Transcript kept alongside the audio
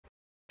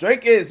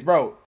Drake is,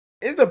 bro.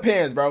 It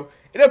depends, bro.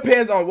 It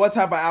depends on what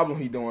type of album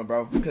he doing,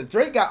 bro. Because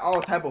Drake got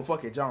all type of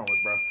fucking genres,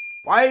 bro.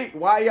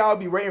 Why y'all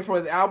be waiting for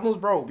his albums,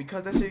 bro?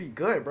 Because that shit be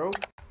good, bro.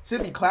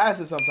 Should be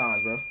classic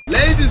sometimes, bro.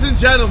 Ladies and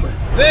gentlemen,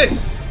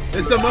 this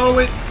is the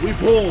moment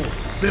we've all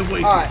been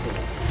waiting for.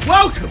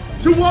 Welcome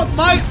to what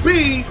might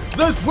be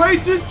the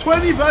greatest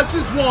 20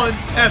 versus 1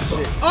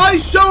 ever. I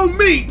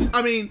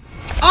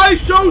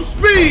Show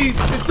Speed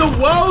is the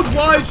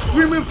worldwide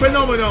streaming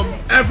phenomenon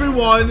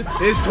everyone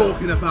is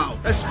talking about.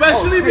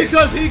 Especially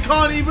because he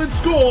can't even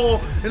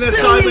score in a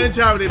SIDEMEN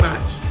charity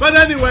match. But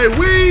anyway,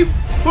 we've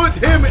put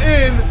him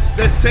in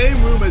the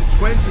same room as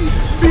 20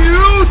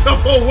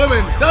 beautiful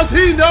women. Does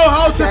he know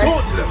how to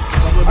talk to them?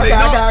 Probably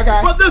not.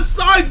 But the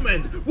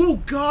SIDEMEN will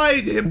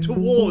guide him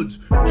towards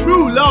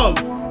true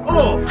love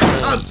or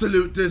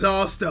absolute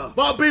disaster.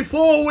 But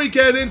before we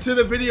get into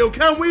the video,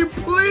 can we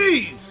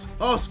please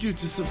ask you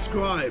to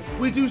subscribe?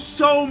 We do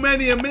so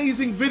many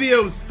amazing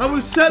videos, and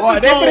we've set the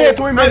goal at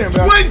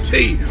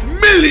 20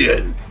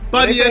 million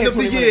by the end of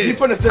the year.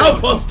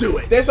 Help us do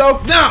it.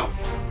 Now,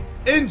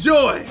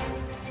 enjoy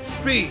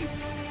Speed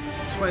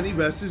 20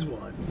 versus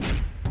 1.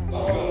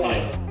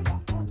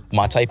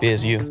 My type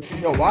is you.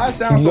 Yo, why it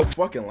sound so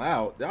fucking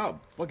loud? Y'all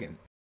fucking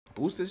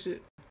boost this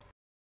shit.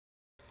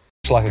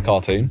 It's like a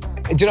cartoon.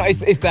 Do you know,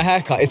 it's the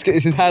haircut. His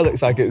hair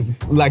looks like it's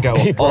Lego.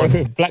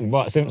 Black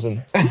Bart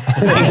Simpson.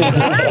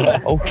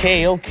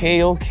 Okay.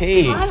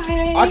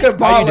 I could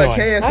buy a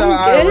KSL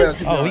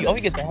IRL. Oh,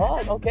 we get the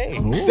hard. Okay.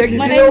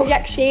 My name's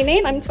Dxvin,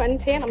 and I'm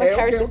 20, and I'm a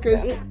care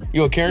assistant.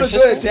 You a care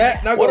assistant? Good,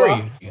 chat. Not what gonna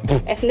are you?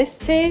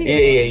 Ethnicity?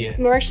 Yeah.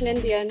 Mauritian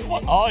Indian.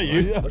 What are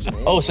you?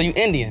 Oh, so you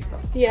Indian?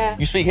 Yeah.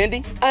 You speak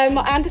Hindi? I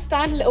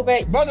understand a little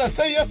bit. Brother,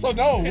 say yes or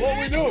no. What are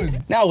we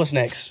doing? Now what's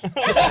next?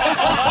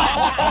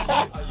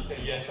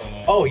 Yes or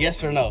no? Oh,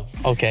 yes or no?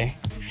 Okay.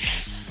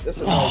 This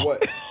is on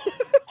what?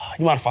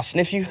 You mind if I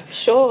sniff you?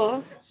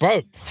 Sure.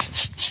 Bro.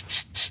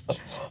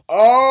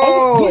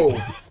 Oh.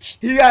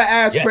 He gotta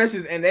ask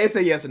questions and they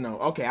say yes or no.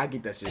 Okay, I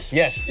get that shit.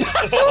 Yes.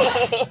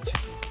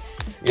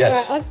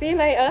 Yes. Right, I'll see you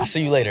later. I'll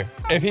see you later.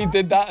 If he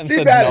did that and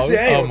said no,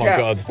 oh my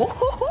god.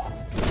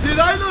 Did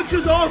I not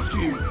just ask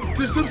you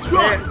to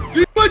subscribe?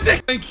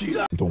 Thank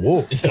you. The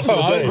wall. I was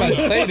about to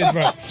say this,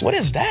 bro. What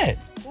is that?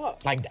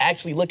 What? Like,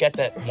 actually look at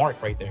that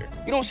mark right there.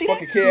 You don't see that?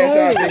 Fucking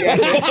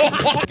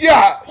KSL.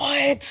 Yeah.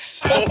 What?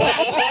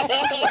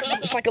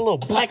 It's like a little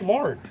black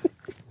mark.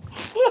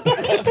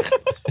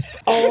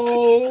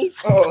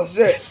 Oh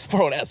shit.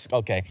 Bro, that's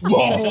okay.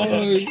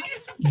 God.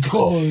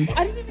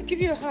 I didn't even give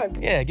you a hug.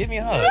 Yeah, give me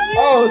a hug.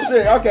 Oh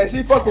shit. Okay,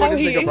 she fucking with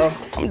this nigga, bro.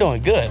 I'm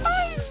doing good.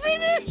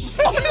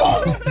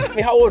 I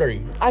mean, how old are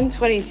you? I'm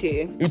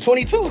 22. You're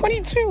 22?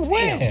 22,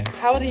 where? Damn.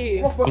 How old are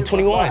you? I'm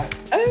 21.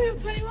 Oh, you're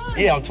 21?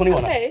 Yeah, I'm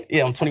 21. Okay.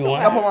 Yeah, I'm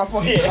 21. I put my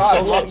fucking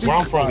Where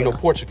I'm from, you know,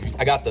 Portugal.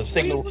 I got the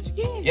signal.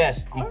 Portuguese?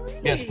 Yes,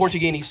 yes,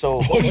 Portuguese.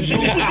 So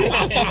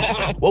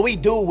what we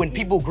do when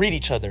people greet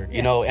each other,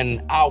 you know,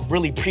 and I'll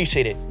really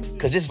appreciate it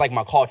because this is like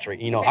my culture.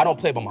 You know, I don't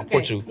play by my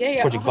Portugal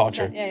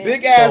culture.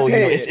 Big ass so, you know,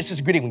 head. it's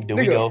just greeting we do.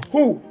 Nigga, We go,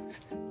 who?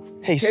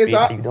 hey, Speed,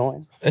 how you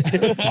doing?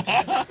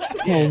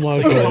 Oh my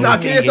god. Nah,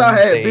 KSL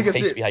head, big as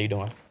hey, shit. Speed, how you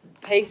doing?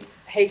 Hey,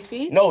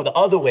 Speed? No, the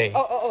other way.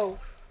 Oh.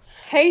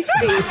 Hey,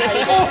 Speed.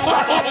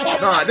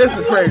 Nah, this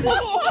is crazy.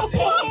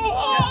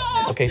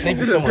 Okay, thank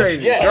you This so is much.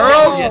 crazy. Yes,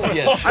 Girl,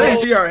 yes. I didn't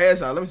see her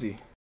hairstyle. Let me see.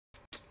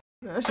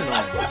 Nah, that shit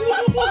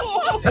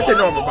normal. That shit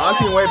normal, bro. I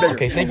seen way bigger.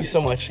 Okay, thank you so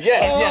much.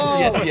 Yes.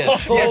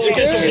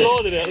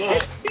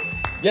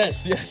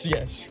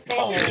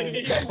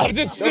 I'm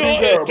just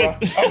Girl, bro.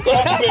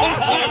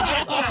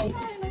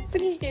 Nice to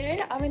meet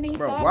you. I'm Anissa.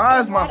 Bro, why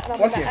is my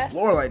fucking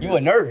floor like this? You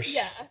a nurse?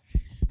 Yeah.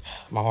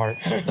 My heart.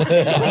 Can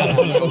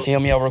you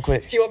help me out real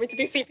quick? Do you want me to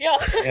do CPR?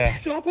 Yeah.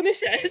 Do I have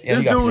permission? Yeah,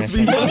 This you got dude's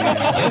permission.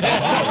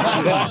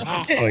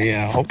 speed. Oh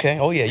yeah, okay.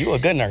 Oh yeah, you a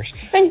good nurse.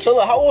 Thank you. So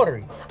look, how old are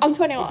you? I'm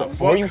 21.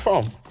 Where are you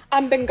from?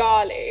 I'm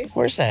Bengali.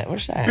 Where's that?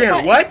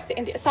 Ben, what?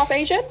 South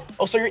Asian?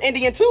 Oh, so you're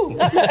Indian too?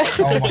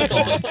 Oh my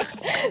god.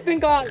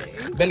 Bengali.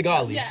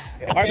 Bengali. Yeah.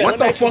 All right, What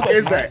the fuck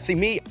is that? See,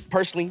 me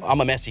personally, I'm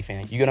a Messi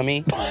fan. You get what I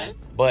mean?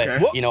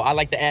 But you know, I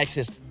like the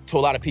access to a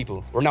lot of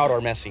people. Ronaldo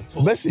or Messi?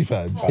 Messi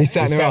fan. He's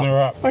setting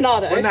her up.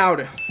 Ronaldo.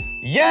 Ronaldo.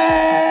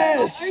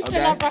 Yes. I used to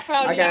love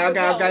Rafael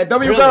Leão. Okay.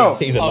 W girl.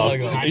 He's a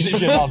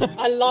love.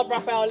 I love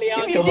Rafael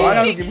Leão.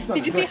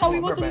 Did you see how he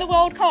won the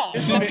World Cup?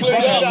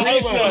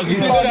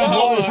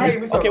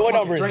 Okay, what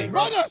number is he?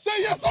 Brother, say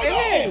yes or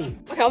no.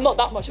 Okay, I'm not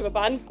that much of a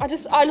fan.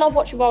 I love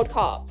watching World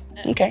Cup.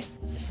 Okay.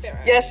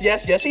 Yes.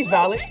 She's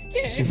valid. Thank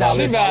you. She's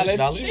valid.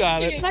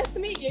 Nice to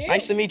meet you.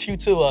 Nice to meet you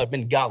too,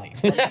 Bengali.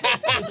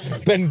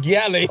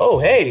 Bengali. Oh,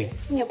 hey.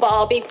 Your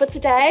Barbie for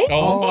today.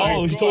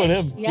 Oh, you're talking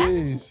him.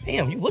 Yeah.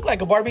 Damn, you look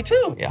like a Barbie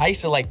too. Yeah, I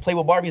used to like play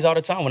with Barbies all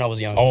the time when I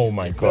was young. Oh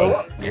my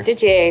god. Did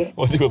you?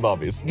 What do you with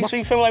Barbies? So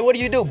you feel like, what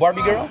do you do,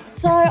 Barbie girl?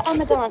 So I'm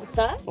a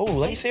dancer. Oh,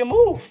 let me see a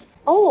move.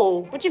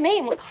 Oh, what do you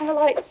mean? What kind of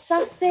like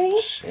sassy?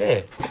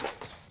 Shit.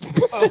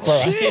 Bro,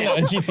 I see it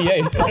on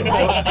GTA.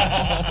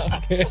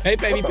 Hey,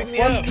 baby, pick me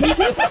up.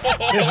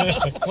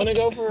 Wanna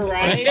go for a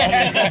ride?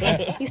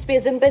 Used to be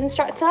a Zumba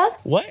instructor.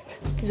 What?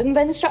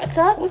 Zumba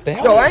instructor. What the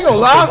hell? Yo, I ain't gonna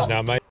lie.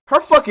 Now, mate. Her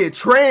fucking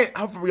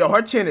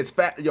her chin is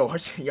fat. Yo, her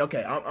chin,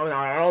 okay,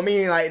 I don't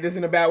mean like this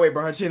in a bad way,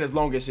 bro. Her chin is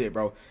long as shit,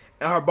 bro.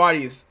 And her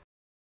body is,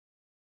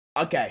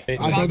 okay.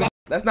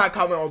 Let's not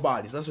comment on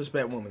bodies. Let's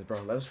respect women,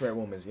 bro. Let's respect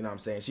women, you know what I'm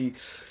saying? She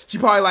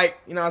probably like,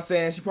 you know what I'm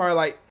saying? She probably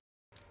like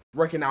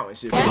working out and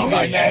shit.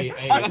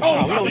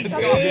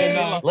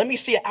 Let me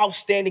see an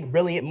outstanding,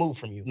 brilliant move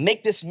from you.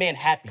 Make this man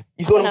happy.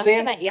 You see what I'm saying?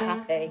 To make you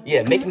happy.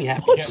 Yeah, make me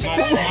happy. Is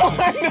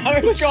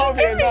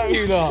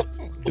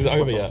it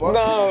over yet?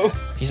 No.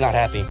 He's not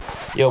happy.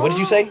 Yo, what did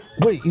you say?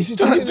 Wait, is he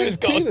talking to his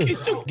God,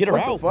 penis? Get her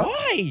What the out. fuck?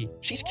 Why?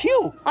 She's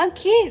cute. I'm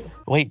cute.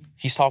 Wait,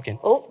 he's talking.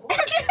 Oh.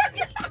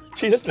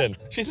 She's listening.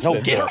 She's listening.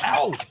 No, get her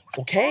out.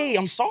 Okay,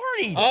 I'm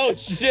sorry. Oh,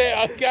 shit,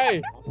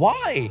 okay.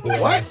 Why?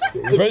 What?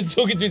 The bro's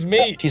talking to his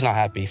meat. She's not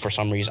happy for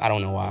some reason. I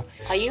don't know why.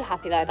 Are you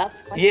happy though? That's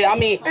the question. Yeah, I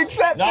mean,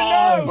 Accept No.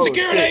 the no.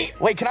 Security.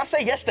 wait, can I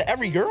say yes to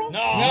every girl?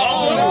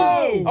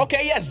 No.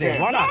 Okay, yes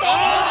then. Why not?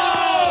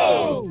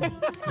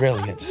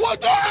 Brilliant.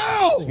 What the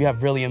hell? You have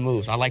brilliant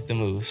moves. I like the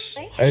moves.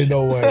 Ain't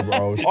no way,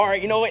 bro. All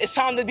right, you know what? It's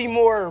time to be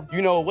more,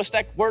 you know, what's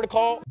that word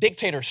called?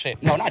 Dictatorship.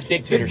 No, not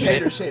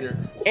dictatorship.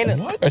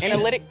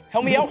 Analytic.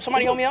 Help me out.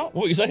 Somebody help me out.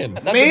 What are you saying?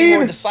 Have to be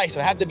more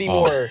decisive. I have to be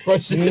more.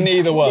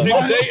 Neither one.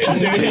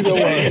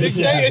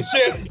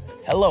 Dictatorship.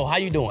 Hello, how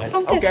you doing?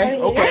 I'm good.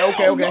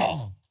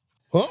 Okay.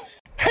 Huh?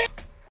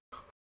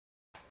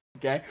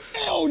 Okay.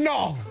 Hell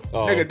no.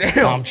 Nigga, No,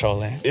 damn. I'm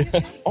trolling.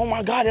 Oh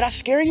my God, did I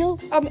scare you?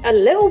 A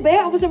little bit.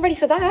 I wasn't ready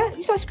for that.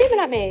 You started screaming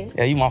at me.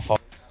 Yeah, you my fault.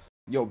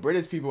 Yo,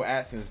 British people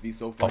accents be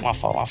so funny. My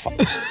fault.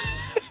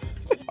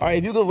 All right,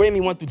 if you could rate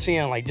me 1 through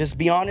 10, like just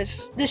be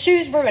honest. The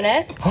shoes ruin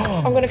it.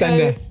 I'm gonna Send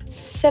go her.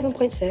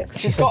 7.6.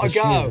 She's got to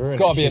go. It's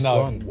got to be a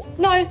no.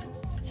 No,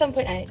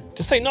 7.8.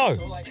 Just say no.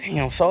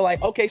 Damn. So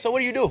like, okay. So what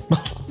do you do?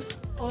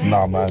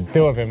 Nah, man.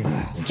 Two of him. Do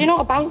you know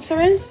what a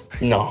bouncer is?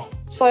 No.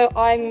 So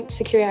I'm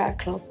security at a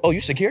club. Oh,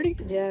 you security?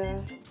 Yeah.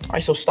 All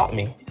right, so stop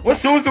me. What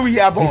shoes do we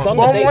have on? done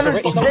the Bone dates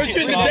warners? already. Bro's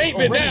doing the date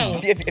bit now.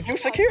 If you're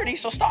security,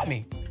 so stop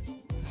me.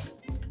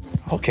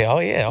 Okay. Oh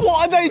yeah.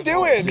 What are they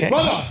doing? Okay.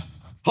 Brother,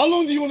 how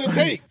long do you want to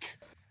take?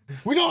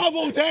 We don't have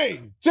all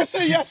day. Just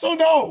say yes or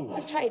no.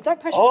 Let's try it. Don't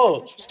pressure.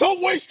 Oh, Stop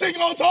wasting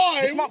our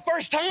time. it's my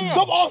first time.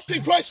 Stop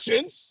asking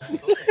questions.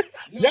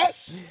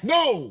 Yes,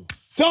 no,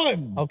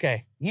 done.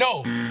 Okay.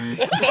 No.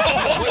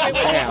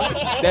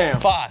 Damn.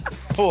 5,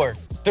 4,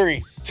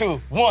 3,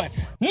 2, 1.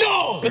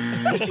 No.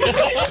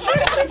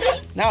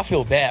 Now I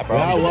feel bad, bro.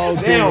 Ah, well,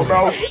 Damn,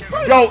 bro.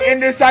 Yo,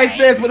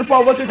 indecisive with the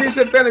phone. What's a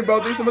decent feeling, bro?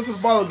 Decent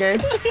versus ball game.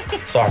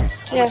 Sorry.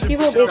 Yeah, you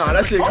will be. Nah,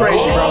 that shit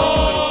crazy,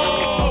 bro.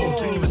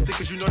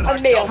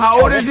 I'm Mia.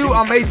 How old is you?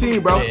 I'm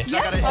 18, bro.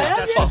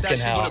 Fucking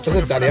hell. This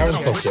is Daddy Aaron's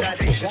picture.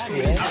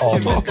 Oh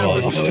my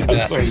God.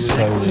 That's so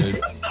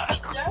rude.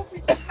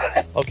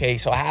 Okay,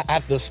 so I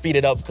have to speed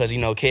it up because, you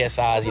know,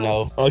 KSI's, you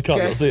know. I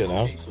can't not see it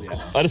now.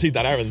 I just see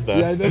Dan Aaron's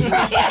there.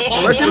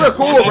 Yeah, Bro, she look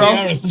cool, bro.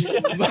 I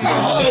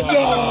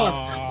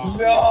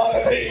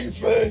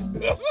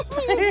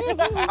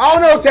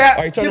don't know, Tap.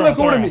 Alright, She turn look around,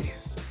 cool to turn me.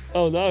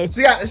 Oh no.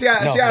 She got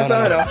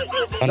something though.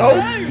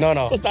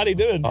 No. What's Daddy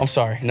doing? I'm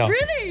sorry. No.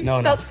 Really?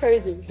 No. That's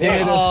crazy. He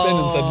made a spin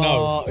and said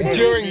no.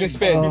 During the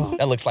spin.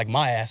 That looks like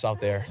my ass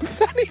out there. Yo,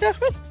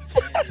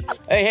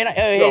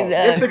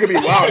 this nigga be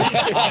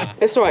wild.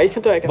 It's alright, you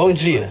can do it again. Bom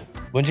dia.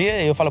 Bom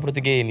dia, eu falo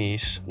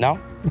português. Não?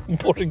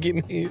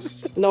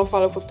 Portuguese. Não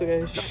falo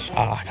português.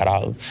 Ah,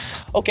 caralho.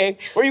 Okay,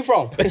 where are you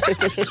from?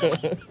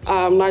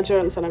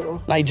 Nigeria and Senegal.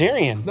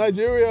 Nigerian.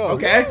 Nigeria.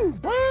 Okay.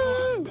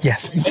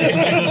 Yes.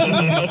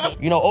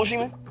 You know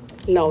Oshiman?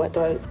 No, I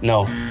don't.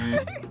 No.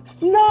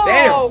 No!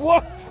 Damn.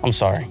 What? I'm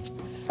sorry.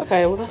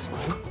 Okay, well that's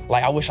fine.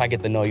 Like, I wish I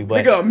get to know you,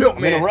 but Nigga, a I'm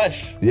milkman. in a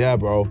rush. Yeah,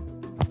 bro.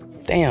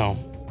 Damn.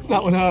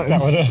 That one hurt.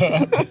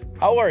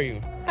 How are you?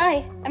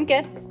 Hi, I'm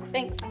good.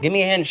 Thanks. Give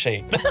me a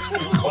handshake.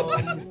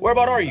 Where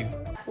about are you?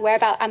 Where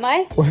about am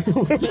I?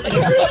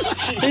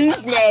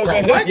 He's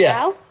nervous. Yeah.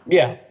 Now?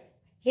 Yeah.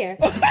 Here.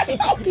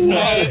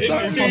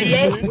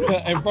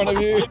 In front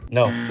of you.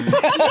 No.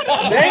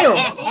 Damn.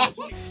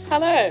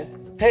 Hello.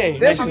 Hey.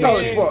 This nice is to tall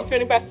meet as you. fuck.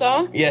 Feeling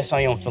better? Yes, I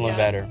am feeling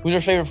better. Who's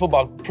your favorite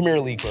football Premier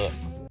League club?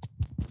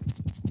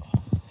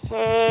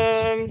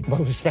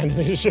 What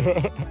Spanish?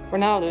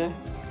 Ronaldo.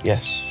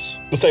 Yes.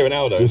 Let's say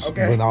Ronaldo. Just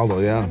Okay.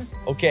 Ronaldo, yeah.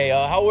 Okay,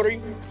 how old are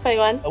you?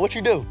 21. What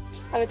you do?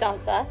 I'm a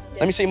dancer.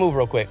 Let me see you move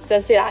real quick.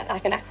 Does see that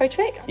like an acro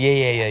trick?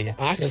 Yeah.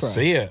 I can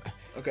see it.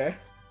 Okay.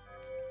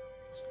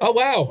 Oh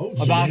wow.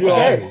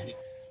 Okay.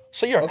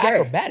 So you're Okay.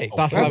 acrobatic.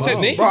 That's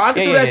Sydney. Bro, I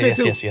can do that shit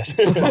too. Yes.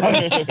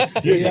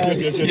 He's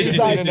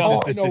like,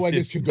 oh, I know where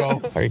this could go. All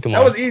right, come That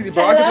on. was easy,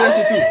 bro. I can do that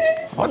shit too.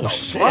 What the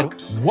shit?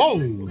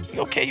 Whoa.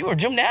 Okay, you were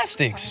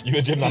gymnastics. You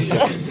a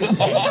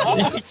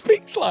gymnast. He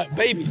speaks like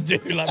babies do,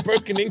 like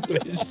broken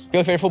English.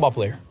 You're a favorite football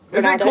player?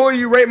 Is it cool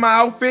you rate my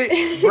outfit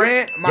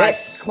brand, my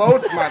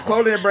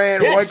clothing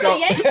brand? Yes.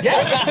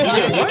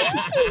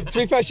 To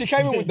be fair, she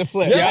came in with the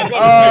flip. Yeah,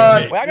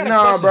 I got a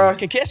question. bro.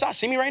 Can KSI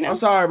see me right now? I'm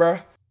sorry, bro.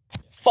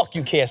 Fuck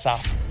you, KSI.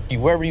 You,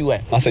 wherever you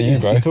at. I say you,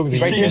 bro.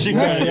 He's right there.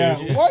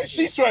 Yeah. What?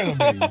 She's trying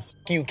to be. Fuck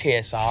you,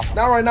 KSI.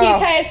 Not right now.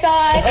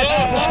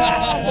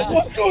 KSI.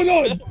 What's going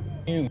on?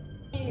 You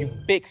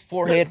big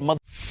forehead mother.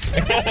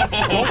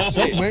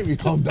 Don't make me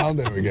calm down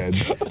there again.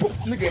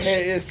 Look at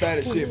head is fat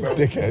as shit, bro.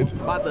 Dickhead.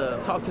 About to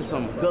talk to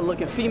some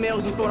good-looking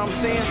females. You feel what I'm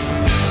saying?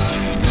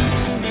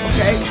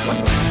 Okay. What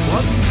the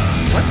fuck?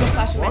 What the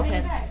Flashing my fuck?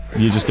 tits.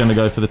 You're just gonna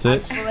go for the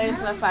tits? Well, they're just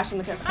gonna flash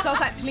my tits. So I was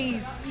like,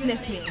 please,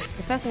 sniff me.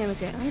 The first thing I was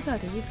going, oh my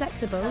god, are you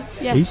flexible?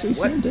 Yes.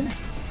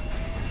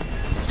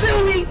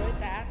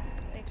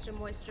 Extra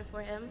moisture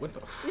for him. What the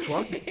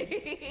fuck?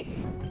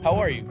 How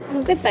are you?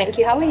 I'm good, thank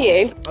you. How are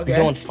you? Okay.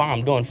 Doing fine.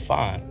 I'm doing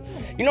fine.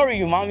 You know what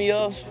you remind me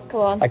of?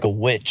 Go on. Like a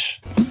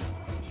witch.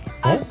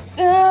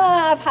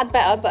 I've had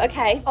better, but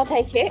okay, I'll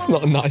take it. It's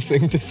not a nice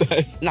thing to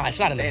say. Nah, it's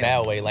not in a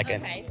bad way. Like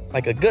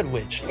a good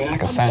witch.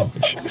 Like a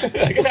sandwich.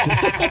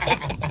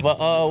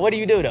 But what do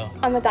you do though?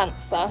 I'm a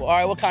dancer. All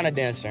right, what kind of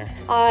dancer?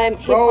 I'm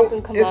hip hop Bro, and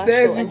it commercial.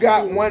 says you and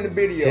got heels. one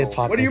video. Hip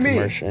hop What do you and mean?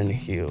 commercial and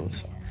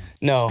heels.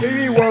 No. What do you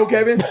mean, World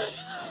Kevin?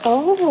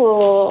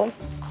 Oh,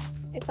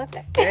 it's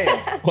okay.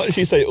 Damn. Why did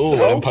she say all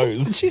and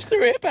pose? She's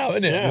threw it about,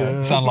 innit?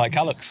 Yeah. Sound like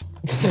Calyx.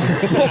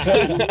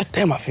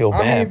 Damn, I feel How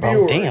many bad,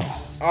 bro. viewers? Damn.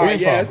 All right,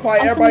 you yeah, from? it's probably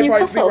I'm from everybody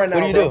probably sleep Newcastle. right now,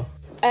 What do you bro.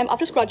 do? I've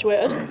just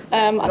graduated.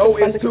 I No, do it's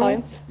forensic two.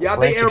 science. Yeah, I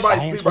think Forensic everybody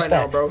science? sleep What's right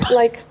now, that? bro.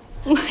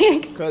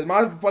 Like, Cause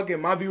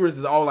my viewers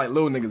is all like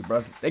little niggas,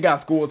 bro. They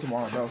got school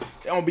tomorrow, bro.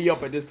 They don't be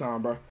up at this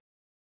time, bro.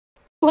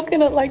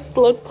 looking at like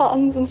blood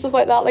patterns and stuff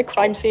like that, like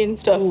crime scene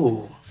stuff.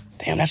 Ooh.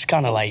 Damn, that's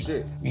kind of like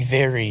Shit.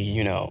 very,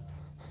 you know.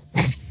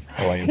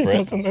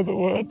 Doesn't know the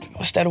word.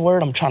 What's that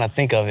word? I'm trying to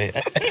think of it.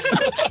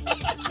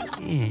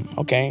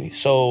 Okay,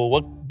 so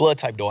what blood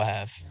type do I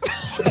have?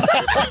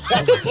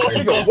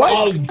 Nigga,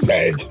 what? I'm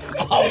dead.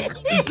 I'm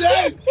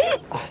dead.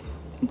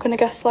 I'm gonna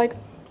guess like,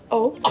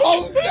 oh.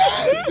 I'm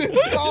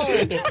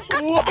dead. This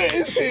guy. What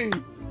is he?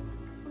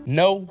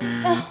 No.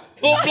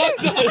 What blood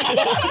type?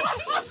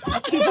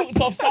 He's on the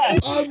top side.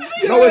 I'm dead.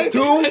 No, it's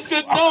two. I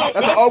said no.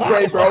 That's an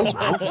upgrade, bro. He said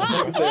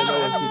no, it's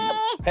two.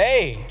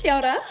 Hey, Kia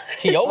ora.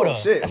 Kyoto. Oh,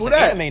 shit. That's Who an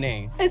that? anime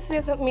name.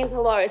 It means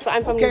hello, so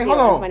I'm from Okay, New hold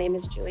Zealand. on. My name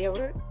is Julia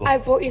Root. I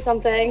brought you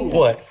something.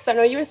 What? Because I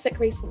know you were sick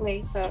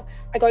recently, so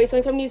I got you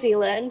something from New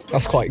Zealand.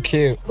 That's quite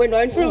cute. We're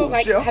known for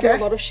like shit, having a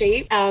okay. lot of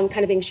sheep, kind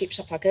of being sheep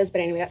fuckers,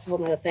 but anyway, that's a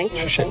whole other thing.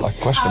 Shit, like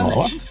a question mark.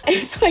 What?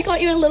 So I got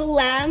you a little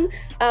lamb,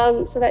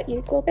 so that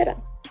you feel better.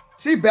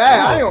 She bad.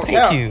 I ain't gonna Thank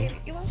tell. you.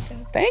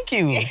 Thank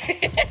you.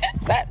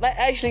 that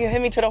actually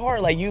hit me to the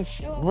heart. Like you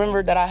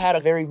remembered that I had a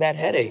very bad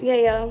headache.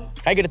 Yeah. Can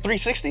I get a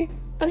 360?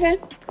 Okay.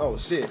 Oh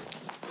shit.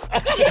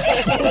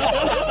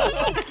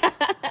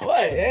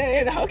 What?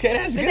 Okay,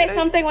 that's Did you good. say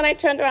something when I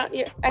turned around?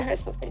 I heard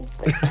something.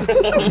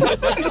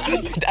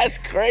 That's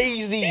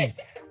crazy.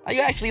 You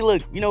actually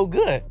look, you know,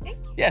 good.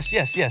 Yes.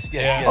 Okay.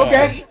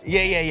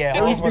 Yeah.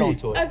 Hold on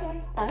to it.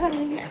 Okay.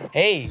 Bye.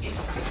 Hey.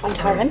 I'm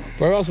Taryn.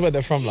 Where else were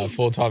they from like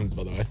 4 times,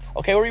 by the way?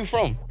 Okay, where are you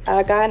from?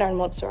 Guyana and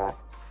Montserrat.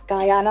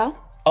 Guyana.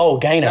 Oh,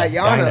 Guyana.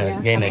 Guyana.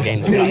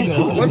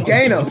 Guyana. What's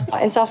Gano?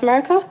 In South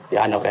America?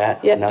 Yeah, I know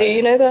that. Yeah. No. Do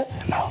you know that?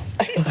 No.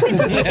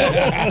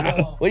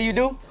 What do you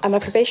do? I'm a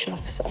probation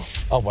officer.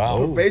 Oh, wow.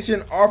 Probation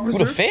With the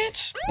officer.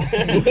 feds?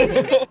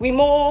 We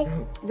more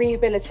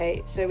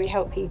rehabilitate, so we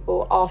help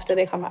people after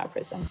they come out of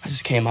prison. I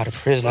just came out of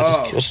prison. I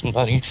just killed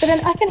somebody. But then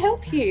I can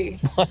help you.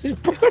 I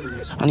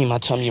need my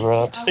tummy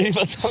rubbed.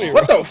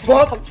 What the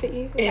fuck? Comfort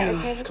you. Is that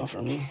okay? Come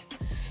for me.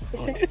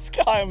 This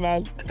guy,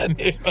 man. I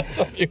knew that's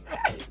what you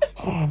It's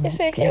If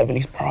you okay. have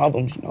any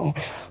problems, you know.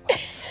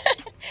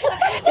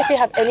 If you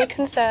have any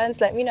concerns,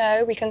 let me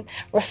know. We can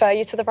refer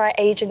you to the right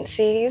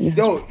agencies.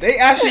 Yo, they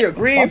actually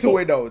agreeing to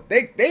it though.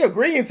 They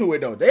agreeing to it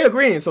though. They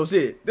agreeing. So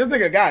shit, this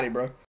nigga got it,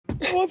 bro.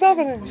 What's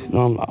happening?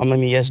 No, I'm a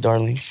yes,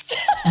 darling.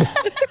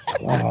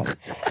 Wow.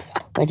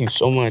 Thank you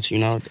so much, you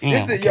know.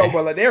 Damn, This okay. yo,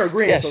 bro, like, they're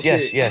agreeing. Yes, so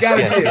yes, shit. yes, You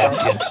gotta yes, get it,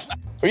 yes, bro. yes.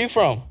 Where you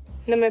from?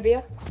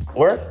 Namibia.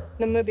 Where?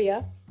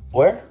 Namibia.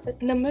 Where?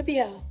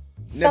 Namibia.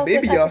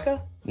 Southwest Namibia?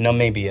 Africa.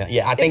 Namibia.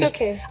 Yeah, I think It's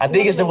okay. I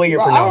think it's the way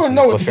you're Bro, I pronouncing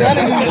don't know it. but none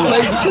fair of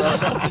enough. these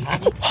places,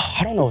 bro.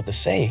 I don't know what to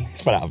say.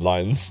 Run out of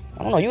lines.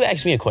 I don't know. You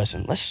asked me a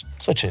question. Let's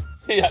switch it.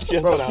 He actually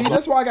has Bro, run out see, of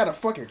that's why I gotta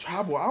fucking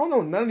travel. I don't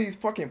know none of these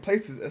fucking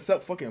places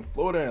except fucking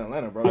Florida and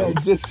Atlanta, bro. Yo,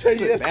 just say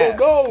Shit yes bad.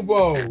 or no,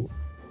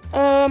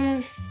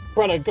 bro.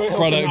 Brother, go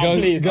help him out,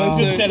 please. go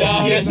Just tell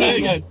him, yes,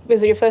 go.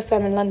 Was it your first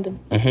time in London?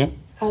 Mm-hmm.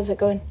 How's it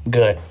going?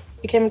 Good.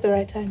 You came at the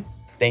right time.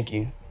 Thank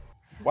you.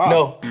 Wow.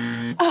 No.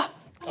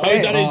 Oh,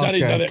 he's done it, he's done it,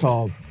 he's done Okay, it.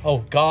 calm. Oh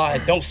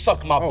God! Don't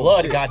suck my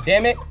blood. shit. God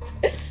damn it.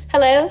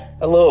 Hello.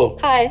 Hello.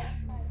 Hi.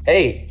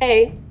 Hey.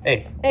 Hey.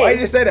 Hey. Why you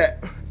just say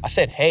that? I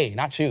said hey,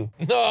 not you.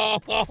 No,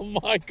 oh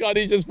my God,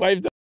 he just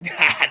waved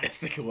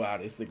This nigga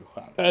wild. This nigga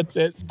wild. at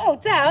it. Oh,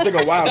 damn. This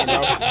nigga wild,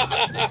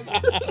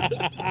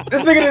 bro.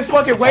 This nigga just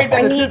fucking waved at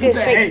I the need tip to and go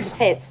said, straight hey. to the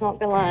tits, not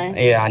gonna lie.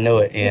 Yeah, I know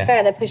it. To be Yeah.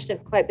 fair, they're pushed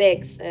up quite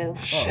big, so.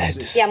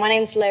 Shit. Yeah, my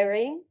name's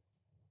Lowry.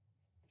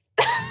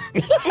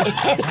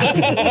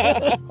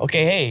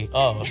 Okay, hey,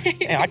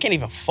 man, I can't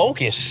even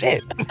focus.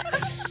 Shit.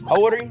 How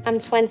old are you? I'm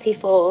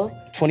 24.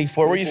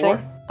 24. Where are you from?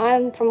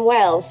 I'm from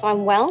Wales, so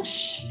I'm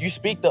Welsh. You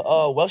speak the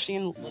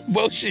Welshian?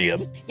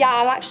 Welshian. Yeah,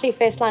 I'm actually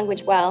first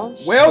language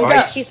Welsh. Wales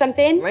got Teach you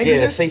something?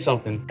 Yeah, say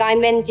something. Gai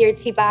mynd i'r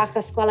tu bach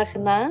ysgwelwch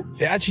yna.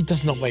 It actually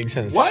does not make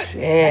sense. What?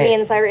 That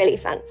means I really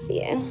fancy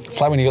you. It's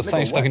like when you got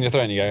something stuck in your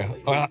throat and you go.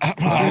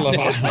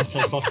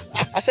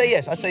 I say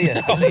yes. I say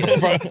yes. I say yes.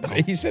 Bro,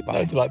 he said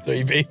no to like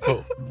 3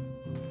 people.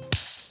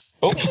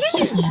 Oh,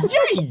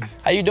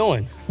 how you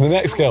doing? The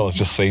next girl has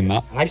just seen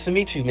that. Nice to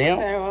meet you, man.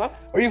 Sarah.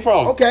 Where you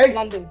from? Okay.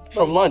 London.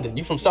 From London.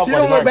 You from South She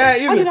London? don't look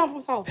bad I either. do not from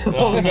South.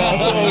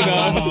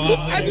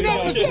 I do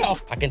not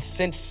myself. I can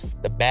sense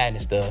the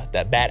badness,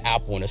 that bad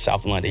apple in the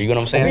South London. You know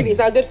what I'm saying? Really, is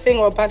that a good thing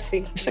or a bad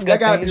thing? It's a That good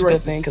gotta thing. be It's a good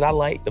racist. thing because I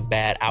like the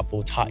bad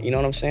apple top. You know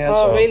what I'm saying?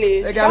 Oh, So,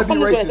 really? They gotta South be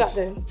London's where it's racist. at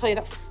then. I'll tell you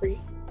that for free.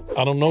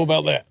 I don't know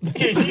about that.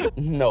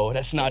 No,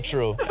 that's not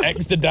true.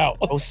 X the doubt.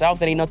 Oh, South,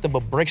 that ain't nothing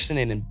but bricks in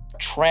it and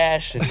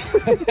trash and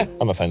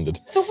I'm offended.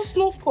 So what's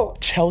Northcourt?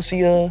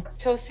 Chelsea.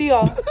 Chelsea.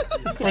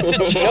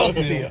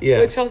 Chelsea. Yeah.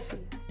 Or Chelsea.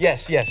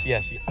 Yes.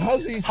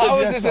 How's he said How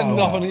is yes this out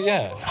enough loud? on it?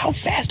 Yeah. How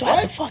fast do I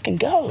have to fucking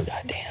go?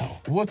 Goddamn.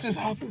 What just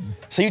happened?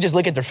 So you just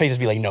look at their faces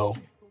and be like, no.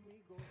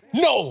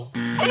 No!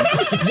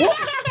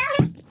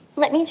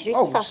 Let me introduce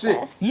Oh, myself shit.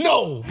 first.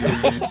 No!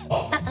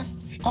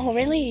 Oh,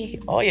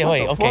 really? Oh, yeah,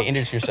 wait. Okay,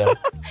 introduce yourself.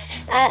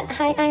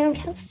 Hi, I am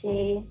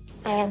Kelsey.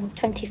 I am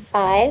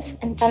 25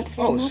 and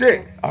dancing. Oh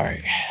shit. All right,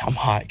 I'm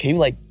hot. Can you,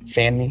 like,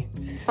 fan me?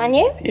 Fan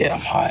you? Yeah, I'm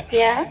hot.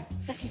 Yeah,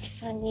 I can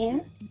fan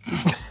you.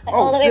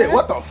 Oh shit.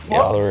 What the Yeah, fuck?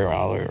 all the way around,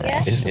 all the way around.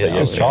 Yeah.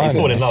 He's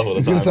falling in love all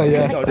the time.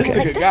 Yo, this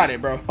nigga got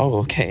it, bro. Oh,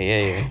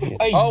 okay, yeah.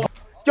 Oh,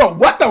 Yo,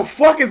 what the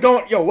fuck is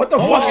going? Yo, what the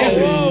fuck is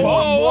this?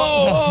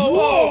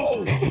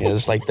 whoa. Yeah,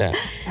 just like that.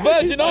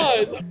 Virgin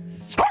eyes.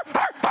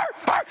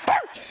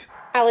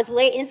 I was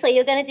waiting until you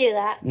were gonna do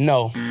that.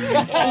 No. Well,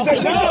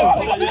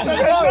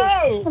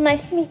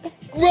 nice to meet you.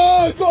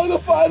 Bro, go on the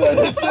final.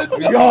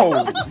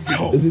 Yo,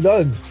 Is he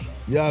done?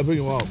 Yeah, bring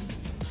him up.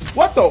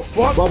 what the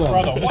fuck? Brother.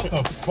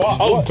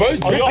 Oh, bro's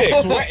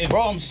dripping.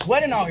 Bro, I'm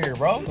sweating out here,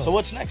 bro. So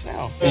what's next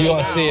now? You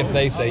gotta see if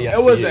they say yes.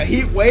 It was to a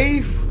you. heat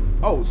wave.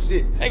 Oh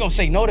shit. They gonna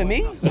say no to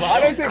me? I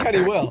don't think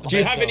Eddie will. Do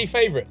you have any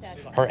favorites?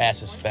 Her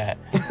ass is fat.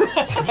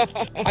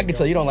 I can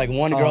tell you don't like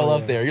one girl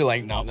up there. You're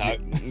like, no.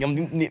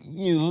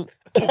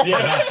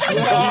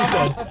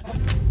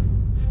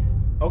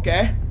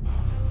 Okay.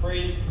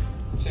 3,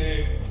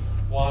 2,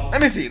 1.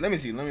 Let me see.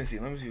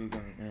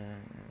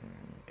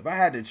 If I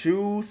had to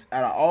choose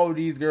out of all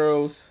these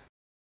girls,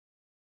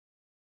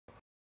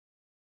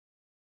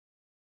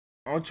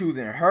 I'm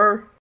choosing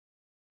her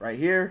right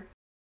here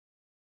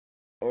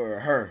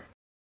or her.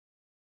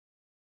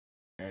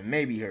 And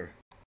maybe her.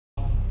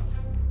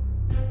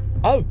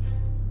 Oh.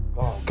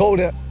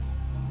 Called it.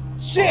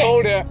 Shit.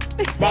 Called it.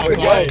 That's my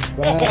guy.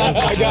 That's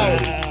my guy.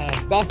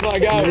 That's my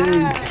guy.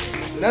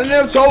 None of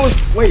them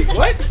chose. Wait,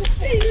 what?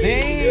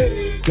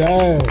 See?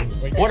 Damn.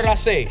 What did I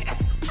say?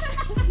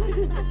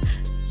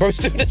 Bro's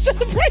doing a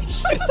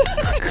celebration. I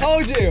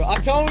told you.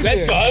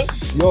 Let's go.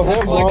 Yo, him,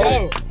 That's my bro.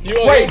 go.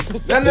 Wait,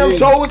 none of them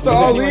chose to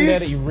all Anyone there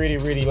that leave? you really,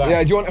 really like?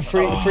 Yeah, do you want a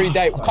free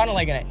date? Kind of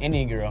like an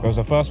Indian girl. It was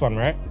the first one,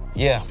 right?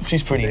 Yeah,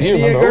 she's pretty.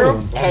 Indian girl?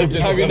 Hope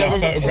you never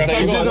forget.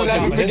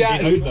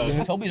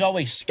 Toby's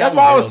always That's scouting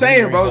what I was girls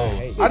saying, everywhere bro. he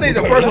goes. I think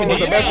the first one was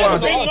the best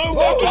one.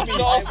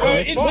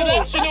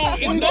 International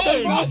is known.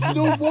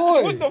 International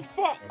boy. What the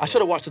fuck? I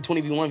should have watched the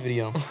 20v1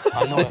 video.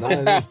 I know it.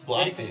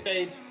 Ready for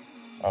spade?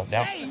 Oh,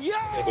 down.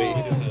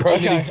 Bro,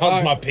 didn't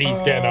touch my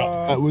piece getting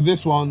up. With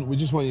this one, we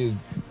just want you to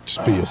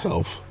just be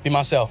yourself. Be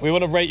myself. We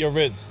want to rate your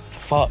Riz.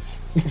 Fuck.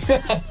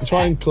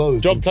 Try and close.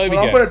 Job Toby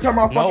I'm get. gonna turn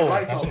my fucking No.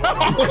 lights off.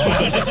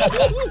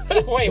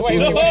 Wait. What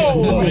does that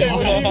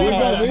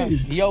mean?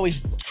 He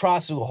always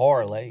tries too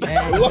hard, like.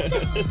 Man.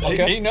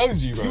 Okay. He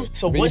knows you, bro.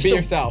 So But what's you be the,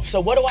 yourself. So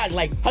what do I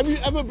like? Have you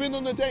ever been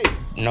on a date?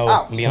 No,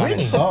 Ouch. be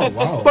honest. Oh,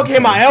 wow. Fucking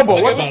hit my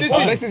elbow. What the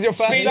fuck? This is your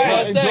first Speed date.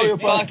 first Enjoy date. your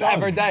first First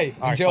ever time. date.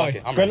 All right, Enjoy. fuck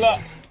it. I'm Good ready. luck.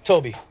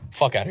 Toby,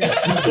 fuck out of here.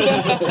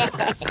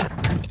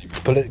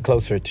 Put it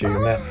closer to your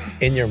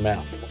mouth. In your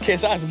mouth.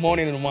 Kiss eyes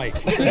moaning in the mic.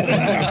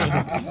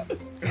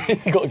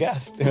 You got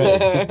gassed. You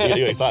got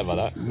excited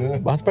about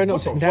that. Why's bro not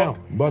sitting down?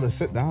 Brother,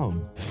 sit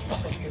down.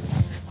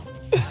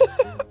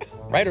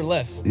 Right or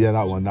left? Yeah,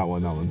 that one.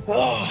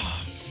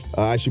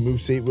 Actually,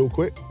 move seat real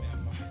quick.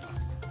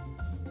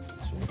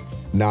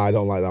 Nah, I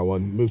don't like that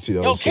one. Move to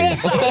the Yo, other seat.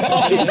 kiss.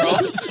 Fucking, bro.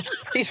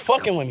 He's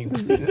fucking with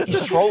me.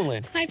 He's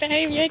trolling. Hi,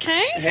 babe. You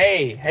okay?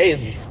 Hey,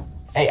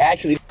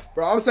 actually,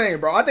 Bro, I'm saying,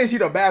 bro, I think she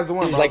the baddest one,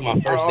 this is bro. like my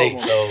first date,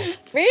 so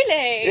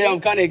Really? yeah, I'm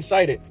kind of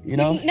excited. You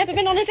know, You've never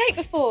been on a date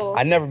before?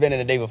 I've never been on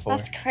a date before.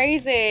 That's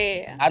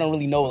crazy. I don't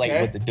really know like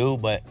Okay. what to do,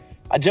 but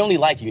I generally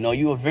like you. You know,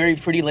 you a very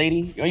pretty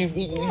lady. You,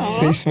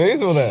 Be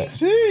smooth with it.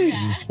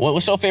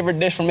 what's your favorite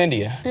dish from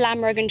India?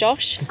 Lamb Rogan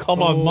Josh.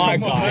 Come on, my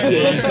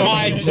guy.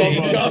 My G.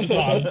 Come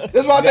on.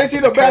 That's why I think she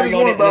the Curry baddest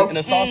on one, it bro. and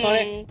the sauce on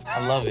it.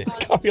 I love it.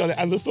 Curry on it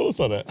and the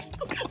sauce on it.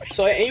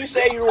 So, and you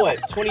say you're what,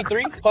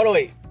 23? Hold on,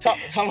 wait.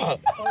 Time out.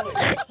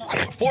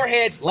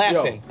 Foreheads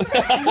laughing.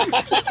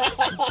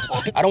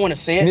 I don't want to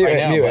say it Mute right it,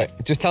 now. mute But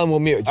it. Just tell him we'll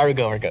mute it. There we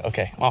go, we're good.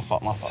 Okay, my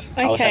fault.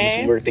 I was having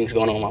some weird things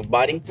going on with my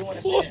body.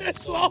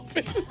 Forehead's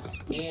laughing.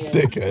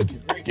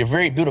 Dickhead. You're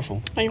very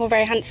beautiful, And you're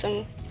very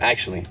handsome.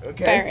 actually.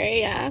 Okay. Very,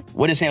 yeah.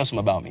 What is handsome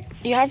about me?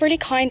 You have really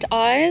kind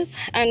eyes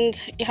and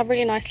you have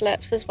really nice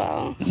lips as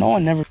well. No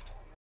one never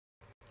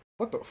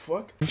What the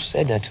fuck?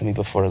 said that to me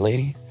before,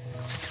 lady.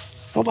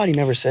 Nobody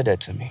never said that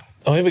to me.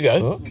 Oh, here we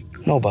go.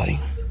 Nobody.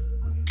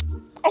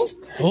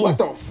 What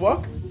the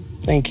fuck?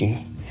 Thank you.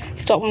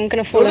 Stop, I'm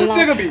gonna fall Yo, in this love.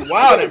 nigga be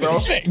wildin', bro.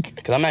 Sick.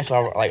 Because I'm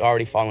actually like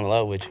already falling in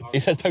love with you. He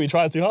says Toby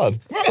tries too hard.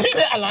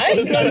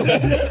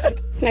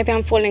 Maybe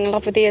I'm falling in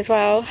love with you as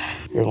well.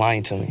 You're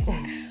lying to me.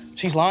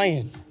 She's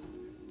lying.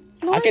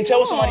 No, I can I'm tell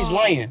when not. somebody's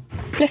lying.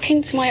 Look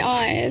into my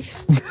eyes.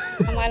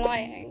 Am I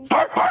lying?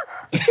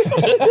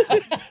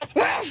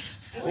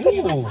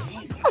 Ooh.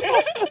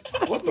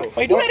 What the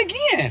Wait, do that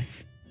again.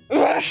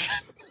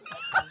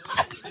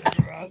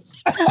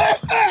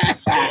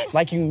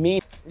 Like you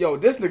mean Yo,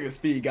 this nigga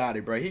Speed got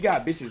it, bro. He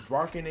got bitches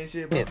barking and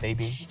shit, bro. it,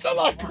 baby. Sound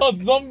like God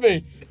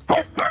zombie.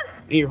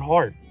 In your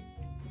heart.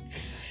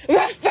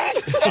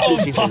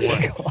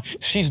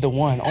 She's the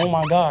one. Oh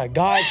my God.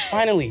 God,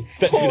 finally.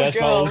 Dude, that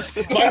sounds.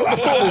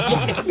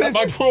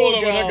 My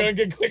crawler when I go and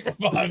get quick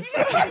revive.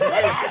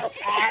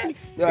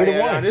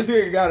 Yeah, this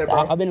nigga got it,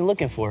 bro. I've been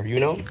looking for her, you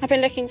know? I've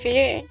been looking for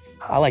you.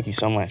 I like you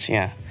so much,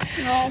 yeah.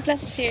 Oh,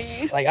 bless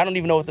you. Like, I don't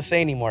even know what to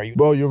say anymore.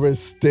 Bro, your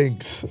wrist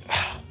stinks.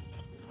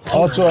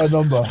 Ask for a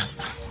number.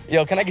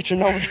 Yo, can I get your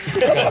number?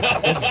 Can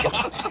I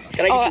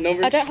get your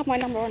number? I don't have my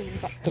number on me,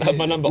 but I have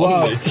my number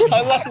on me.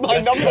 I left my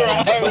number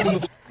at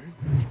home.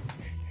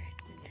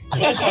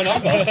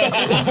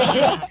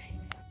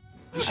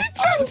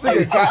 This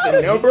nigga got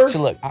the number.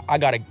 So look, I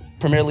got a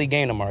Premier League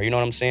game tomorrow, you know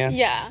what I'm saying?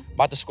 yeah.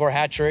 About to score a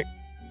hat trick.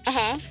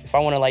 Uh-huh. If I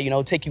want to, like, you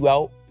know, take you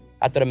out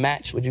after the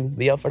match, would you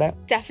be up for that?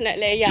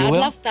 Definitely, yeah. You I'd will?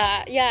 love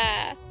that,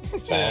 yeah.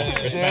 Respect.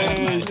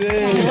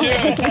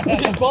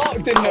 He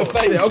barked in her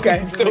face. Yeah, okay,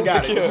 this nigga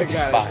got it. This nigga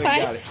got it. This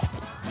nigga got it.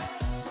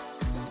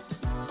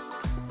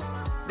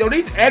 Yo,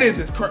 these edits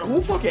is crazy. Who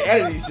fucking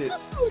edit these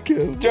shits? Do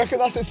you reckon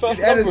that's his first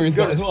These edits number is he's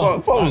got good as as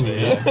well? fuck.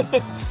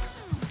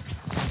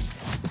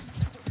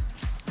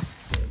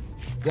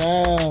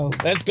 Damn.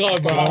 Let's go,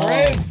 bro.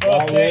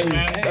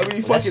 That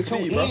be fucking That's too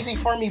speed, bro. easy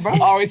for me, bro.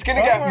 Oh, it's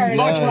gonna get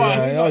much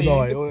worse. Yeah,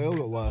 no, it'll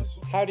get worse.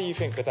 How do you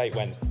think the date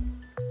went?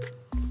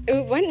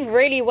 It went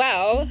really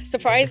well,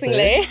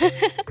 surprisingly.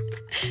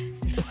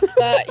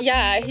 But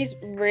yeah, he's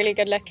really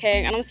good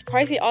looking, and I'm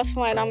surprised he asked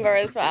for my number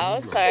as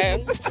well. So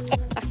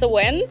that's a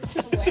win.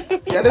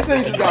 Yeah, this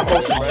nigga just got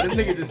motion, bro. This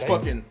nigga just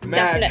fucking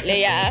mad.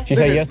 Definitely, yeah. She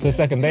said yes to a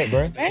second date,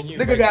 bro.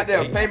 Nigga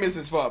goddamn famous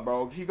as fuck,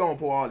 bro. He gonna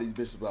pull all these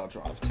bitches without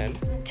trying.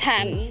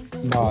 10.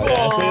 No.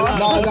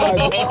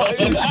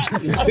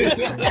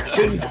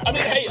 I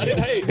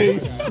didn't hate.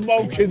 She's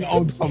smoking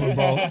on something,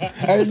 bro.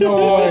 Ain't no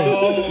way.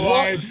 Oh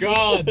my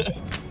God.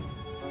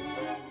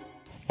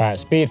 All right,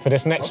 Speed, for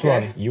this next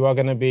one, you are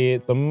going to be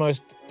the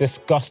most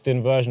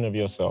disgusting version of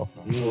yourself.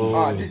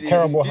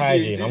 Terrible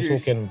hygiene. I'm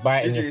talking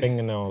biting your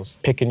fingernails,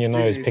 picking your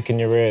nose, picking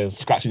your ears,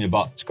 Scratching your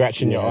butt.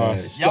 scratching your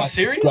ass. Y'all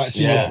serious?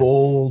 Scratching your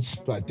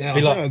balls. Like, damn, Be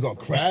like- I got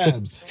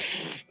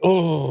crabs.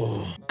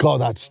 Oh.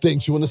 God, that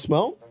stinks. You want to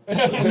smell?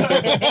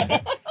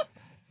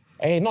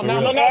 Hey, not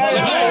now.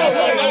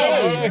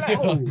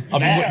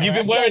 You've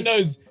been wearing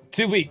those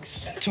 2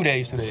 weeks. 2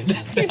 days. No. Are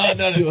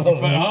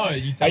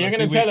you going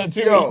to tell her 2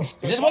 Yo. weeks?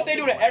 Is this what they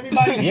do to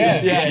everybody? Yeah.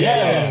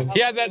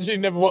 He has actually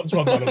never watched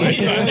one, by the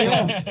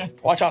way.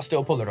 Watch out,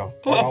 still pull it off.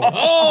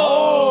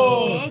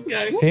 Oh,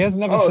 okay. He has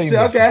never seen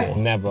this before.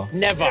 Never.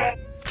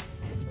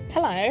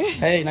 Hello.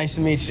 Hey, nice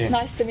to meet you.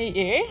 Nice to meet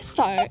you.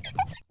 So,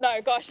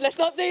 no, gosh, let's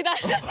not do that.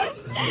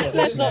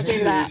 Let's not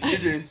do that.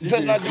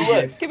 Let's not do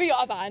what? Give me your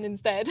other hand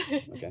instead.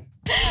 Okay.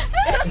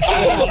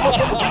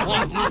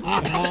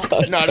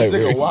 Nah, this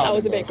nigga That wild.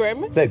 was a bit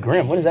grim. That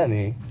grim, what does that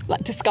mean?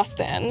 Like,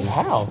 disgusting.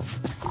 Wow.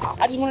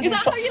 I just wanted Is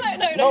to that how you like?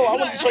 I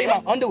wanted to show you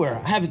my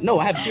underwear. I have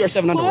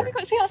CR7 Why underwear. have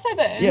you got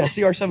CR7? Yeah,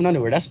 CR7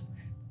 underwear. That's.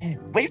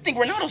 Wait, you think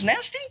Ronaldo's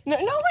nasty? No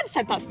one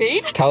said that,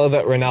 Speed. Tell her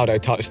that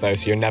Ronaldo touched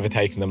those, so you're never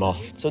taking them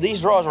off. So these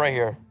drawers right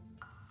here,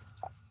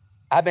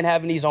 I've been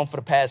having these on for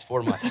the past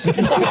 4 months.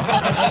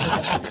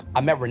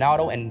 I met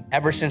Ronaldo, and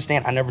ever since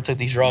then, I never took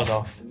these drawers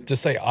off.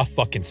 Just say, I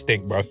fucking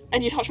stink, bro.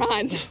 And you touched my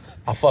hand.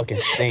 I fucking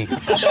stink. Yo.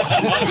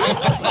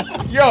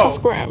 That's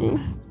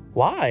grim.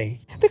 Why?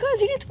 Because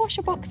you need to wash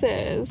your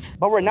boxes.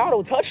 But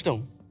Ronaldo touched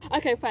them.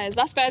 Okay, Fairs,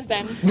 that's Fairs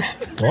then.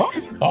 What?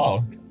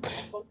 Oh.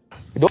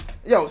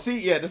 Yo, see,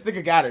 yeah, this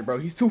nigga got it, bro.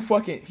 He's too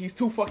fucking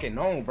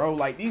known, bro.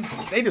 Like,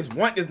 they just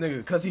want this nigga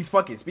because he's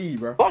fucking Speed,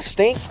 bro. I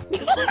stink.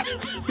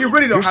 He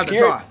really don't have to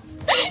try.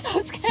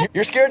 I'm scared.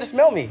 You're scared to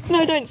smell me.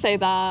 No, don't say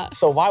that.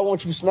 So why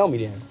won't you smell me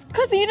then?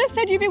 Because you just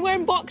said you've been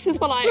wearing boxes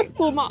for like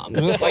 4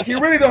 months. Like, he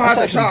really don't have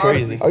That's to try, actually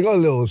honestly. crazy. I got a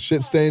little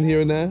shit stain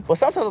here and there. Well,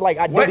 sometimes like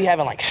I do be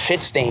having like shit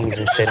stains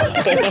and shit.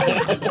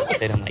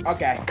 And like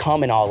Okay.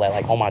 cum and all that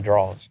like on my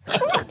drawers.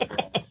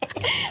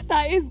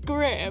 That is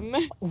grim.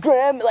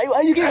 Grim? Like,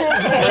 why you getting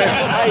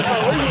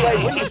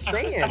that? What are you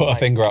saying? Put a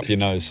finger up your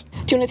nose.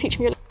 Do you want to teach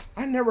me your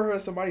I never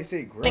heard somebody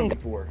say grim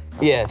before.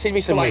 Yeah, teach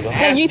me some Like, lingo.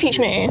 No, you teach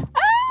me. Why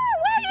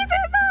are you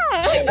doing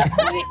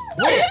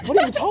that? What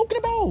are you talking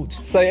about?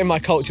 Say in my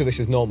culture, this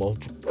is normal.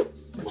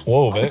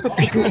 Whoa, Vic.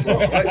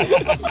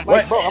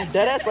 Like, bro, I'm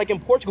dead ass. Like in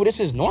Portugal, this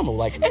is normal.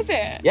 Like, Is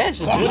it? yes,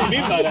 it's What do you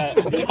mean by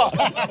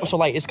that? So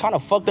like, it's kind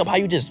of fucked up how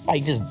you just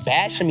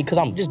bashing me because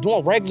I'm just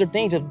doing regular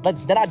things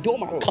that I do in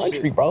my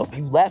country, bro.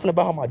 You laughing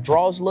about how my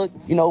drawers look,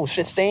 you know,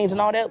 shit stains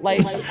and all that. Like,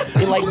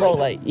 you're like, bro,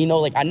 like, you know,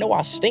 like I know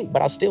I stink,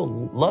 but I still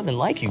love and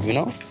like you, you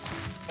know?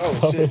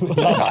 Oh shit.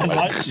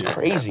 It's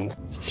crazy.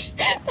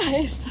 That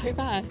is so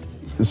bad.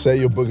 Say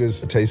your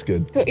boogers taste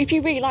good. But if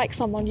you really like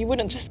someone, you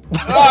wouldn't just Nah,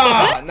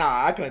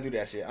 I couldn't do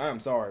that shit. I'm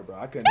sorry, bro.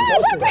 I couldn't do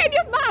that put it in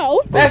your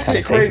mouth. shit. That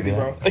shit crazy,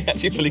 bro.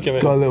 Actually fully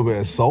commit. Got a little bit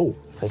of salt.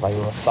 It's like a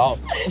little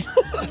salt.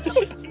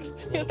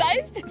 That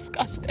is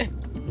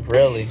disgusting.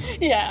 Really?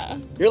 Yeah.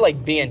 You're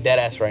like being dead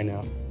ass right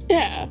now.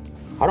 Yeah.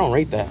 I don't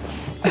rate that.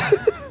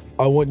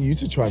 I want you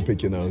to try and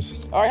pick your nose.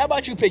 All right, how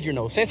about you pick your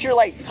nose? Since you're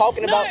like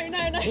talking about...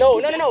 No.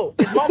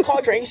 It's my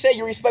culture, and you said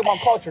you respect my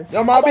culture.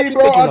 Yo, my B,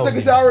 bro. I'll take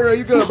a shower.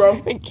 You good, bro?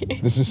 Thank you.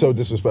 This is so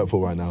disrespectful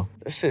right now.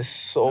 This is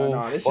so...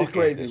 Nah, this shit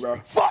crazy, bro.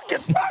 Fuck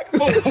disrespectful.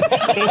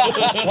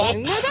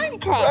 No,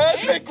 don't cry. That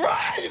shit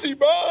crazy,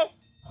 bro.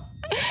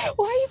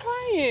 Why are you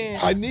crying?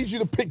 I need you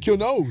to pick your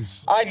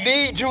nose. I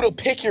need you to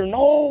pick your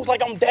nose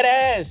like I'm dead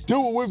ass.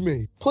 Do it with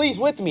me. Please,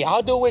 with me.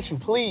 I'll do it with you,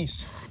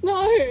 please.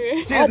 No.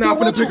 She's not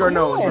gonna pick her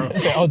nose, bro.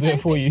 Okay, I'll do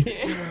it for you. Do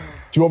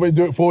you want me to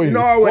do it for you? You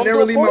know I would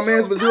never leave my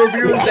mans with 0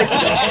 views.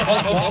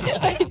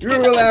 You're a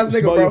real ass nigga,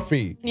 Smell bro. your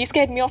feet. You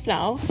scared me off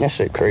now. That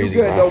shit crazy,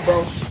 You good though,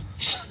 bro.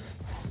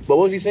 But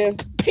what was he saying?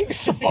 Pink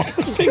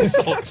socks. Pink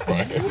socks, bro.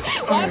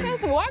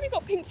 Why have you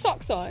got pink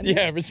socks on?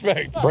 Yeah,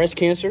 respect. Breast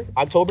cancer,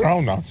 October. Oh,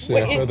 nuts.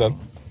 Wait, Yeah, well done.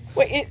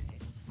 Wait,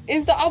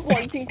 is the other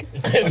one pink? No.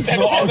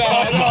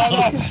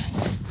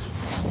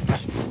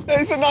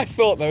 It's a nice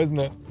thought, though, isn't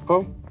it?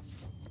 Huh?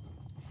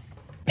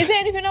 Is there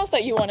anything else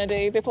that you want to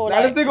do before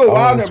Nah, this like... nigga I want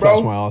wild, to scratch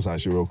bro. my ass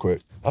actually real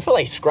quick. I feel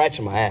like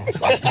scratching my ass.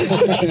 Go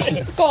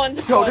on.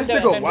 Yo, this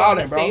nigga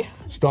wildin', bro.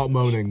 Start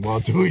moaning while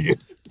doing it.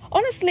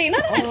 Honestly, no,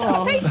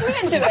 face me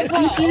and do it as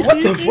well.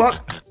 What the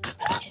fuck?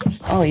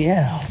 Oh,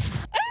 yeah.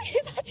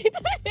 He's actually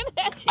doing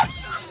it.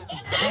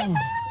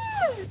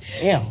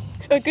 Yeah.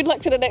 Oh, good luck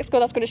to the next girl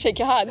that's going to shake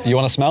your hand. You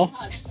want to smell?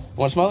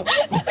 Want to smell it?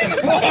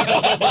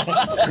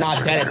 Nah,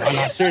 dead. I'm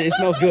not serious. It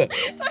smells good.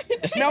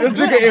 It smells This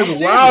good. nigga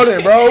is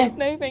wildin', bro.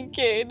 No, thank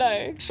you. No.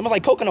 It smells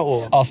like coconut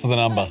oil. Ask for the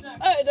number. No,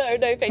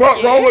 thank Fuck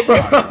you. wrong with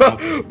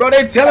bro? Bro,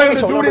 they telling him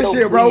to do this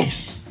shit, bro.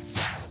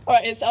 All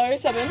right, it's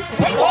 07.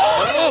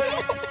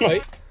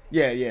 Wait.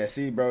 Yeah,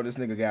 see, bro, this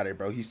nigga got it,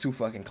 bro. He's too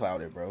fucking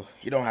clouded, bro.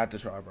 He don't have to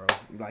try, bro.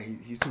 Like,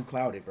 he's too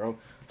clouded, bro.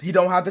 He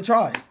don't have to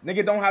try.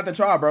 Nigga don't have to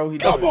try, bro. He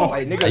don't.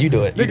 Like, nigga, You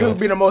do it. You Nigga do would it.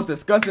 be the most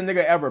disgusting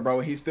nigga ever,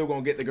 bro. He's still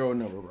gonna get the girl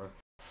number, bro.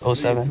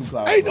 07. Too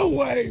clouded, Ain't bro. no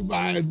way,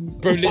 man.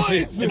 Bro,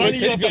 literally, What? you're a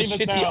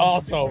shitty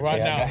arsehole right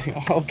now.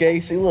 Okay,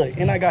 see, look,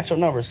 and I got your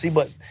number. See,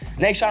 but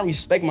next time,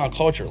 respect my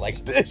culture. Like,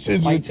 This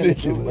is like, to the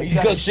dude, ridiculous. like, you He's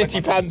gotta got respect shitty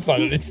my pants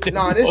on and it's still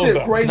Nah, this shit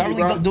over. crazy, 'Cause I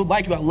really bro. don't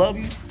like you. I love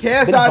you.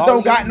 KSI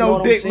don't got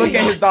no dick. Look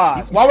at his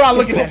thighs. Why would I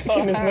look at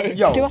that?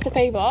 Yo, Do us a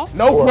favour.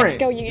 no print. Next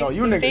girl, you Yo,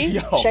 you see?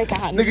 nigga, yo. Shake her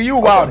hand. Nigga, you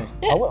wildin'.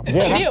 Yeah,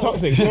 that's Deal.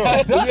 toxic, sure.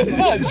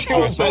 She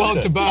was the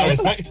one to bow.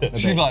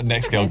 She'd be like,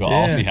 next girl got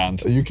arsey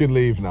hand. You can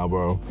leave now,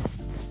 bro.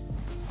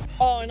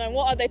 Oh no,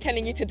 what are they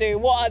telling you to do?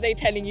 What are they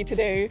telling you to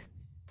do?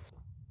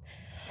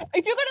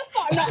 If you're gonna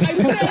fuck, no, I'm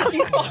gonna actually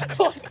fuck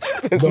on.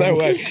 There's no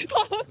way.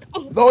 Fuck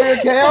on. Lower your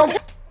cam.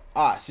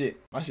 Ah, shit.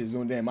 My shit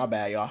zoomed in. My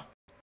bad, y'all.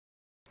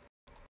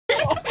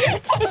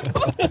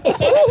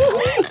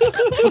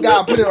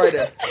 God, put it right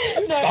there.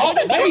 Stop,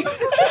 wait.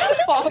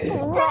 Fuck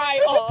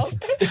right off.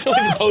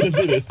 I told her to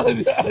do this. Why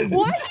are you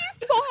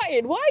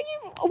farting? Why are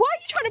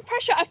you trying to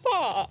pressure a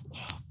fart?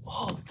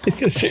 He's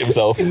gonna shit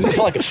himself. I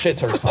feel like a shit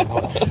turd. This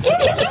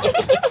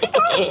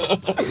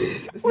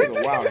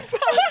nigga wild.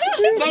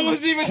 No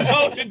one's even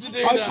told him to do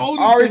I that. told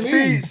you Ari to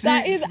leave. speed,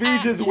 That is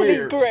speed just actually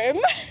weird. grim.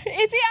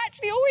 Is he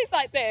actually always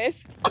like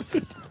this?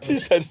 She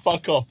said,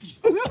 fuck off.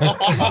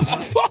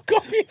 Fuck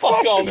off, you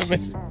Fuck fucking off.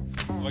 me.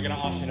 We're gonna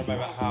ask you in a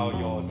moment how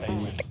your day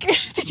was.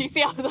 Did you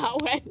see how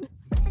that went?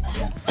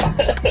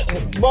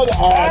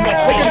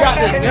 Nigga got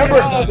the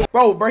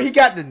number. Bro, he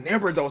got the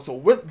number though. So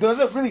what, does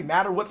it really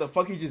matter what the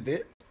fuck he just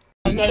did?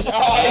 Hands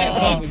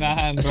in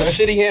that hand, That's a bro.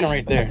 shitty hand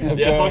right there.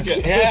 Yeah, fuck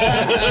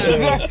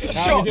it.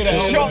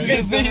 Shot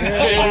business.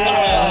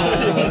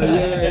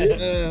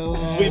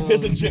 We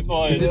piss and shit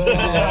boys.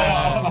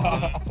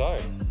 So,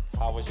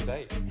 how was your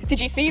date? Did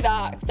you see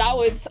that? That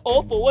was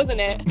awful,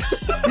 wasn't it?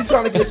 He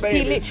trying to get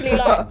famous. He literally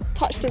like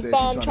touched his Said she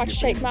bum, trying tried to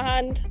to get shake my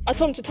hand. I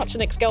told him to touch the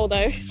next girl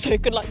though, so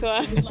good luck to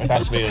her.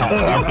 That's me.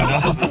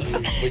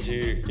 Would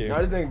you give No,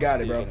 this nigga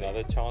got it, bro.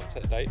 another chance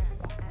at a date?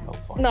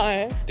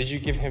 No, Did you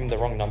give him the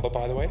wrong number,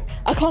 by the way?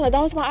 I can't lie,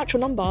 that was my actual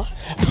number.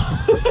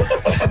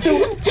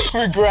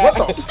 Regret.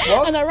 What the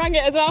fuck? And I rang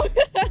it as well.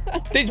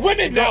 These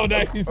women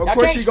nowadays. Of Y'all course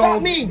can't she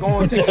stop gonna me.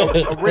 take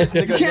a rich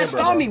nigga. You can't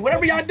stop me.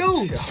 Whatever y'all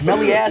do.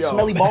 Smelly ass,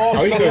 smelly balls.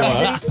 How you doing, smelly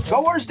man? everything.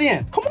 Go worse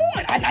then. Come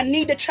on. I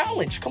need the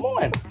challenge. Come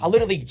on. I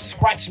literally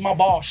scratched my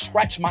balls,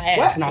 scratched my ass,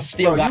 What? and I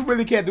still Bro, got. you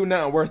really can't do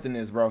nothing worse than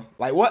this, bro.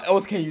 Like, what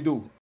else can you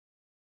do?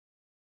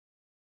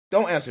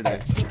 Don't answer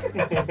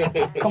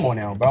that. Come on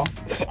now, bro. All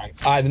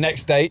right, the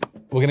next date,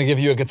 we're gonna give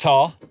you a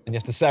guitar, and you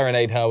have to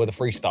serenade her with a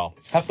freestyle.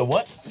 Have to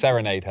what?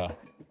 Serenade her.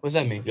 What does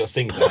that mean? You're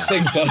singing to her.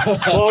 Sing to her.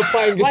 While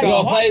playing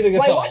guitar. Like, Play the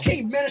Like, guitar. why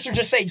can't minister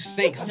just say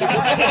sing? What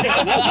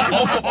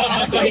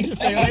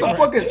the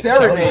fuck is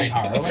serenade?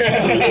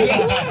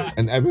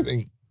 And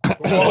everything.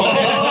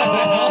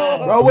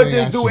 Bro, would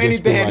just do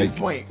anything at this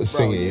point. The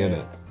singing,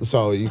 innit?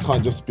 So you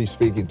can't just be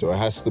speaking to her. It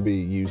has to be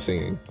you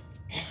singing.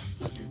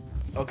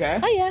 Okay.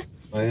 Oh, yeah.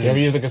 You ever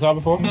used a guitar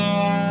before?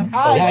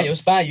 Yeah, it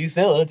was fine. You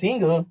feel a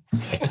tingle.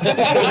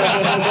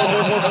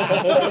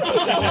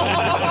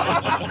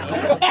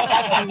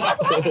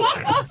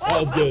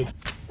 That was good.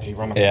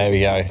 Yeah, here we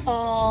go.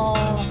 Oh.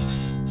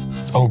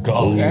 Oh,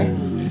 God.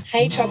 Okay.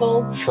 Hey,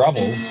 Trouble.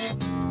 Trouble.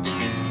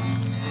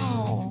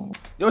 Oh.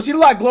 Yo, she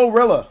look like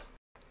Glorilla.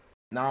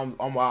 Nah, I'm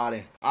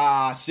wildin'.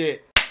 Ah,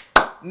 shit.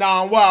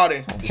 Nah, I'm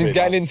wildin'. She's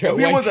getting into it. If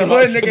he way was too a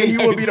hood much nigga, he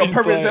would be the for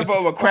perfect me to example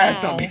of a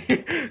crash dummy.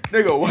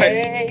 Nigga, what?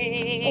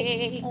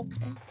 Hey,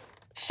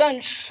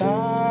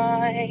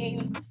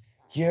 sunshine,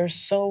 you're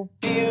so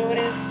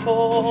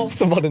beautiful. It's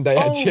the modern day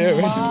Ed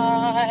Sheeran.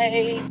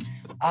 My,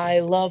 I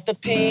love the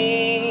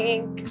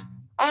pink.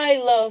 I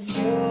love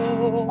you.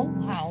 Oh,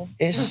 wow.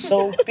 It's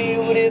so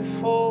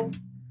beautiful.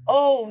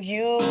 Oh,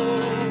 you.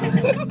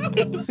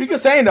 He can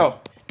sing though.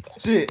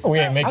 Shit. We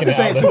ain't making I can it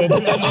sing out. too.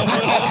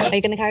 Are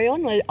you going to carry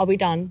on or are we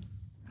done?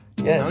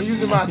 I'm Yes.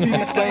 using my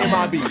CD slaying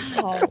my beat.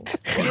 Oh.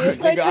 You were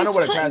so Nigga, I know close what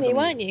to a crash cutting me, dummy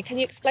weren't you? Can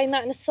you explain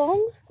that in a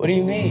song? What do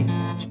you mean?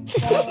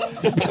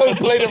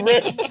 Play the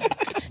riff.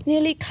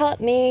 Nearly cut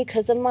me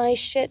because of my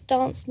shit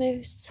dance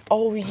moves.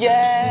 Oh,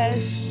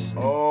 yes.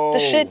 Oh. The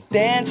shit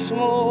dance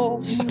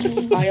moves.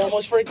 I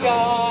almost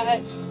forgot.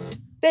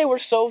 They were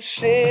so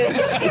shit.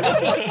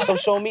 So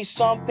show me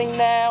something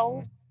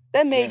now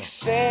that makes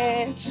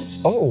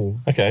sense. Oh,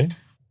 okay.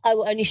 I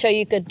will only show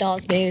you good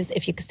dance moves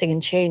if you can sing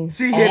in tune.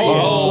 She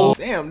hideous.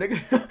 Damn, nigga.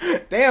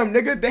 Damn,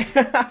 nigga. Damn.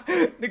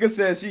 Nigga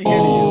said she hideous.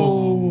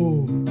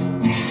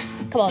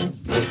 Come on.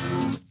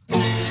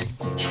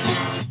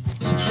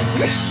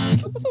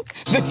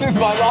 This is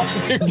my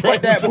last two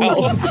Fuck that, bro.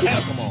 breaks.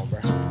 Come on, bro.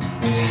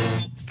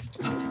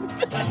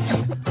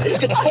 This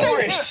guitar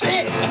is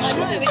shit. I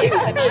know, but you're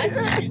so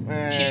mad.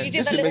 Man, Should you do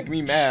this that shit make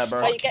me mad,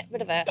 bro. So you get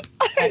rid of it.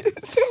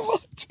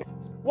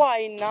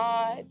 Why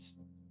not?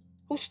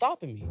 Who's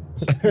stopping me?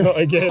 Not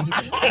again.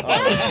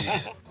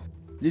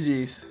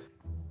 GG's.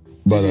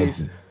 But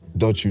GG's.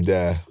 don't you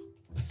dare.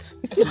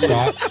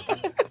 That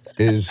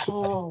is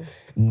Oh,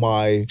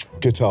 my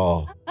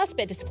guitar. that's a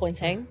bit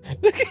disappointing.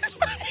 Look at his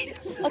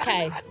face.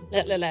 Okay,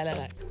 look.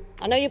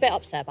 I know you're a bit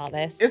upset about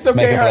this. It's okay,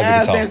 Make her her play the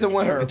ass guitar. dancing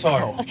with her.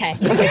 Guitar. Okay.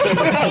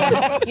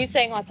 You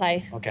sing, I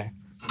play. Okay.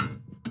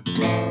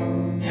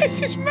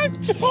 This is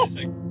mental.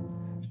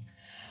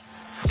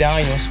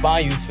 Down your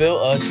spine, you feel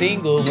a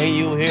tingle when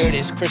you hear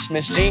this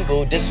Christmas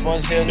jingle. This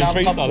one's here now,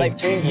 pop like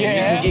tingle. You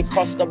can get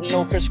crossed up,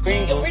 no Chris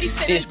Kringle. You're really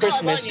spinning See, it's stars,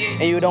 Christmas, aren't you?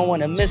 and you don't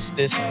want to miss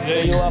this. So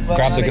you up Grab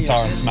the out of guitar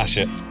your- and smash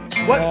it.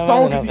 What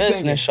song is he Business,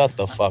 singing? shut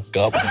the fuck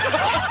up.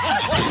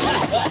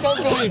 Come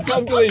to leave. He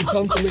didn't do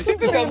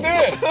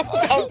it.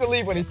 Come to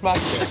leave when he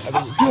smashed it.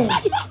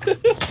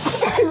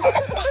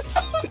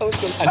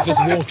 And just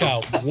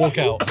walk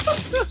out.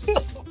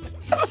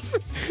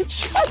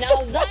 Now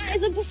that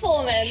is a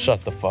performance.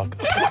 Shut the fuck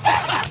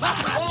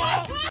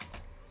up.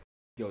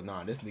 Yo,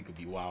 nah, this nigga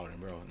be wildin',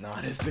 bro. Nah,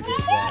 this nigga be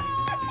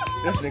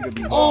wildin'. This nigga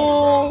be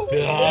wildin',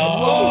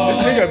 bro.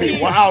 This nigga be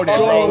wildin',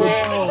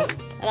 bro.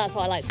 And that's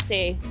what I like to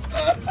see.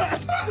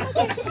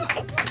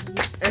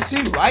 And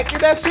she liking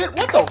that shit?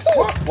 What the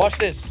fuck? Watch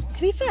this.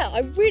 To be fair, I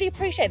really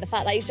appreciate the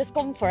fact that he's just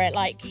gone for it.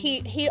 Like,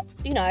 he,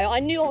 you know, I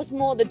knew I was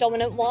more the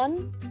dominant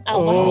one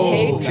out of us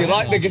two. She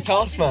liked the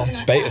guitar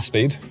smash. Beta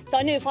speed. So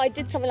I knew if I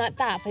did something like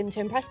that for him to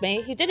impress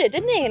me, he did it,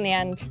 didn't he, in the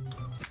end?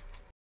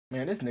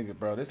 Man, this nigga,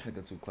 bro, this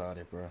nigga too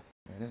clouded, bro.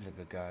 Man, this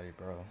nigga got it,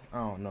 bro. I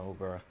don't know,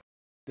 bro.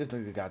 This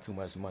nigga got too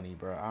much money,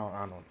 bro. I don't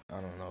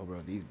know,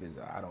 bro. These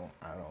bitches, I don't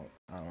know.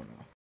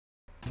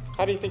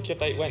 How do you think your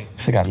date went?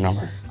 She got a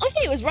number. I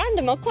think it was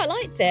random. I quite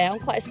liked it. I'm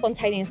quite a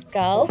spontaneous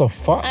girl. What the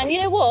fuck? And you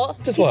know what?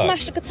 Just he work.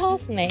 smashed a guitar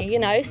for me, you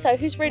know, so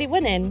who's really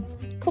winning?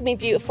 Called me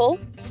beautiful.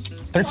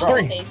 3 for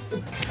 3.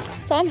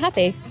 So I'm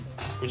happy.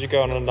 Would you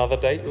go on another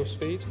date with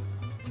Speed?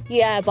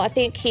 Yeah, but I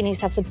think he needs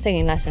to have some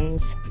singing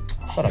lessons.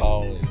 Shut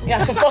up.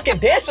 Yeah, some fucking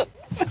dancing.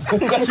 She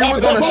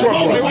was on a short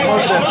one.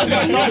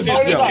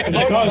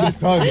 It's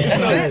time.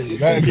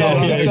 Let it go.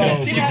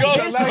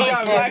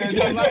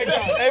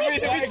 Every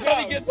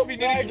time he gets up, he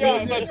needs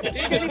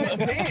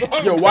to go.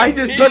 Yo, why he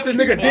just touched his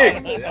nigga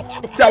dick?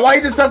 Chat, why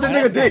he just touched his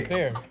nigga dick?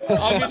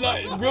 I'm in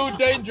like real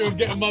danger of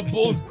getting my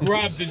balls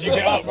grabbed as you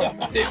get up.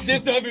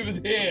 This time it was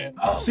here.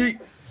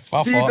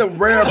 She's the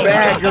rare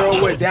bad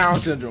girl with Down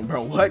syndrome,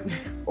 bro. What?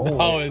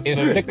 Oh, it's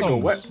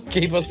thickums. What?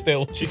 Keep her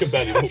still. She can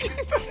barely walk.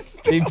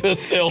 Keep her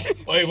still.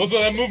 Wait, what's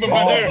that movement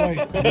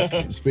back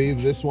there? Speed,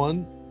 this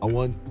one, I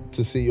want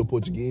to see your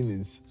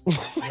Portuguese.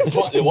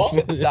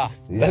 What? Da.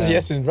 That's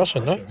yes in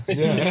Russian, no?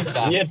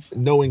 Yeah. Yes.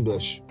 No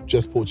English,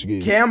 just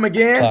Portuguese. Cam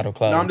again? Claro,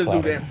 No, I'm just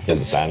claro. zoomed in. He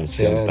understands.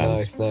 He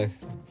understands. Nice.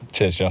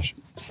 Cheers, Josh.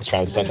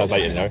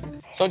 Translating, no?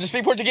 So just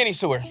speak Portuguese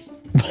to her.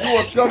 You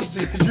a skunk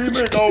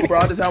dreamer? No, bro.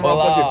 I just have my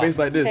Olá. fucking face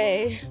like this.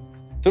 Hey.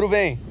 Tudo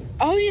bem?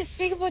 Oh, you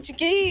speak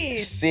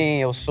Portuguese. Sim,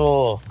 eu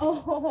sou.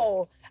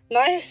 Oh,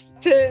 nice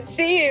to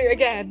see you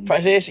again.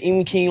 Prazer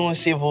em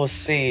conhecer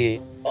você.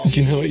 Do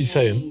you know what you're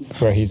saying?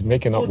 Bro, he's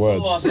making up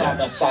words.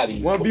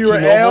 One viewer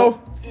L.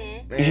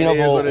 De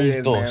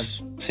novo,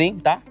 dois. Sim,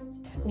 tá?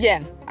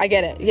 Yeah, I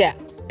get it. Yeah.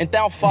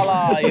 Então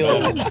fala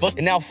eu.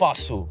 Não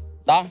faço,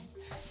 tá?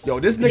 Yo,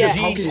 this nigga Yeah.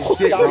 talking his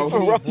shit, bro.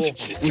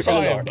 O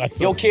celular.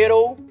 Eu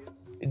quero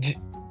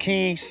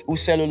que o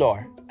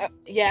celular.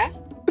 Yeah.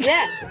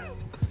 Yeah.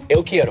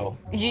 Eu quero.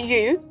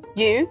 You.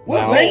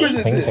 What language I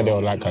is think this? they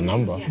were like a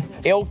number.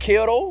 Eu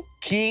quero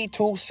que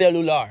tu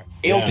celular.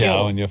 Eu Yeah,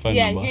 quero. on your phone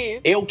Yeah, number.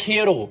 you. Eu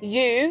quero.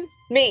 You.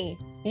 Me.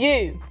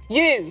 You.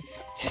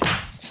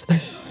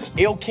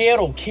 Eu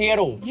quero.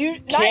 You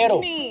Quero. like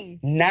me.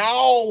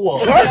 Now.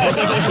 What's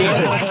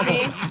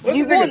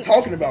You this nigga want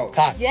talking about?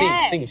 Tá,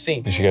 Yes.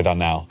 sim. You should go down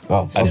now.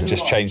 Oh, And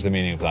just change the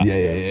meaning of that.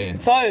 Yeah.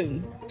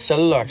 phone.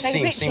 Celular,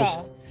 Take a sim. picture.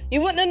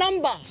 You want the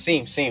number?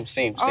 Sim. Oh.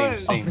 Say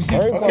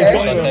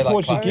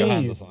like clap your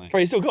hands or something. Bro,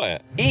 you still got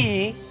it?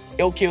 E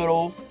eu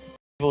quero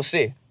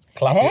você.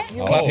 Clap it?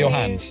 Clap your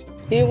hands.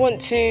 You want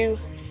to?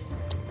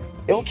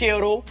 Eu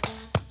quero.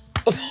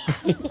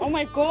 Oh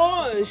my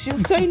gosh, you're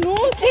so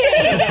naughty.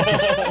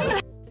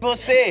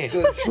 Você.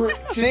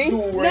 Sim?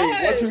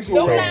 What tricks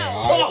will No, Ray?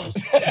 now.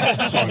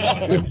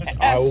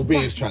 I will be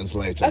his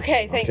translator.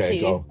 Okay, thank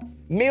you. Go.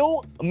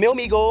 Meu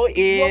amigo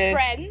Your é.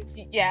 friend,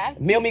 yeah.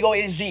 Meu amigo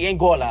é de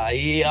Angola.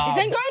 E, Is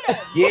Angola?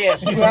 Yeah.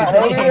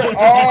 Earlier?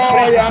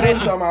 Oh, yeah, I know what you're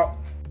talking about.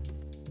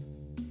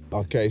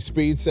 Okay,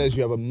 Speed says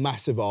you have a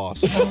massive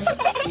ass.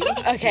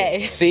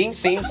 Okay. Sim.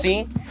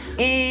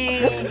 E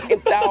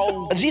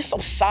então, a gente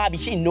sabe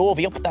que novo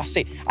eu posso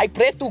ser. Aí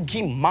preto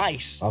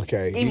demais.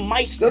 Okay. E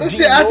mais. So this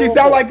shit actually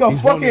sound like a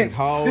He's fucking. wondering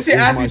how This shit is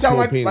my actually sound small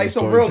like penis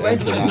some going real to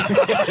enter language.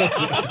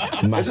 that Is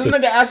this massive.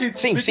 nigga actually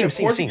Sim.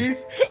 speaking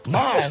Portuguese?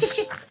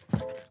 Mas.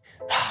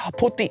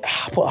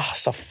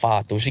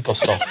 Safado,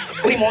 Gicostó.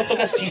 Primo,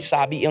 toda assim,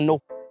 sabe? Eu não.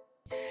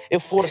 Eu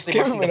forço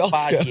Give him an a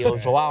Oscar. fazer, o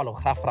João, o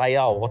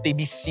Rafael, o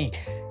TBC.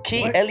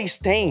 Que eles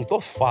têm,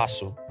 eu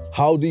faço.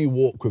 How do you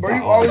walk with Bro,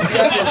 that you always arm?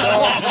 got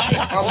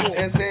your dog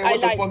and saying I what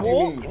the like fuck you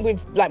walk mean. with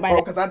like my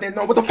Bro, because I didn't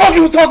know what the fuck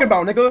you was talking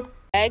about, nigga.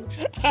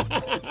 legs.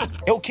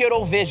 Eu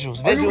quero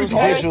vejos. Are you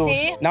retarded?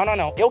 Sim.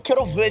 Não. Eu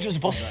quero vejos,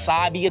 você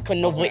sabe que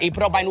não vou ir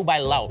para vai no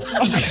bailão.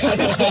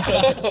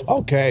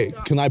 Okay,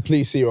 can I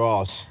please see your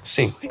ass?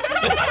 Sim.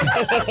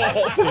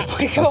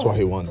 That's what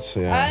he wants,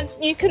 yeah.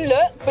 You can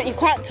look, but you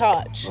can't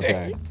touch.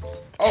 Okay.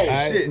 Oh,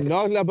 shit.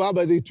 Não la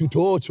baba de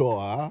tutocho,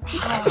 ah?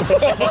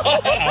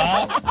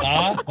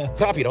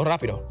 Rápido.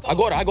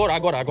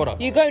 Agora.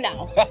 You go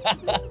now.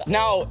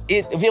 Não,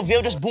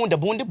 vejo bunda.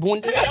 Bunda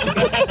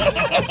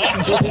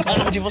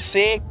de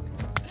você.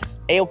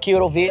 Eu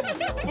quero ver.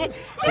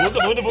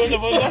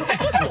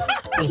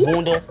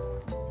 Bunda.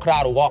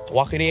 Claro,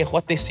 walk it in.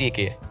 What they see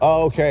aqui.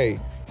 Oh, okay.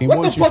 He What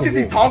wants the you fuck to is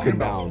he walk up talking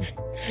and about? down.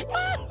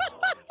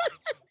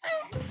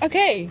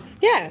 Okay.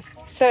 Yeah.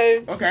 So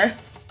Okay.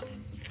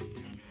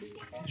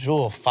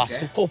 Jô,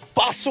 faço o que eu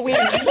passo em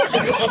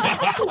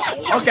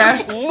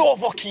Okay.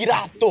 novo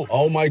Kirato.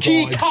 Oh my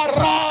Que God.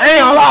 caralho! Ain't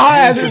gonna lie,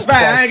 her ass is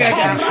fat. I ain't gonna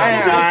count.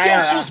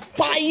 Seus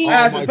pais! Her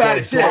ass my is fat God.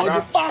 as shit,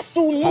 bro.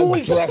 Faço Has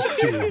luz!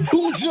 blessed you.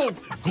 Bunda!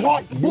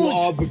 You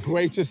are the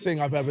greatest thing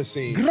I've ever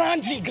seen.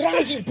 Grande,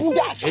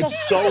 bundaça!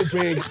 It's so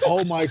big.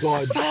 Oh my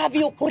God.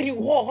 Sabe o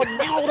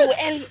Ronaldo,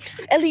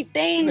 ele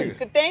tem!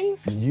 good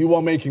things. You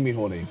are making me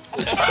horny.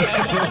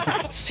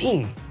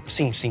 Sim.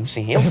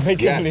 Eu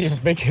Yes.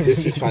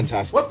 This is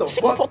fantastic. What the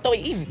Chegou fuck? pro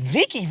aí,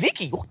 Vicky,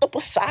 o que tô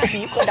passando?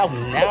 You could have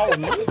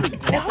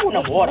não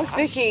namora. What's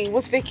Vicky?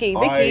 What's Vicky?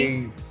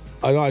 Vicky.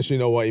 I don't actually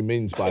know what he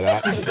means by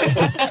that,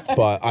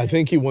 but I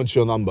think he wants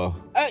your number.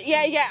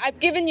 Yeah. I've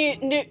given you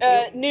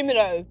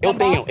numero. Eu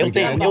number.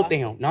 tenho. Não. Got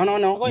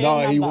your No,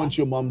 he number. wants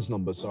your mum's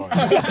number, sorry.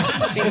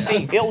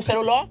 Sim. Eu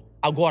celular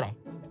agora.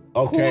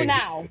 Okay. Call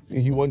now.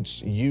 He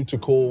wants you to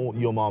call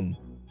your mum.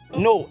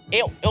 Não,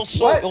 eu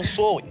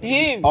sou.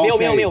 You.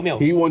 Okay. Meu.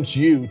 He wants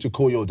you to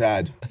call your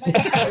dad.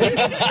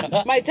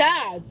 My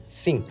dad.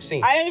 Sim.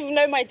 I don't even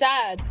know my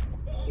dad.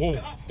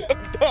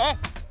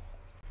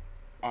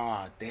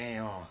 Ah,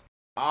 damn.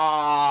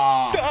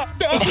 Ah.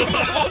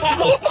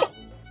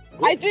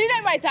 I do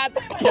know my dad,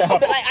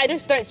 but like I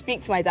just don't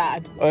speak to my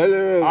dad.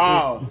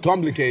 Oh.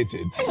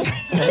 Complicated.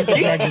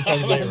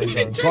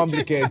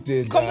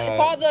 Complicated.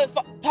 Father,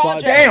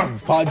 padre. Damn.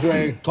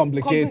 Padre,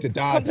 complicated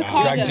dad.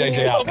 Complicado. Drag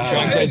JJ out.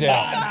 Drag JJ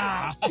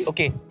out.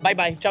 Ok,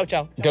 bye.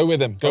 Tchau. Go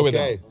with him. Go with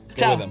Okay. him.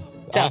 Go with him.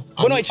 Tchau.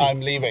 Boa noite. I'm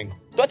leaving.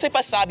 Você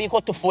sabe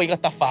quanto foi que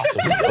tá fato.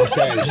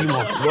 Okay.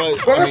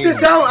 Bro, that shit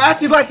sound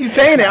actually like he's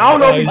saying it. I don't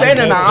know if he's saying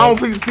it or not. I don't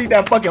think he speak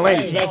that fucking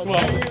language. That's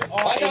why.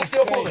 Why y'all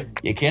still pulling?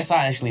 Yeah, KSI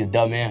actually a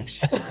dumb man.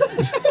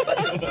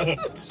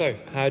 So,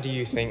 how do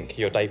you think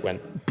your date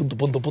went?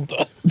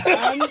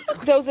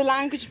 There was a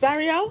language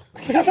barrier.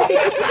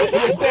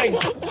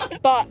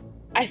 But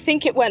I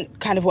think it went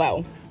kind of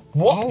well.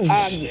 What?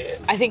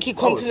 I think he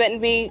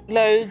complimented me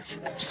loads.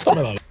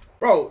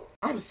 Bro,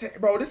 I'm saying,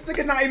 bro, this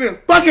nigga not even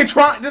fucking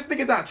trying. This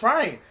nigga's not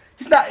trying.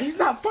 He's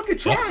not fucking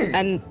trying.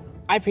 And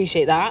I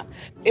appreciate that.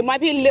 It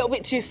might be a little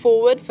bit too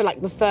forward for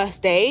like the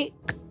first date,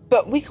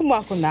 but we can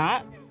work on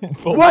that.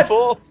 What?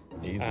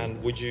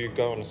 And would you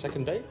go on a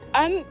second date?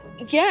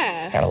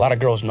 Yeah. Got a lot of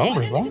girls'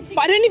 numbers, bro. But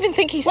I don't even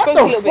think he spoke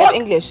a little bit of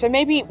English, so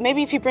maybe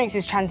if he brings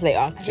his translator.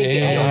 I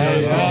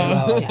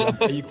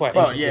think Are you quite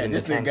Bro, yeah,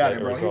 this nigga got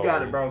it, bro. He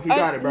got it, bro. He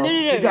got it, bro. No,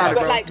 He got it,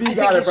 but bro. like, He I got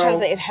think it, his bro.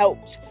 translator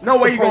helped. No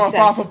way you going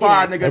 5 for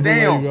 5, nigga. Everywhere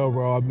you Damn. go,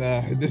 bro, I'm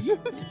there.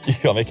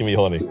 You're making me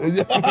horny.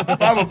 5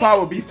 for 5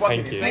 would be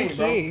fucking insane,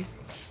 bro.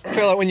 I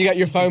feel like when you get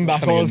your phone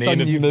back, all of a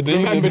sudden you've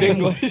remembered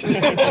English.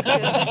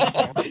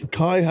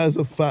 Kai has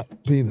a fat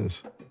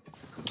penis.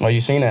 Oh,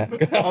 you seen that?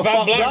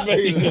 Fat black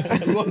penis.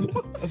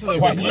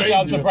 Why you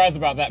sound surprised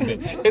about that bit?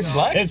 It's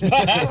black? It's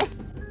black.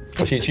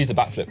 She's a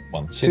backflip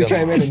one. She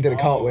came in and did a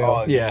cartwheel.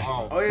 Oh, yeah.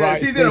 Oh, yeah, Right,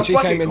 she Steve, did a she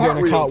fucking came in doing a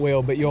cartwheel.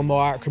 cartwheel, but you're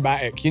more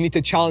acrobatic. You need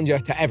to challenge her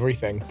to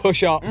everything.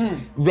 Push-ups,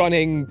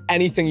 running,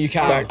 anything you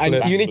can.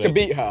 Backflip. And you need to Backflip.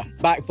 beat her.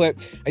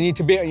 Backflip. And you need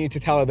to beat her and you need to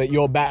tell her that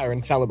you're better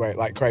and celebrate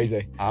like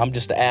crazy. I'm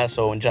just the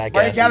asshole and jackass.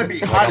 Bro, he gotta be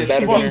Like, hot I'm as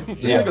better fuck. than her.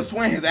 This nigga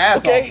swing his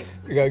ass Okay.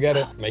 off. You go get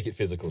it. Make it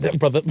physical.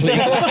 Brother,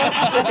 please.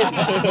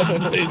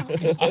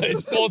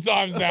 It's 4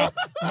 times now.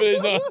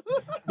 Please,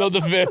 not the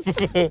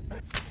 5th.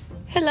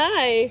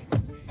 Hello.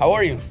 How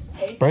are you?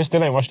 Bro,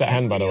 still ain't washed that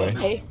hand, by the way.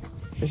 Hey.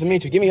 Nice to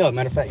meet you. Give me a hug.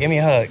 Matter of fact, give me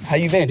a hug. How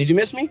you been? Did you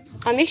miss me?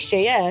 I missed you,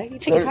 yeah. You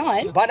took your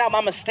time. If I'm not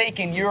my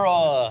mistaken, you're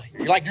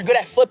good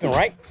at flipping,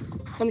 right?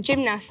 I'm a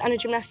gymnast and a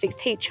gymnastics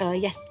teacher,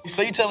 yes.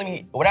 So you're telling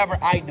me whatever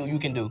I do, you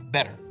can do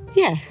better.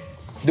 Yeah.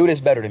 Do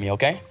this better than me,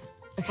 okay?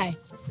 Okay.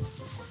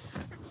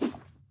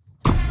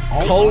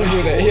 Cold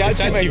with it. He It's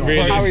actually actually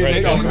really Harry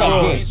impressive. makes it No.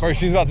 look good. Bro,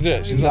 she's about to do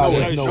it. She's about to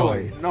do it. No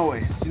way. No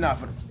way. She's not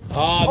for the... Oh,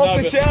 Off no,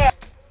 the but- chair.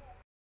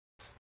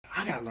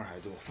 I gotta learn how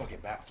to do a fucking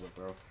backflip,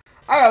 bro.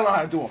 I gotta learn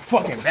how to do a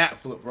fucking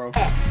backflip, bro.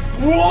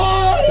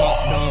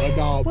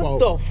 No, bro. What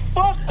the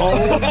fuck?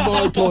 Oh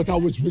my god, that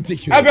was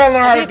ridiculous. I gotta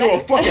learn how to do a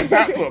fucking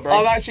backflip, bro.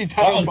 I'm actually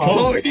terrified.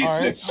 Oh,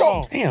 he's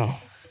so... Damn.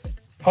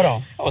 Hold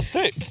on. That was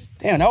sick.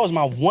 Damn, that was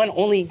my one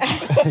only.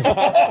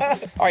 All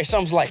right,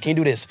 something's like, can you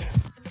do this?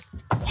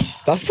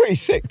 That's pretty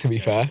sick, to be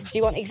fair. Do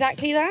you want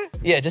exactly that?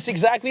 Yeah, just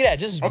exactly that.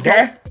 Just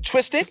Okay. don't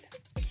twist it.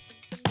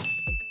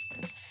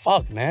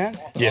 Fuck, man.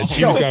 Yeah,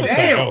 she was going for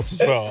something damn. else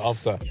as well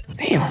after.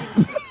 Damn.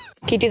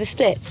 Can you do the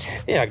splits?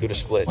 Yeah, I can do the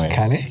splits.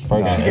 Can he? Bro,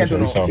 He can't do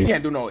no. himself. He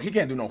can't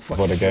do no For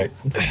fucking. the gate.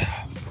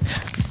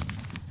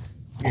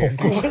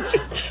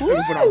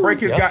 Nigga finna break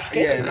his guy.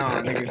 Yeah,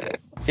 nah, nigga.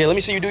 Yeah, let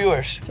me see you do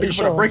yours. Nigga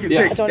finna break his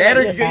Yeah. dick. I don't The know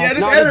editor, if yeah, this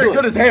No, let's editor do it.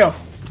 good as hell.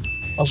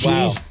 Oh,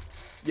 wow.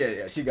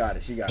 Yeah, she got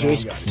it. She got it. Jesus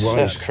She got it. Christ.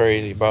 That's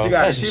crazy, bro. She got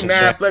it. That's She just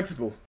mad insane.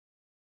 flexible.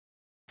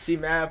 She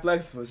mad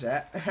flexible,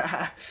 chat.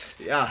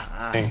 Yeah.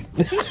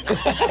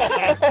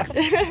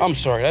 I'm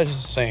sorry, that's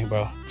just insane,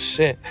 bro.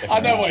 Shit. I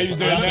know what he was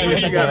doing. I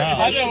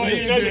know what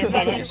he was doing,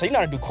 brother. So you know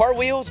how to do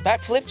cartwheels,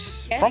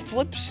 backflips, front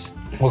flips?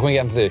 What can we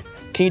get him to do?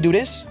 Can you do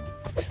this?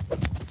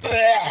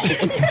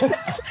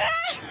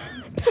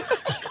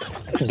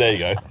 There you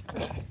go.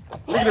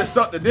 Look at this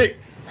suck the dick.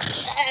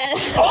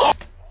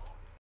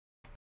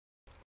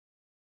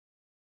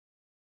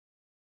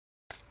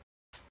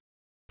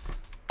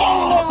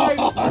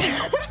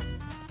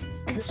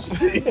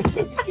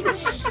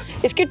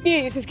 It's good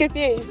views, it's good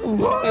views.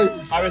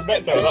 I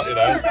respect her a lot, you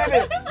know.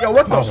 Yo,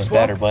 what the Mine's was fuck?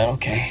 better, but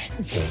okay.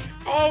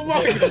 Oh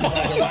my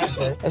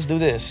god. Let's do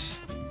this.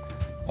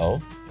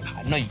 Oh.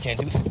 I know you can't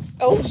do this.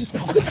 Oh,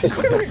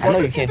 I know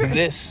you can't do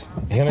this.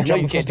 You're gonna I know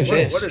jump you can't do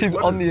across the this. He's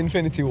on the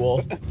infinity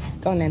wall.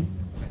 go on then.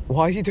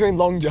 Why is he doing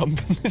long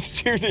jump in the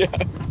studio?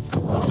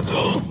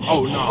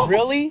 Oh no.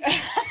 Really?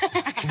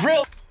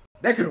 Real?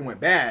 That could have went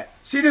bad.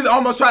 She just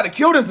almost tried to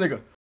kill this nigga.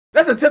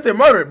 That's attempted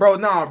murder, bro.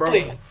 Nah, bro.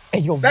 Hey,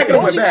 yo, That could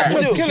have went bad.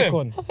 What you Kill do?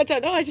 him. I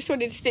don't know, I just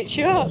wanted to stitch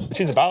you up.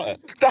 She's about it.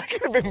 that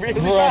could have been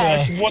really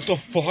bad. What the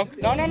fuck?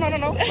 No.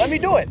 Let me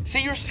do it. See,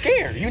 you're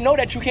scared. You know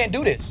that you can't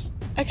do this.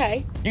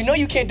 Okay. You know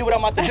you can't do what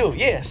I'm about to do.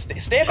 Yeah,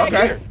 stand back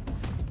Okay. here.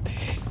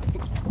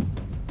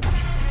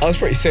 That was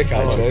pretty sick,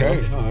 actually.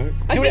 Okay, all right.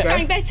 I Do did that.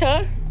 something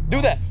better.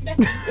 Do that.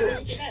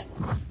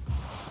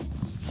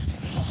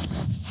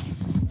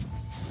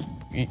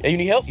 You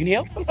need help? You need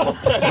help? You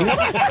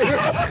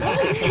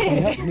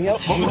need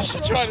help?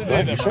 She's trying to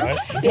do this, right?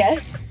 Yeah.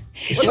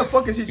 What the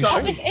fuck is she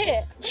trying to That's do?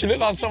 it. She looked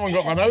like someone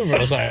got run over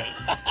or something.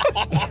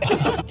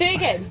 Do it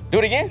again. Do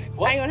it again?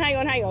 What? Hang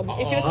on.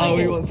 If you're Oh,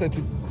 he saying wants her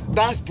to...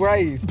 That's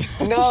brave.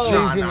 No.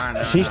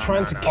 Nah, She's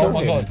trying to kill Oh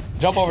my him. god.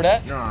 Jump over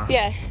that. Nah.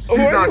 Yeah.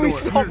 Where do we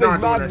stop this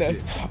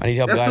madness? I need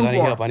help, That's guys. too I need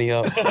far. help. I need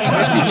help.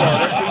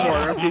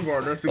 That's too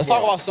far. Let's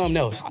talk about something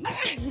else.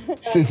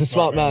 He's a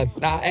smart man.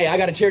 Nah, hey, I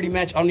got a charity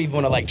match. I don't even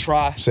want to like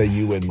try. Say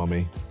you win,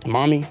 mommy.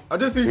 Mommy, I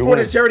just need You're for the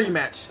winning. charity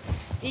match.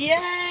 Yeah.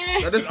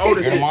 That's older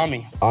you're the shit.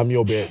 mommy. I'm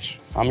your bitch.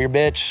 I'm your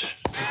bitch.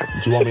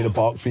 Do you want me to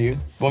bark for you? You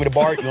want me to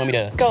bark? You want me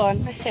to? Go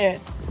on, let's hear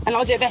it. And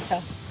I'll do it better.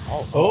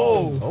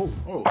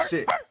 Oh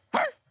shit.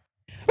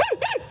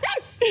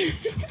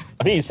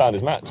 I think he's found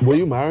his match. Will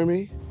you marry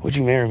me? Would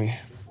you marry me?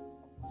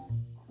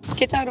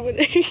 Get out of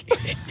it.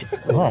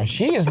 Bro,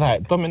 she is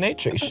like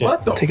dominatrix shit.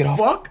 What the Take it off.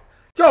 fuck?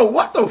 Yo,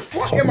 what the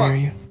fuck So I am marry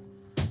I? you.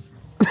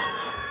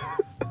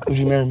 Would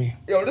you marry me?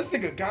 Yo, this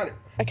nigga got it.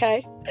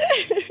 Okay.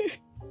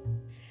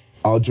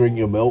 I'll drink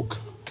your milk.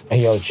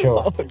 Hey, yo,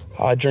 chill.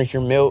 I'll drink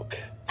your milk.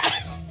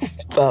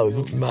 That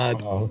was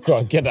mad. Oh,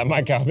 God, get that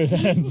mic out of his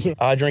hands.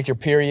 I'll drink your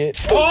period.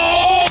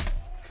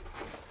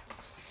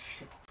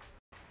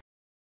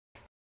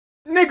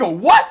 Nigga,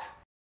 what?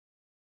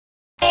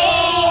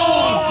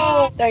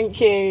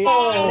 Thank you.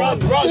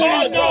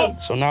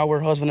 So now we're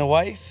husband and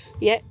wife?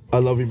 Yeah. I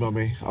love you,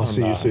 mommy. I'll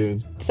see you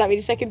soon. Does that mean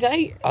a second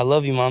date? I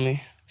love you,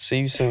 mommy. See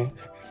you soon.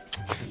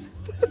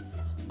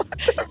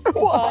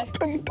 What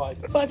happened?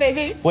 Bye,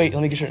 baby. Wait,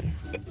 let me get your...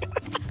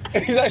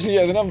 He's actually,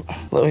 yeah, the number.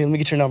 Let me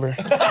get your number.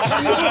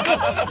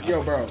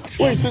 Yo, bro.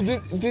 Wait, so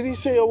did he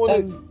say I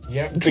wanted...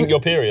 Yeah. Drink your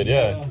period,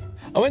 yeah.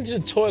 I went to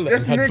the toilet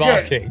This and heard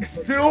barking. nigga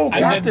still And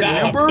got then the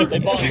that number? happened. They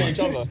barked at each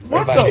other.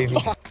 What Bye, the baby.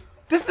 fuck?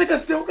 This nigga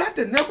still got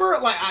the number?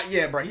 Like,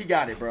 yeah, bro, he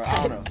got it, bro. I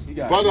don't know. You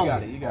got it. Brother, You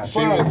got it. You got it. she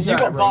was- You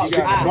got it, bro. You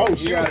got it, bro. No,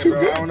 she You got was it, too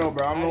bro. good. I don't know,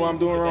 bro. I don't know what I'm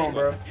doing wrong,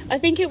 bro. I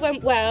think it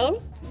went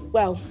well.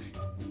 Well,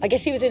 I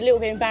guess he was a little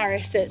bit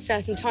embarrassed at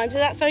certain times,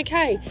 and that's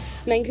okay.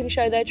 Men can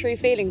show their true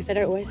feelings. They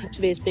don't always have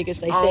to be as big as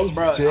they Oh, seem.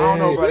 bro. I don't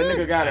know, bro. That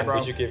nigga got it, bro.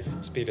 Would you give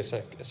Speed a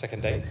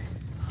second date?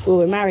 Well,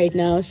 we're married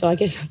now, so I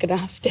guess I'm gonna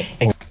have to.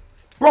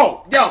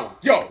 Bro, yo.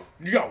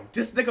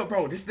 This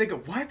nigga,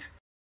 what?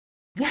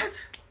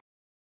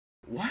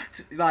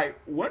 What? Like,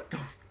 what the?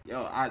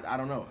 Yo, I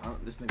don't know.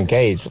 This nigga.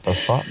 Engaged, what the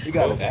fuck? He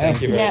got it.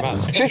 Thank you very Yeah.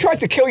 much. She tried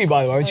to kill you,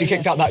 by the way, when she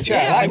kicked out that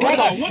chair. Like, what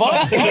the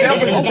fuck?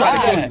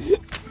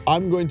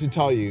 I'm going to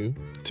tell you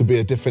to be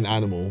a different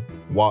animal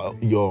while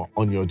you're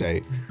on your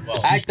date.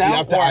 Act You out?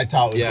 have to act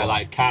out as Yeah, well.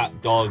 like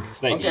cat, dog,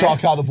 snake.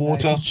 Shark out of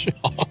water.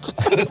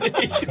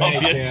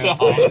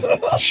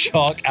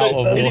 Shark out of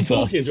water. Is he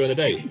talking during the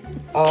date?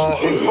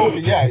 It's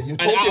talking, yeah. You're out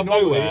talking of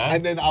normally, nowhere.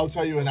 and then I'll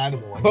tell you an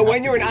animal. and But you when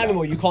have you're to an do that.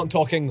 animal, you can't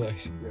talk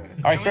English.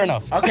 All right, fair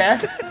enough. Okay.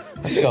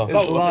 Let's go.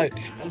 No, Right.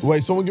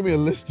 Wait, someone give me a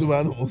list of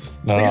animals.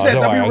 No, Nigga said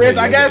W Riz,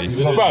 I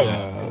guess.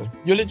 Bro,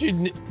 you're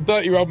literally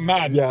 30-year-old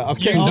man. Yeah,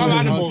 okay. You know okay,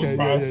 animals, okay,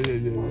 bro.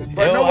 yeah.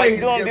 Bro, Yo, no how way you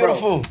he's doing, getting, bro.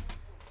 beautiful?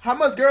 How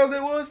much girls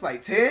it was?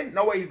 Like 10?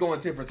 No way he's going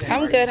 10 for 10.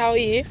 I'm right? good. How are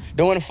you?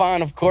 Doing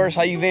fine, of course.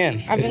 How you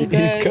been? I've been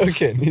He's good.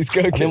 cooking. He's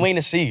cooking. I've been waiting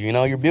to see you. You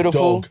know, you're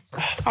beautiful. Dog.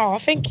 Oh,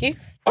 thank you.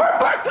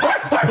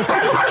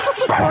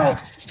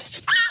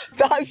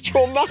 That's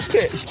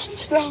traumatic.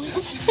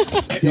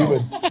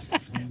 Human.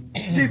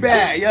 She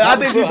bad. Yeah, I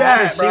think she I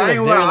bad, haven't bro. I seen ain't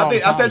her gonna lie.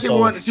 in a I said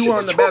long she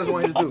won the baddest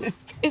one here too.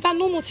 Is that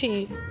normal to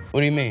you? What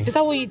do you mean? Is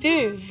that what you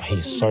do?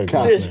 He's so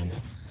good, man.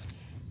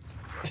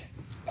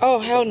 Oh,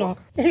 hell no.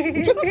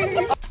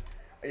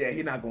 Yeah,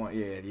 he not going.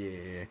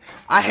 Yeah.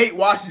 I hate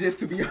watching this,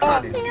 to be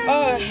honest.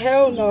 Oh,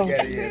 hell no.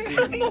 Yeah.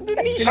 See, he not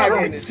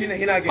getting this. He not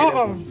getting this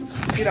one.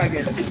 He not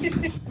getting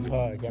this.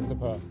 Purr, get him to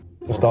purr.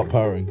 Stop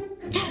purring.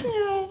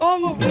 Oh,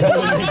 my He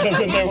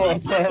doesn't know what a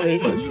purr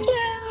is.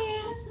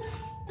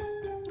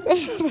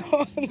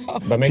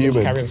 But make him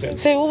Human. carry himself.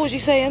 So, what was you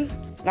saying?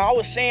 Now I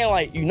was saying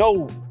like, you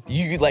know,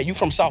 you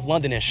from South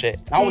London and shit.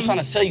 And I was trying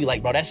to tell you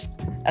like, bro, that's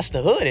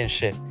the hood and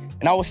shit.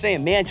 And I was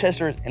saying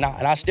Manchester, and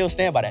I still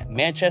stand by that.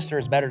 Manchester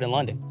is better than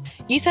London.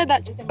 You said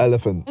that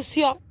Elephant.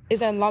 Lucia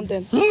is in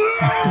London. Nah,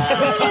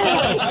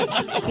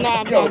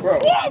 I'm Yo, not. bro.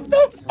 What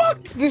the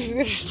fuck? This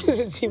is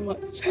too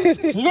much.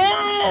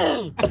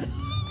 No!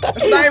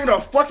 It's not even a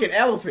fucking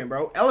elephant,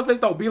 bro. Elephants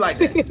don't be like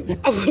that.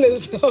 I'm gonna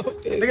stop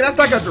Nigga, it. that's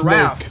like a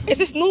giraffe. Is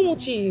this normal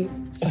to you?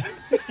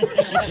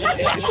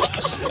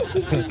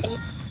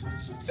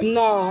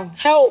 No.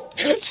 Help.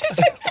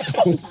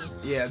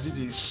 Yeah,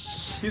 GG's.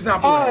 He's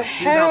not pulling Oh, her.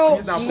 hell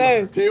He's not pulling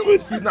no. her.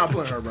 He's not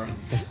pulling her, bro.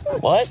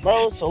 What,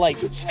 bro? So like,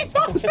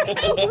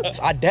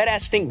 I dead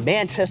ass think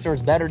Manchester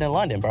is better than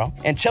London, bro.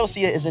 And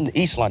Chelsea is in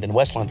East London,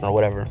 West London, or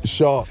whatever.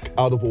 Shark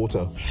out of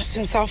water. It's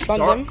in South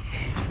London.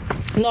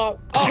 No.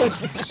 Oh,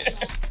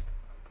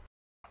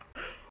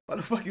 Why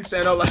the fuck you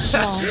stand up like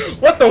that?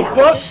 What the fuck?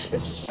 What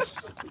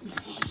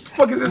the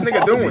fuck is this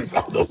nigga doing?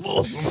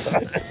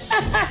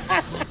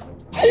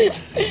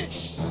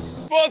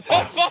 What the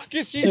fuck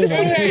is he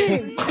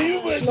saying?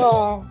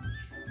 no.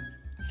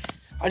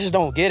 I just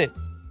don't get it.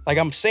 Like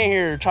I'm sitting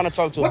here trying to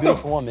talk to a What the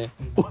beautiful woman.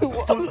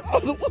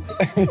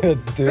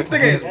 This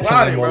nigga is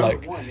wilding, bro.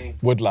 Like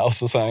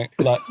woodlouse or something.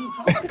 Like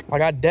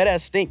Like I dead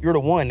ass think you're the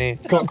one, then.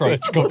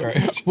 cockroach.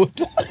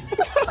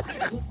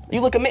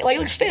 You look at me like,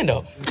 look, stand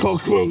up.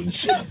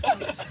 Cockroach.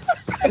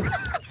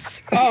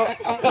 Oh,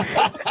 hell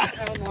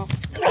no.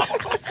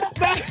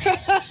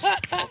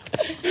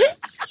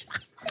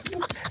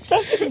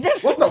 That's his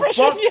best What the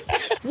fuck?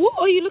 What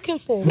are you looking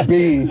for?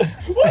 B.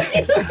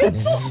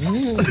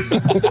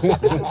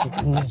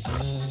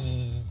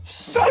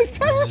 That's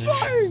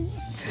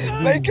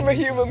terrifying. Make him a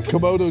human.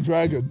 Komodo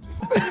dragon.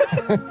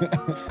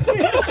 What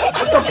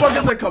the fuck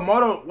is a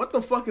Komodo? What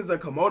the fuck is a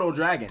Komodo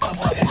dragon?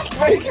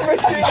 Make him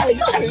a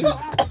human.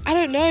 I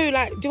don't know.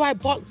 Like, do I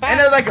bark back? And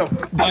there's like a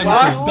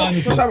fly?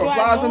 Some type of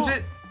fly or some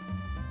shit?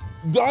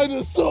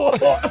 Dinosaur.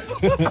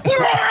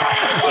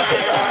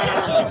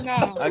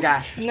 No.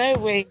 Okay. No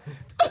way.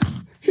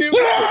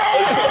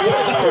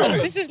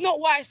 This is not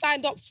what I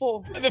signed up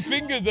for. The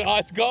fingers are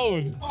ice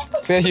gold.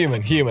 Be a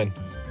human, human.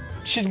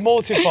 She's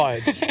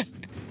mortified.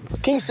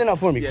 Can you stand up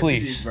for me, Yeah,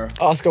 please? GG's,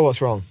 bro. Ask her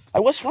what's wrong.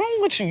 Like, what's wrong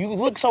with you? You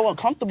look so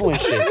uncomfortable and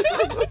shit.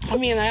 I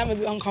mean, I am a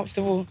bit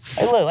uncomfortable.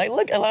 Like,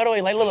 look, a lot of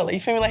way, like, look, you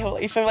feel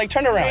me, like,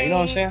 turn around. You know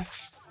what I'm saying?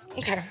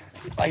 Okay.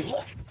 Like,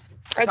 look.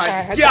 I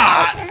try.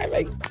 God.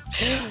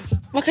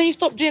 But can you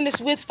stop doing this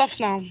weird stuff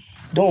now?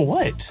 Doing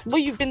what?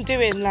 What you've been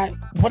doing, like.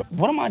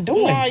 What am I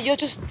doing? No, you're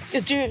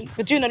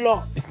doing a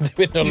lot.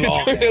 Doing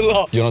a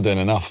lot. You're not doing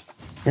enough.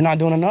 You're not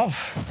doing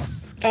enough.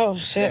 Oh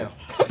shit.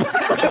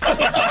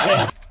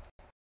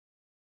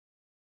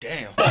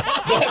 Damn.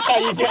 That's how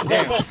you get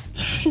there.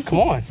 Come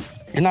on.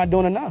 You're not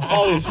doing enough.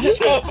 Oh,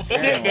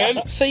 shit,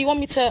 man. So you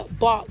want me to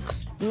bark,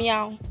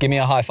 meow? Give me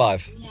a high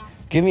five.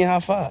 Give me a high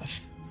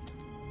five.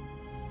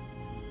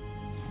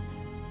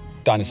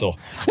 Dinosaur.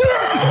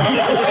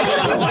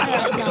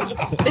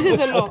 This is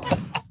a lot.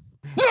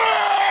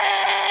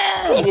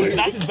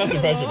 That's his best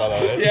impression, by the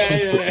way.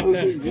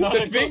 Yeah. You know,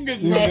 the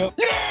fingers, bro.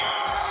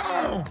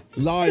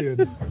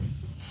 Lion.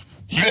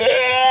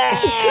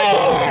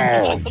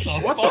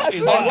 What the fuck?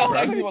 That's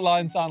actually what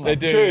lions sound like.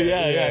 They do. True,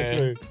 yeah,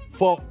 true.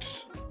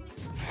 Fox.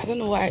 I don't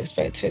know what I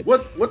expected.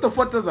 What the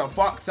fuck does a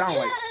fox sound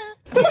like?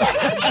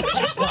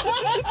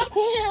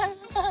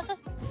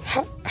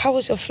 How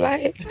was your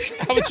flight?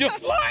 How was your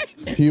flight?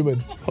 Human.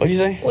 What'd you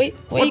say? Wait,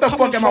 where What you the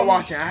coming fuck am I from?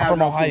 watching? I I'm have from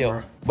no clue, Ohio,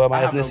 bro. but my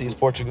I have no ethnicity is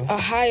Portugal.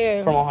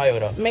 Ohio. From Ohio,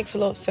 though. Makes a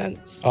lot of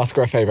sense. Ask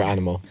her a favourite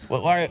animal.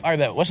 Well, all right,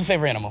 bet. What's your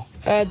favorite animal?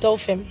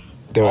 Dolphin.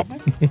 Do it.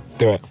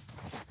 Do it.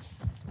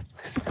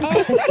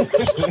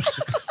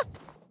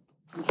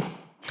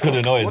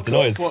 The noise, What the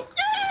noise. fuck?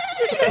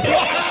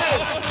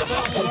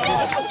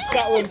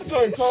 That was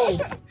so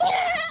cold.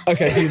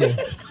 Okay, human.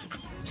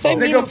 So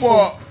Nigga,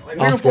 for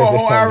a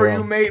whole hour,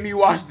 you made me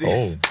watch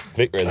this.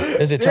 Victor.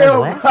 Does it turn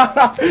around?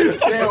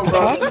 Damn,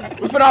 bro.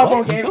 We finna hop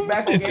on games,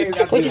 back on games.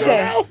 What'd you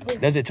say?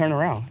 Does it turn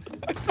around?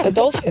 A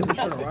dolphin.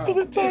 Turn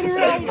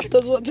around.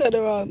 Does what turn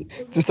around?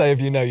 Just say if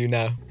you know, you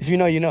know. If you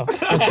know, you know.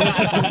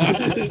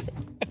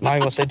 Not even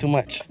gonna say too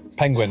much.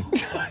 Penguin.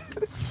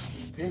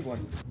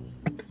 Penguin.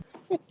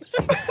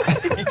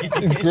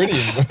 He's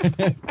grinning.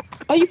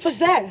 Are you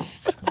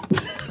possessed?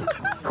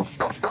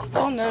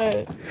 Oh no.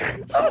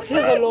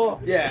 Here's a lot.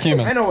 Yeah.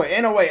 Human.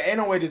 Ain't no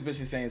way this bitch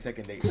is saying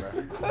second date,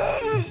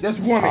 bro. This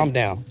woman. Calm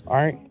down, all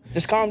right?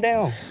 Just calm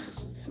down.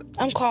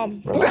 I'm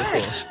calm.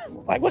 Relax.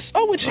 Like, what's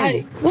up with you?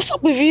 Like, what's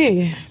up with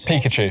you?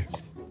 Pikachu.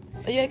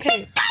 Are you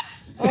okay?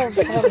 Oh,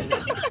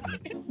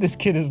 This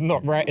kid is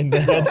not right in the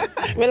head.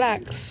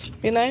 relax,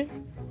 you know?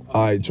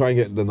 Alright, try and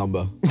get the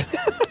number.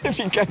 If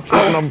he gets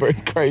that number,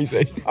 it's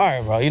crazy. All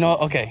right, bro. You know,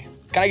 okay.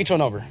 Can I get your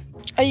number?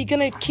 Are you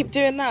gonna keep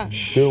doing that?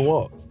 Doing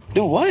what?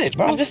 Do what,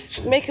 bro? I'm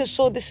just making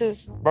sure this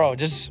is. Bro,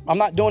 I'm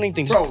not doing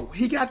anything. Bro,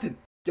 he got the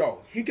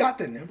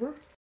number?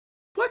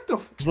 What the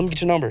Just let me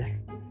get your number.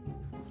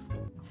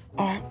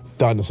 Alright.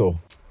 Dinosaur.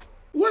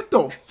 What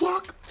the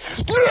fuck?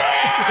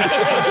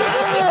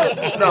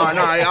 No,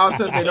 I was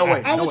gonna say no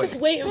way. I no was way. just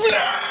waiting for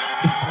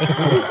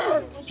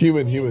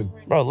Human.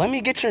 Bro, let me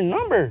get your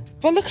number.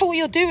 But look at what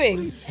you're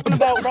doing.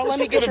 Bro, let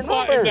me get your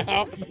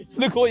number.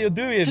 Look what you're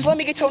doing. Just let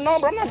me get your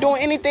number. I'm not doing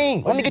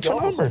anything. Let me get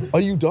your number. Are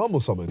you dumb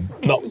or something?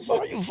 No.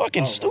 Are you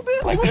fucking stupid?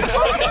 Like, what the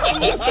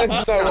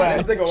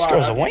fuck? This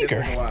girl's a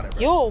wanker.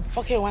 You're a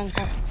fucking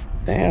wanker.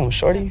 Damn,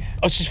 shorty.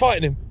 Oh, she's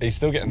fighting him. He's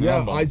still getting the Yeah,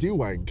 number. I do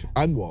wank.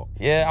 And what?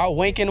 Yeah, I'll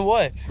wink in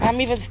what?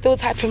 I'm even still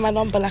typing my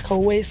number like a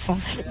waste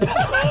fan.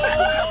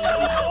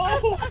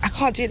 I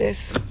can't do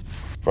this.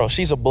 Bro,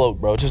 she's a bloke,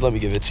 bro. Just let me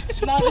give it to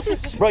you. No, this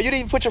is just. Bro, you didn't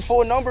even put your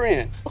full number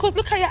in. Because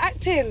look how you're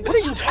acting. What are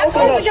you talking I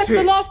thought about? just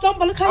the last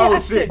number. Look how you're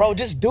acting. Bro,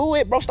 just do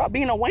it, bro. Stop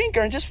being a wanker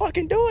and just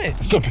fucking do it.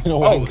 Stop being a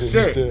wanker. Just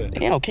shit. do it.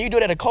 Damn, can you do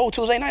that at a cold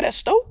Tuesday night at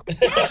Stoke?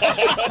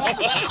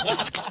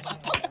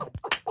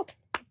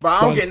 Bro,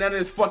 I don't get none of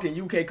this fucking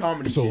UK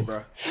comedy shit,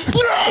 bro.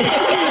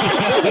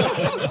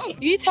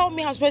 You tell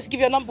me I'm supposed to give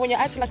you a number when you're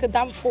acting like a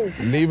damn fool.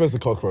 Leave as a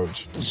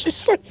cockroach. She's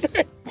so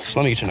bad. Just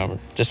let me get your number.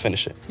 Just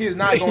finish it. He is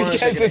not going on He a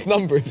gets second this date.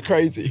 number. It's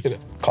crazy. You know?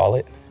 Call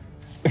it.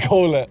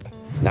 Call it.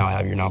 Now I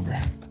have your number.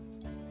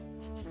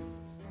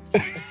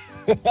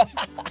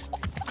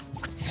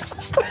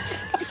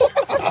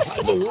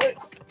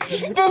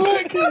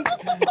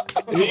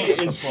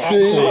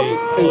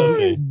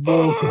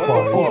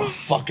 Oh,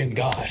 fucking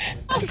God.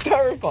 It's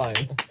terrifying.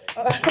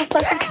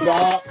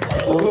 That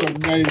was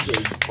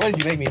amazing. What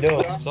did you make me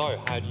do?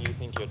 So, how do you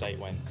think your date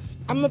went?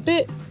 I'm a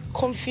bit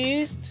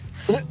confused,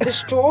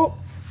 distraught.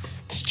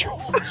 She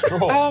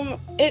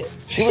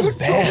was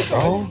bad,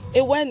 bro.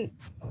 It went.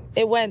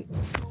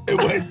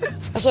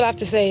 That's what I have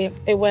to say.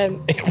 It went.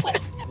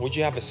 Would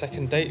you have a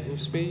second date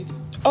with Speed?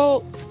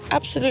 Oh,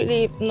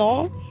 absolutely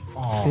not.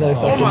 No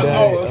second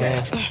date.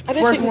 Okay. I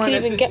don't think we can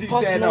even get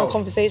past normal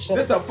conversation.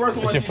 This is the first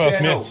one It's your she first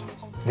said miss. no.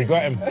 We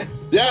got him.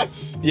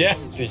 Yes. Yeah.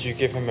 Did you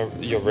give him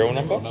your real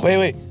number?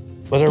 Wait.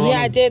 Was it wrong?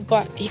 Yeah, I did,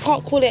 but he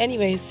can't call it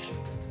anyways.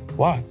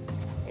 Why?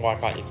 Why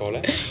can't you call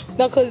it?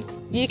 No, because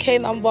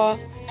UK number.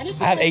 I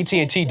have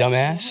AT&T,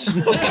 dumbass.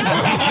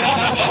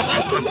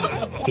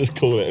 Just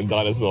call it a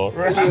dinosaur.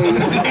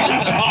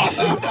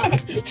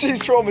 She's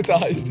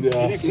traumatized.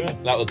 Yeah.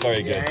 That was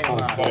very good.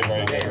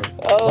 Very good.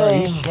 Bro,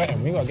 you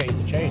sweating. We gotta get you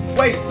to change.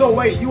 Wait,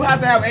 you have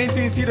to have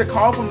AT&T to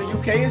call from the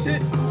UK and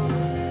shit?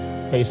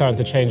 Get you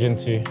something to change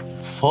into.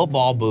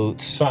 Football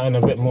boots. Something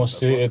a bit more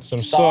suited. Some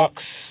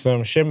socks,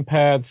 some shin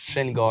pads,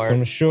 Shin guard.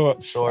 some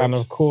shorts, and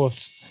of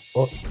course...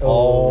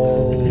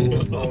 Oh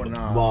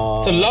no.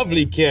 It's a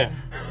lovely kit.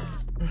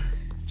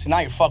 So now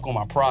you're fucking with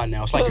my pride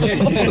now. It's like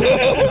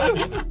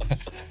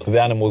The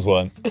animals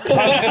weren't.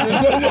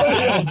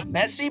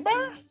 Messi,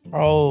 bro?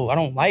 Bro, I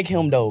don't like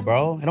him though,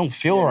 bro. It don't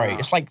feel right.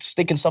 It's like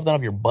sticking something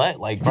up your butt,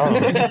 like, bro.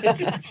 It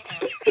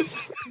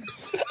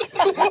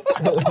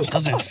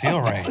doesn't feel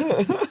right.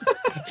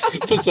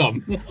 For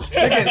some. You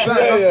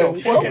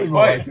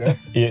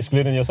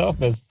excluding yourself,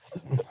 Biz?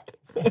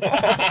 Don't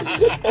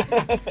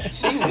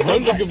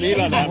look at me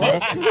like that, bro.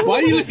 Why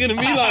are you looking at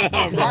me like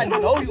that, bro? I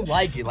know you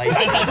like it. Like,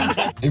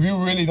 If you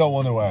really don't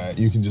want to wear it,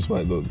 you can just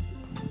wear the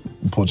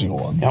Portugal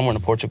one. I'm wearing a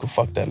Portugal.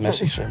 Fuck that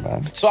messy shit,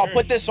 man. So I'll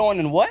put this on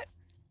and what?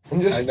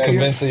 I'm just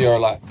convinced that you're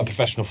like a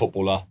professional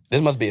footballer.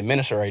 This must be a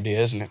minister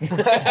idea, isn't it?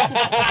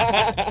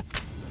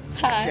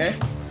 Hi. Okay.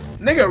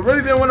 Nigga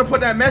really didn't want to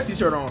put that Messi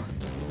shirt on.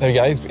 There we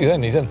go.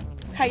 He's in.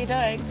 How you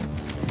doing?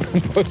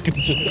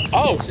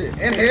 Oh! Shit.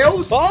 In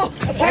heels? Oh!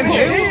 In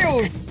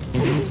heels?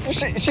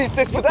 She's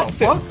dispossessed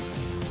him.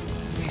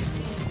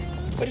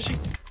 What is she?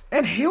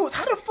 In heels?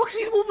 How the fuck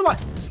she moving like?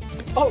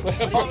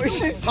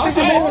 She's How's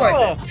she moving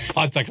like that?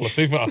 Hard tackle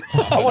too far.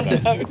 I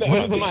wanted to.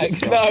 Where's the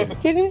mic? No. You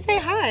didn't even say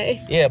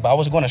hi. Yeah, but I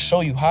was going to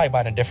show you hi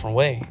by in a different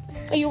way.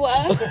 Oh, you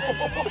were?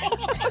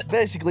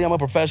 Basically, I'm a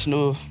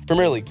professional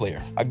Premier League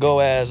player. I go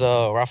as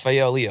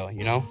Rafael Leo,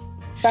 you know?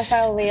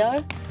 Rafael Leo?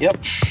 Yep.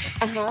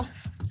 Uh-huh.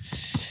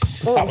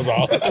 That was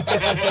awesome.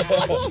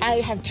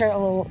 I have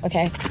terrible,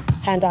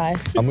 hand-eye.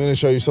 I'm going to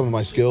show you some of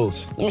my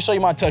skills. Let me show you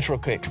my touch real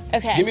quick.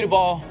 Okay. Give me the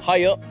ball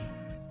high up,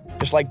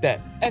 just like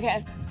that.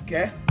 Okay.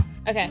 Okay.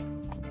 Okay.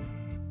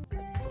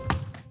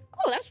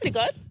 Oh, that's pretty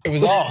good. It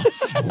was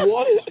ours.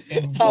 What?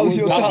 How was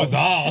your That was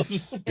touch?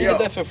 ours. Where did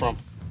that fit from?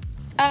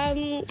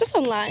 Just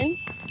online.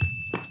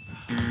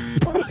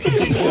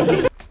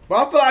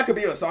 Well, I feel like I could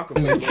be a soccer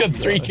player. It's got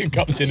 3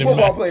 cucumbers in him.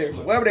 Football players,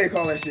 whatever they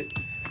call that shit.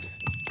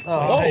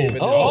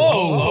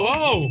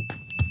 Oh!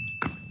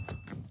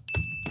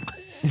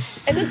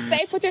 Is it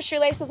safe with your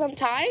shoelaces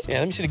untied? Yeah,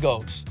 let me see the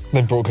goals.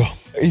 Then broke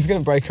off. He's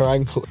gonna break her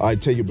ankle. All right,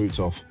 take your boots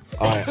off.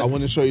 All right, I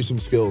want to show you some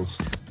skills.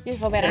 You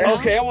feel better now?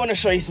 Okay, I want to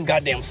show you some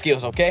goddamn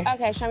skills, okay?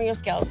 Okay, show me your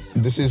skills.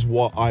 This is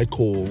what I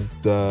call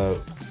the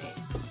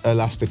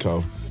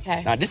elastico.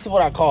 Okay. Now, this is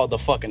what I call the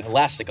fucking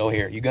elastico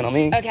here. You get what I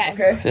mean? Okay.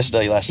 Okay. This is the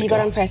elastico. You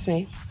gotta impress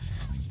me.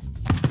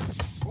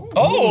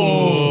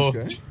 Oh!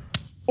 Okay.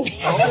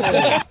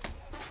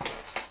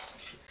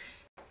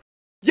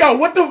 Yo,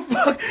 what the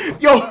fuck?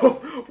 Yo,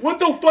 what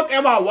the fuck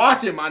am I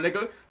watching, my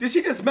nigga? Did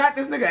she just smack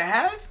this nigga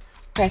ass?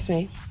 Press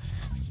me.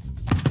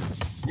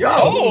 Yo.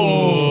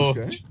 Oh!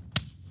 Okay.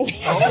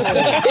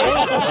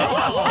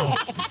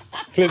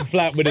 Flip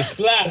flap with a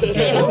slap.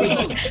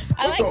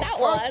 I like that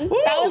one.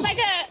 That was like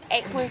a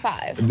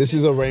 8.5. This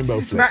is a rainbow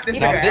Smack flip.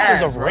 this Now, nigga this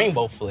ass, is a bro.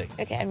 rainbow flick.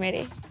 Okay, I'm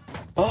ready.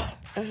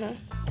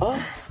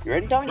 You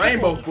ready? Don't hit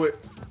Rainbow me. foot.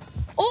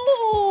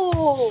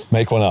 Ooh!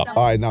 Make one up.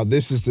 All right, now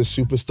this is the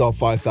Superstar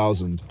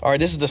 5000. All right,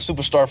 this is the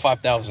Superstar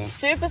 5000.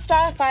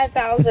 Superstar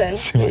 5000.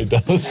 See what he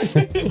does.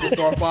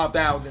 Star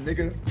 5,000,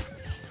 nigga.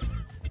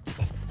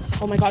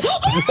 Oh my god.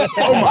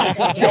 Oh my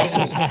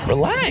god.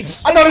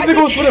 Relax. I thought this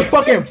nigga was for the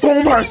fucking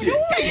boomer shit.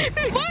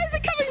 Why is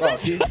it coming Bro,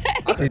 this see, way?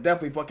 I could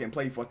definitely fucking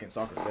play fucking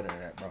soccer better than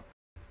that, bro.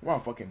 We're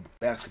on fucking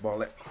basketball.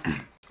 Let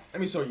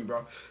me show you,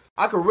 bro.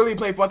 I could really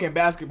play fucking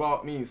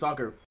basketball,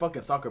 soccer,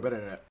 fucking soccer better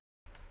than that.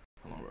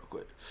 Hold on real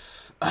quick.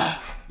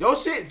 Your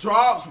shit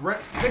drops,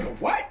 nigga,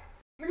 what?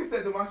 Nigga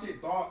said that my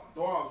shit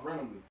drops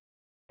randomly.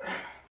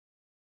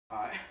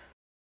 Alright.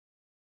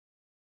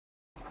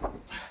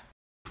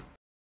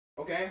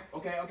 Okay,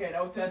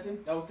 that was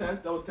testing. That was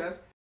test.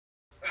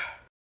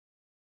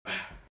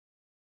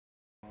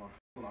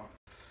 Hold on.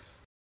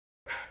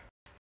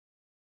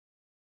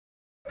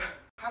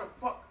 How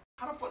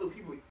the fuck do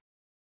people...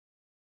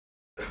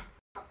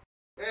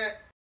 Man.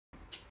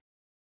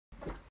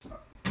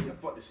 Yeah,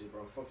 fuck this shit,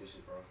 bro. I'm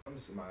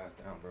just sitting my ass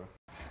down, bro.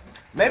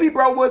 Maybe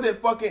bro wasn't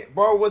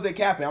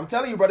capping. I'm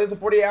telling you, bro, this is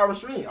a 48-hour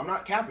stream. I'm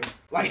not capping.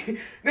 Like,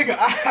 nigga,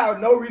 I have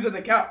no reason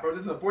to cap, bro.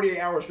 This is a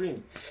 48-hour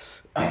stream.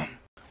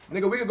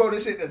 Nigga, we could go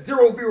this shit to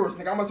 0 viewers.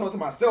 Nigga, I'm gonna talk to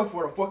myself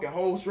for the fucking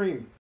whole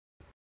stream.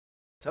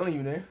 Telling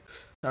you, nigga.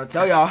 Trying to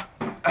tell y'all.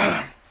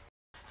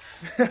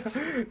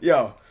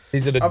 Yo.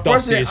 These are the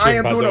unfortunately, I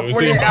am doing a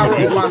 48-hour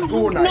on my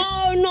school night.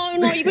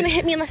 No, you're gonna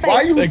hit me in the face.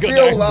 Why you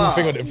still live?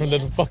 Thing on it from the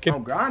fucking...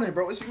 I'm grinding,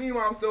 bro. What you mean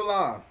why I'm still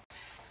live?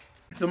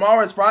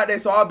 Tomorrow is Friday,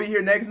 so I'll be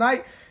here next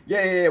night.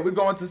 Yeah, we're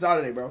going to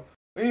Saturday, bro. What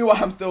do you mean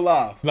why I'm still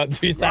live? Like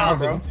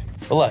 2000.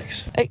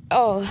 Relax.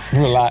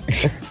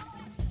 Relax.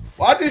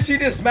 Why did she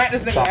just smack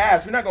this nigga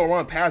ass? We're not gonna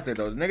run past it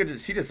though.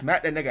 She just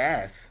smacked that nigga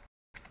ass.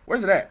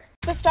 Where's it at?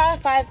 For star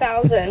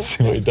 5,000.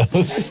 See what he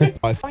does.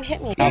 Don't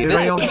hit me. That's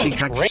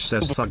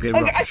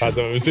what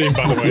we've seen,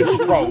 by the way.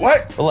 Bro,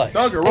 what? Relax.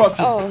 Thugger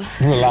Russell. Oh.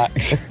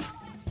 Relax.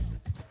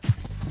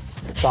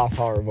 That's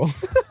horrible.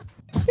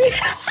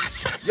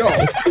 Yo.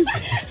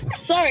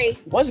 Sorry.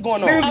 What's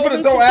going on? Niggas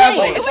finna throw ass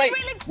on. It's like,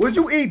 would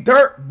you eat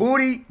dirt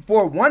booty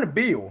for $1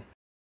 bill?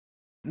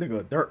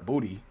 Nigga, dirt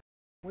booty.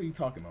 What are you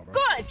talking about, bro?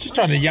 Good. She's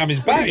trying to yam his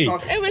body. It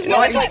was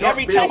it's like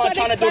every time I'm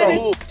trying to do the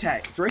move.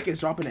 Chat, Drake is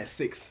dropping at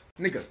 6.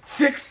 Nigga,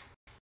 6?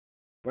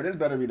 Bro, this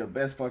better be the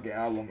best fucking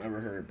album ever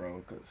heard,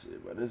 bro. Cause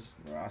shit, bro,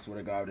 I swear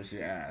to God, this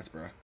shit ass,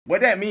 bro. What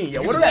that mean,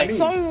 yo? What does that mean?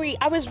 Sorry,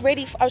 I was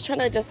ready. I was trying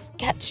to just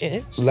catch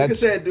you. Let's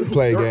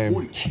play a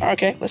game.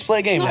 Okay, let's play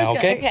a game now,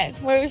 okay? Okay,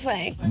 what are we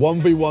playing?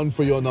 1v1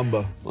 for your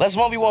number. Let's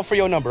 1v1 for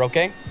your number,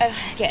 okay?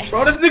 Okay.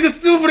 Bro, this nigga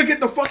still finna get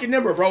the fucking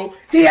number, bro.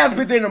 He has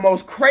been doing the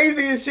most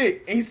craziest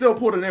shit, and he still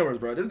pulled the numbers,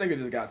 bro. This nigga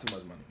just got too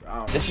much money, bro. I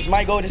don't know. This is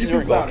my goal, this is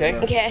your goal, okay?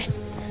 Okay.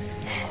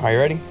 Are you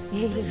ready?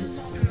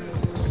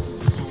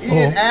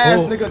 Eating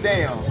ass nigga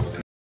down.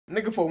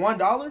 Nigga for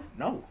 $1?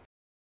 No.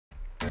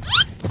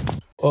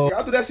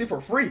 I'll do that shit for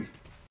free.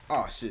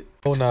 Oh shit.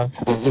 Oh no.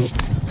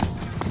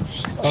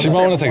 She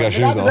might want to take her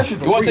shoes off.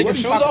 You want to take your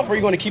shoes off, or are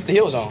you going to keep the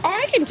heels on? Oh,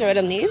 I can do it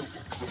in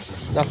these.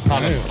 That's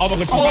fine. Oh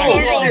my God.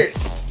 Oh shit.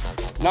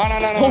 No. Oh my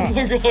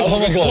God. Oh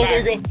my God.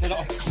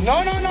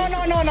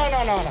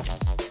 No.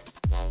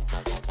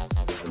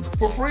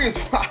 For free is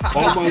fine.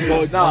 Oh my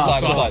God.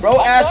 Nah, bro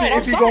asked me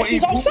if he gonna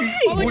eat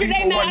What would booty you for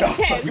name that out of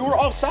 10? $1. You were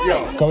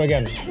offside. Go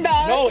again.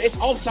 No, it's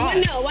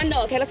offside.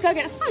 1-0. Okay, let's go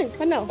again. It's fine.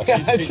 1-0. Okay.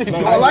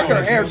 I like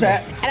her hair,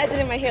 chat. And I did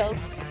it in my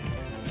heels.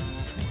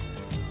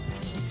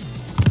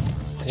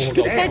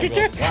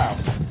 Wow.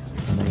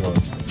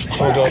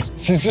 Oh God.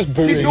 She's just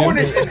booting She's doing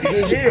him. this in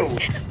his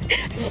heels.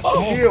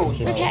 Heels.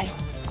 It's okay.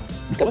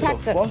 Let's go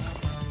practice.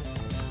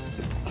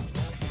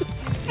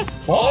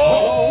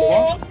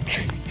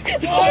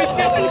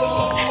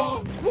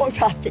 What's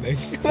happening?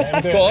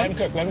 Let him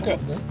cook.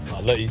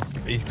 Oh, look,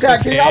 he's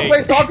Chat, can y'all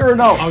play soccer or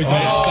no? Oh, he's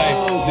doing it.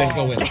 Let's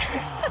go win.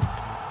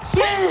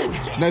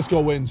 Next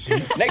goal wins.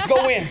 Next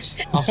goal wins.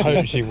 I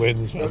hope she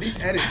wins. Yo, these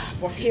edits is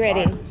fucking You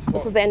ready? fire as fuck.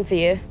 This is the end for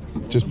you.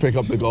 Just pick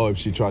up the goal if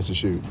she tries to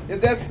shoot.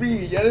 Is that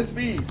speed? Yeah, that's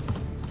speed.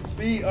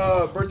 Speed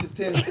versus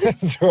 10.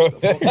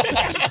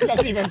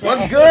 That's even better.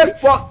 What's good?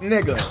 Fuck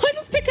nigga. I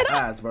just pick it up.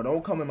 Guys, bro,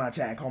 don't come in my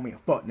chat and call me a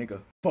fuck nigga.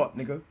 Fuck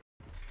nigga.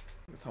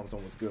 Tell me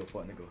someone's good,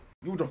 fuck nigga.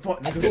 You the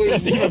fuck nigga.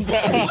 That's even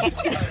better.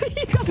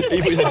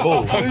 He put the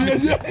ball. No,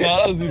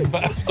 that was even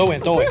better. Throw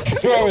in.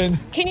 Throw in.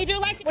 Can you do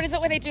like, what is it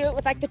where they do it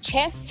with like the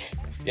chest?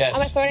 Yes. I'm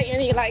gonna throw it at you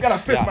and you like. Gotta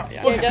fist my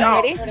Yeah. fucking Do it,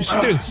 top. ready? What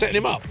you doing? Setting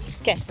him up.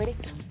 Okay, ready?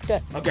 Do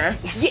it. Okay.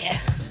 Yeah.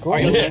 Are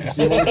you, Do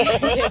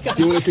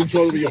you want to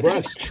control it with your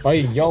breast?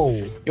 Hey, yo.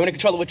 you want to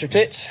control it with your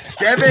tits?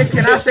 Devin,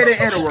 can I say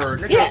the N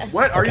word? Nigga, Yeah.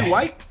 what? Are you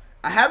white?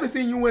 I haven't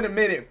seen you in a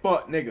minute.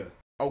 Fuck, nigga.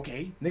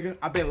 Okay, nigga.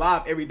 I've been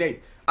live every day.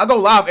 I go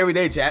live every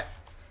day, chat.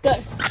 Good.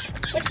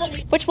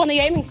 Which one are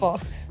you aiming for?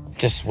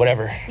 Just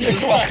whatever.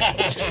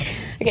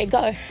 Okay,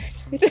 go.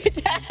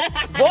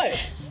 What?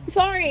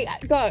 Sorry,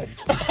 go.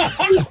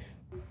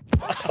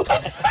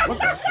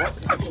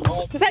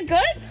 Was that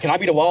good? Can I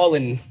be the wall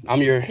and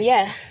I'm your...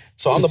 Yeah.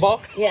 So I'm the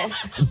ball? Yeah.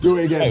 Do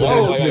it again.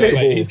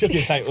 Wait. He's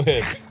cooking something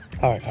weird.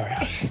 All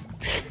right.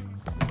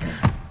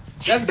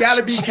 That's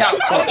gotta be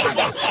couch.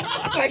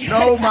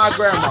 No, my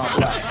grandma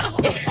black.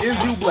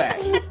 Is you black?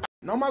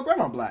 No, my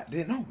grandma black.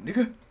 Didn't know,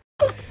 nigga.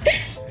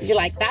 Did you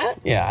like that?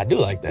 Yeah, I do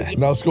like that.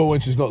 Now score when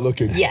she's not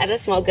looking. Yeah, that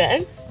smelled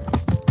good.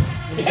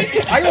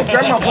 How your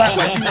grandma black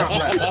like you not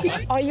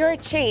black? Oh, you're a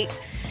cheat.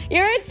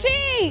 You're a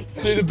cheat.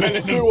 Do the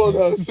Benedict. Sue on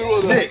her.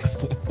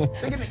 Next.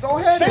 Nigga, go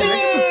ahead,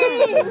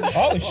 nigga.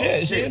 Oh,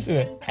 shit. She into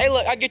it. Hey,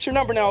 look, I get your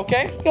number now,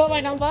 okay? You want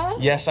my number?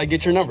 Yes, I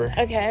get your number.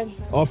 Okay.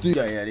 After you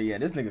Yeah.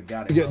 This nigga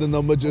got it. get the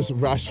number, just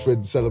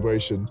Rashford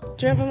celebration.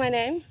 Do you remember my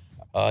name?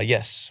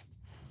 Yes.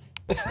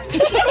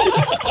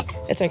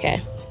 It's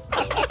okay.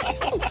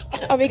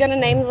 Are we gonna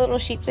name the little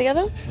sheep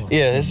together?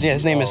 Yeah,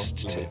 his name is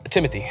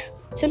Timothy.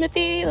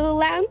 Timothy, little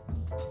lamb?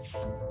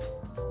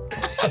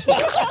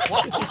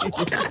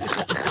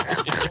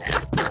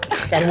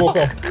 Gotta walk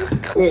off.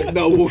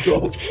 No, walk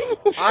off.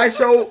 I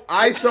show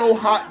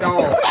hot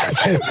dog.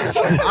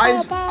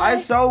 I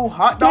show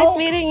hot dog. Nice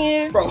meeting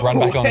you. Bro, Run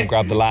back on and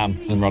grab the lamb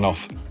and run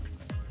off.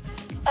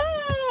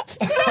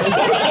 Where's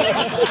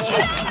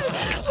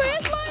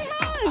my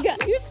hug?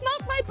 You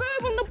smelled my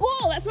boob on the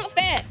ball. That's not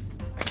fair.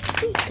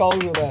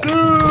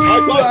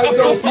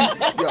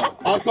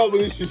 I can't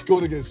believe she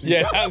scored against you.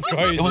 Yeah, that's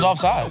crazy. It was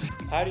offside.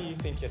 How do you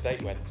think your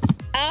date went?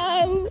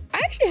 I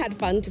actually had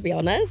fun, to be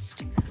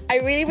honest. I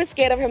really was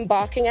scared of him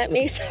barking at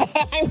me, so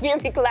I'm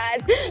really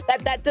glad that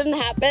that didn't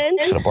happen.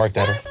 Should have barked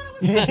at her.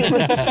 But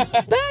I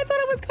thought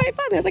it was quite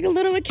fun. There was like a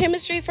little bit of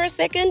chemistry for a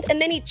second,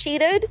 and then he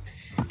cheated,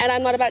 and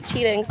I'm not about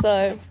cheating,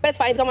 so. But it's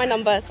fine, he's got my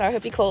number, so I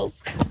hope he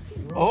calls.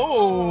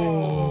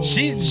 Oh.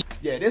 She's.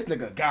 Yeah, this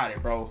nigga got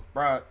it, bro.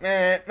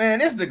 Man,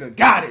 this nigga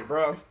got it,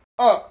 bro.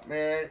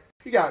 Man.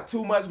 He got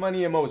too much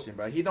money in motion,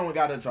 bro. He don't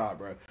gotta try,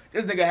 bro.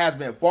 This nigga has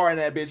been farting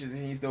at bitches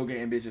and he's still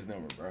getting bitches'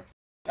 number, bro.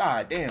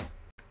 God damn.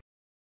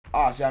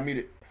 Ah, should I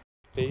mute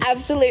it?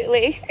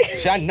 Absolutely.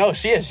 I know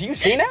she is. You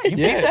seen that? You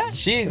peeped that?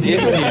 She's into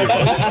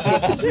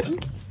you.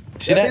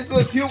 See that? This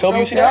look cute, Told me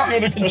you see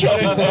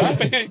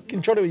that?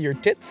 Control it with your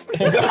tits.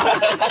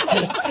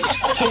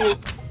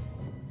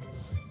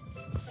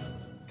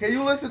 Can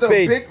you listen to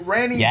Speed. Big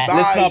Randy Yes. by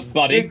Listen up,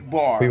 buddy. Dick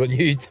Bar? We want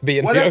you to be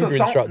a What is the yoga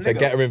song, instructor. nigga?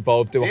 Get her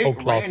involved. Do a Big whole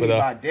class with Randy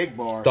by her. Dick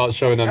Bar. Start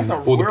showing them That's a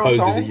all the real poses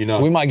song? that you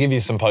know. We might give you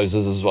some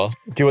poses as well.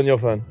 Do you want your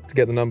phone to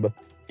get the number?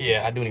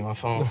 Yeah, I do need my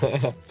phone. Why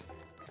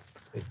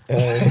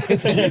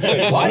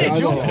did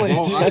you flinch?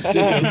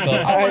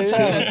 I want to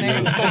touch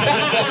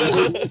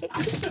that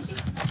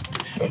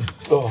thing.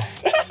 Oh.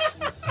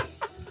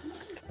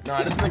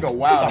 Nah, this nigga I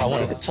wild. thought I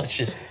wanted to touch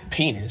his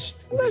penis.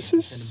 This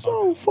is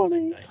so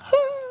funny.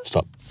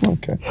 Stop.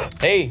 Okay.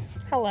 Hey,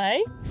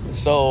 Hello.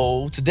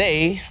 so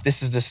today,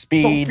 this is the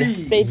speed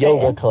Speed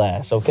yoga yoga.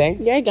 class, okay?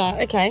 Yoga,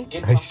 okay.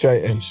 Hey,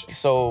 straight in.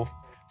 So,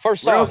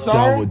 first Real off, song?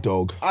 Downward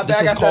dog. I this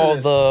think I is said called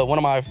this. one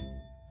of my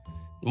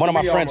Video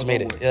friends almost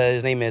made it. over.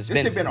 His name is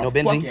This shit been Benzi. a No,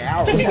 fucking Benzi?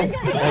 hour.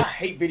 I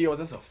hate videos.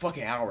 That's a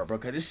fucking hour, bro.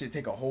 Cause this shit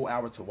take a whole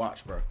hour to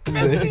watch, bro.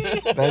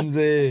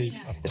 Benzi.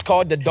 It's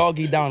called the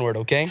doggy downward,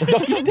 okay?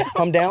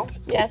 Come down.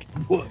 Yeah.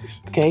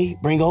 Okay,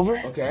 bring over.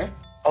 Okay.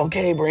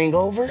 Okay, bring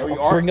over. Here we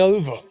are. Bring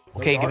over.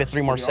 Okay, give it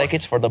 3 more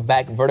seconds for the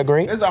back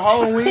vertebrae. It's a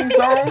Halloween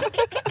song.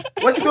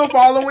 What you doing for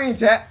Halloween,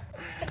 chat?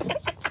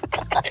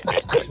 I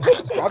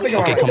think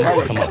Okay, I'm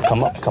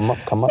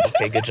come up.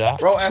 Okay, good job.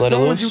 Bro, as Let it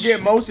soon as loose. you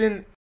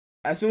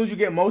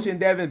get motion,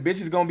 Devin, bitch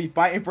is gonna be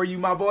fighting for you,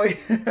 my boy.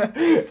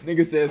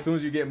 Nigga said as soon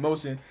as you get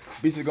motion,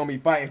 bitch is gonna be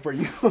fighting for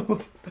you.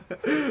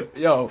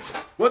 Yo,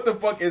 what the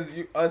fuck is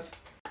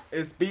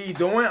Speed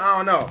doing? I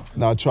don't know.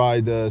 Now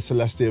try the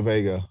Celestia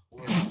Vega.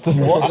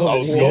 Why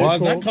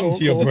does that come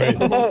to your brain?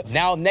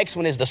 Now, next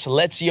one is the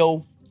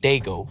Selectio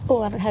Dago.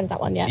 Oh, I haven't heard of that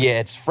one yet. Yeah,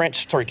 it's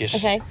French Turkish.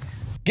 Okay.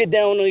 Get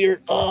down on your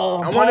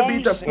I want to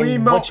be the flea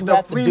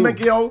do.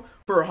 McGill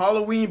for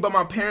Halloween, but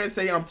my parents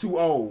say I'm too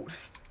old.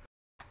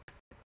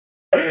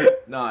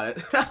 Nah,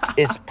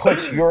 It's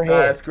put your nah,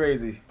 head that's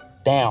crazy.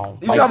 down.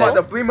 You like talking that.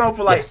 about the flea mo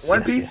for like Yes,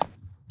 One yes, Piece?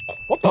 yes.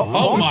 What the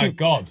Oh my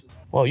god.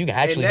 Well, you can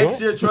And actually do next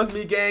it. year, trust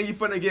me, gang, you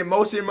finna get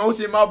motion,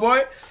 my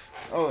boy.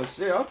 Oh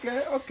shit,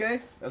 okay.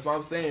 That's what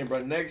I'm saying, bro.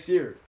 Next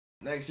year,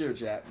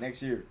 chat.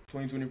 Next year,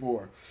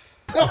 2024.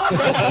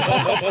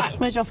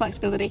 Where's your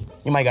flexibility?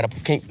 You might gotta.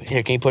 Can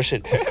you push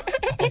it?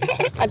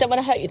 I don't want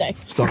to hurt you though.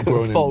 Stop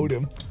groaning. Fold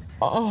him.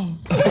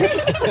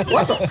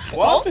 What the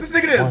fuck? This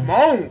nigga is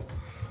moan.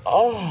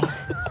 Oh,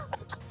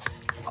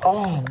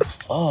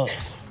 fuck.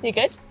 You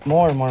good?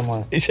 More.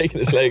 He's shaking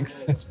his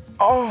legs.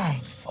 Oh,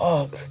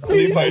 fuck.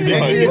 Next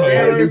year,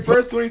 January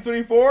 1st,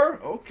 2024.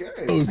 Okay.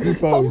 Pose,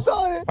 pose.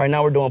 All right,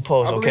 now we're doing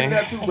pose, I believe in okay?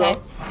 that too, bro.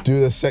 Do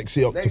the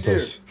sexy Next year.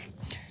 octopus.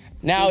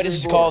 Now this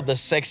is called the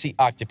sexy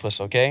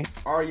octopus, okay?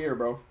 Our year,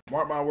 bro.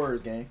 Mark my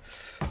words, gang.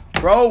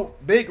 Bro,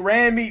 Big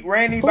Randy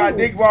by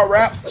Dick Bar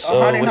Raps.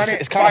 So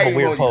it's kind of a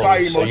weird pose.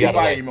 Fire So you gotta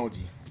fire like, emoji.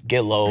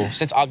 get low.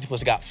 Since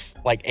octopus got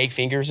like 8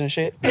 fingers and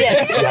shit.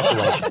 Yeah. So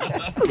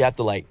you have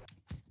to like,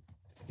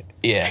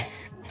 yeah.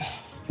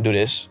 Do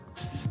this.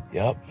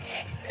 Yup.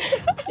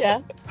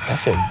 Yeah. That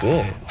feel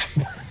good.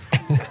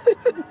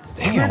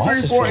 Damn, why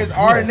does this 2024 feel is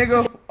our good?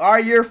 nigga, our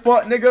year,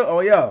 fuck nigga. Oh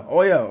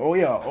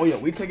yeah.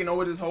 We taking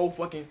over this whole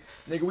fucking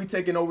nigga. We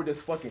taking over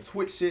this fucking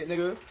Twitch shit,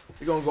 nigga.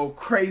 We gonna go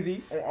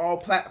crazy on all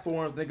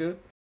platforms, nigga. You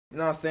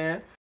know what I'm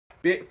saying?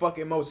 Big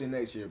fucking motion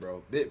next year,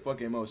 bro. Big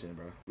fucking motion,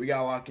 bro. We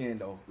gotta lock in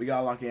though. We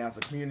gotta lock in as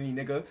a community,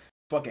 nigga.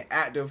 Fucking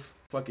active,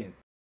 fucking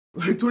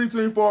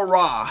 2024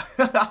 raw.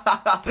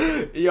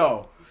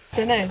 Yo.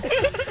 Don't know.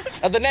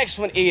 The next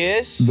one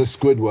is The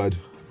Squidward.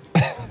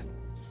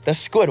 the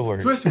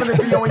Squidward. Twitch gonna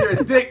be on your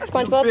dick.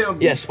 SpongeBob? You feel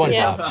me? Yeah, SpongeBob.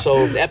 Yes.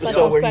 So the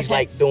episode SpongeBob where he's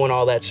like SquarePants. doing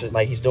all that shit,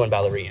 like he's doing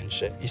ballerina and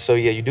shit. So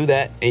yeah, you do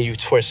that and you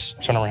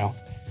twist, turn around.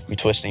 You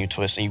twist and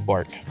you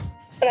bark.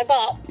 But I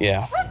bark.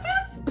 Yeah.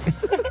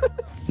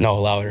 No,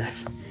 louder.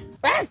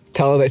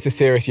 Tell her that it's a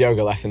serious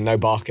yoga lesson, no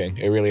barking.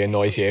 It really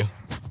annoys you.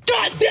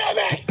 God damn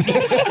it!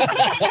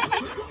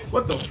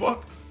 What the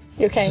fuck?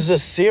 You okay? This is a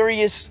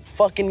serious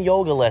fucking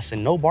yoga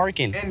lesson. No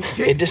barking. And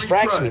kick, It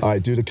distracts me. we All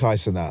right, do the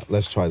Kaisenat.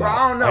 Let's try Bro, I that.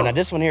 don't All right, now know.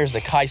 this one here is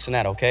the Kai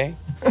Sonata, okay?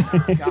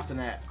 Casting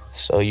that.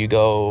 So you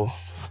go,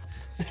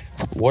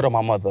 what am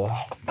my mother?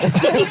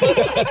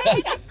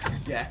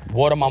 Yeah.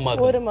 What am my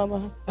mother? What a mama.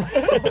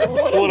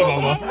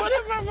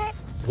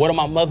 What am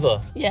my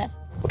mother? Yeah.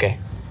 Okay.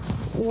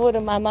 What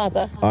a my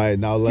mother. All right,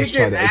 now let's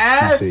Kicking try the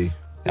ass. XQC.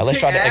 Now let's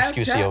try the Kick ass,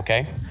 XQC, chat.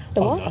 okay?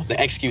 The what? The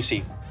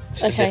XQC.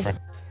 It's Okay. different.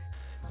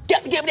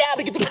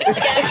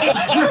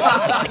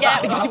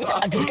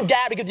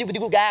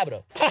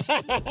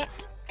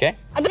 Okay.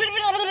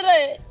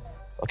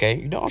 Okay,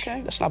 you know,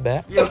 okay, that's not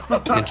bad.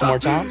 And 2 more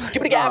times.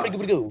 Skip it again.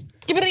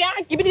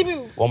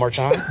 One more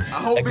time. I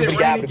hope it really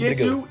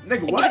gets you.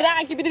 Nigga, what?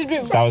 That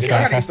was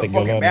fantastic.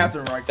 You're learning.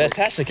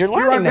 Fantastic. You're Be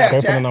learning right back, that. Go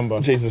for the chat. number.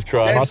 Jesus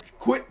Christ. That's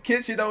quick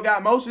kid shit don't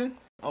got motion.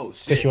 Oh If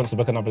she shit. wants to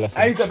book another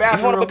lesson. I used to You want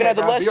to book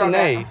another lesson,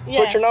 hey?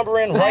 Put your number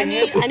in right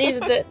here. I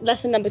need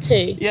lesson number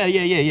 2. Yeah.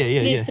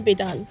 Needs to be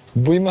done.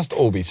 We must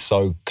all be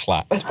so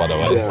clapped, by the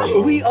way.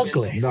 Are we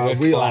ugly? No,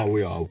 we are.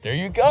 There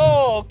you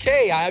go.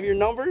 Okay, I have your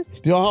number. Do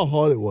you know how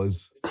hard it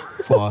was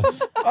for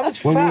us? I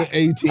was when fat.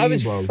 we were 18, I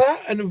was bro.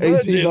 fat and a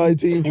virgin. 18,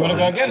 19. You want to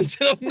go again?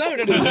 No.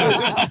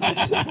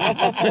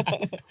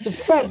 It's a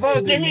fat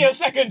virgin. Give me a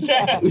second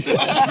chance.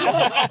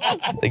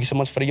 Thank you so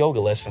much for the yoga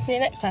lesson. See you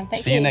next time. Thank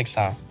you. See you next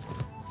time.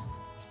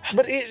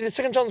 But the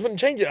second chance wouldn't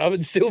change it. I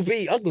would still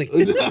be ugly.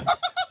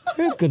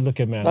 You're a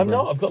good-looking man. I'm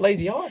bro. not. I've got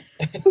lazy eye.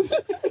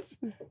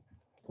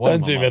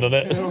 Don't zoom in on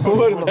it.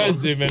 Don't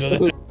zoom in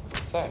on it.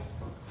 So,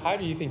 how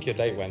do you think your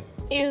date went?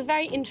 It was a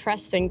very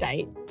interesting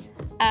date.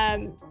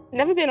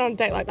 Never been on a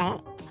date like that.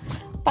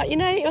 But, you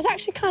know, it was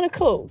actually kind of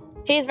cool.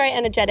 He is very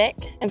energetic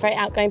and very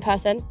outgoing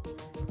person,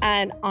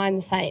 and I'm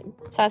the same.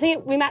 So I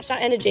think we matched our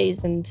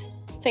energies, and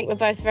I think we're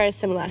both very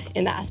similar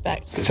in that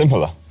aspect.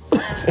 Similar.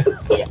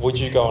 Would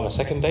you go on a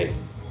second date?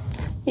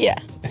 Yeah,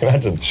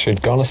 Imagine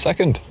she'd go on a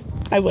second.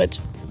 I would,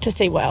 to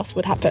see what else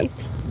would happen.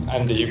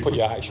 And did you put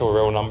your actual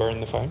real number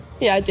in the phone?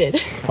 Yeah, I did.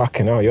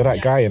 Fucking hell, you're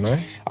that guy, you know?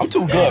 I'm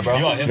too good, bro.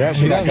 You're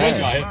actually that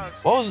guy.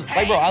 What was,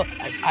 like, bro,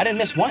 I didn't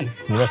miss one.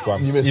 You missed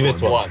one. You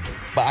missed one.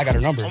 But I got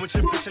her number. You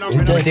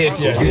did,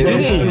 yeah.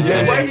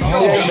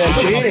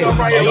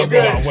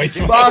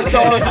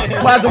 Five-star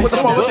plaza with the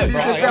phone. What's Good,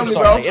 bro. this I'm family,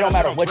 sorry. bro? It don't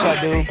matter what y'all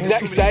do.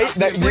 Next date,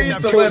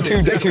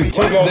 Two.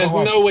 There's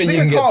no way you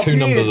can get 2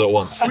 numbers at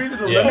once. Squeeze it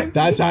to the limit.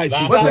 That's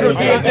actually What's it?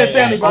 What's this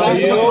family, bro?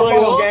 This is the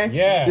phone game.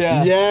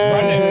 Yeah.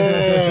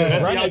 Yeah.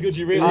 See how good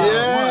you really are.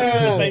 Yeah. At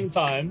the same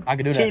time, I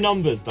can do 2 that.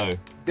 numbers though.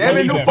 Damn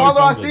it, new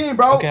follower I seen,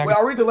 bro. Okay, Wait,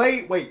 are we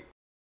delayed? Wait.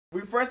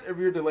 Refresh if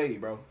you're delayed,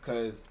 bro.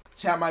 Cause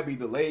chat might be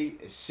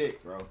delayed as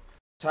shit, bro.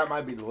 Chat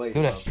might be delayed.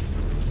 Do Bro. that.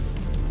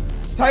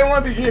 Type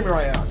 1 if you can hear me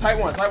right now. Type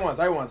 1. Type 1.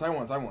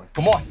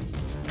 Come on.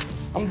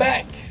 I'm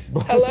back.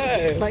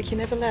 Hello. Like you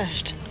never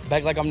left.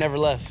 Back like I'm never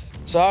left.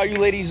 So how you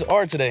ladies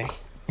are today?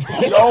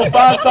 Yo,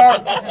 5-star.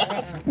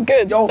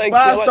 Good. Yo, thank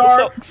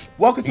 5-star.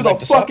 Welcome to You the like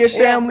the fucking socks?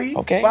 family.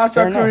 Okay, 5-star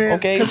fair enough. Korean.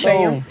 Okay,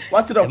 so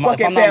Welcome to the if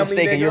fucking I'm not family,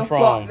 mistaken, nigga. you're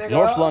from Fuck, nigga.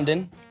 North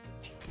London.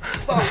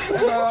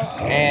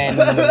 And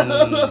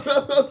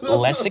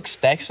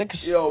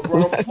Essex. Yo,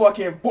 bro, I'm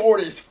fucking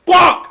bored as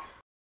fuck.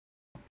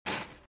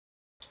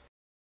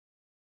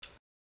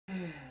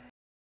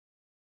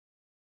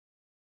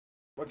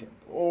 Fucking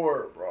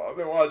bored, bro. I've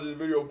been watching this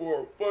video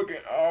for a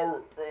fucking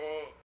hour,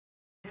 bro.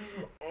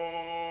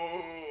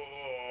 Oh,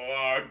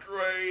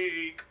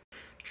 Drake,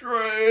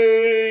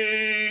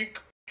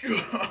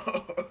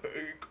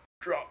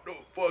 drop the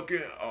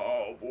fucking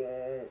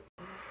album.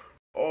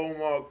 Oh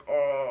my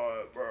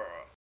god, bro.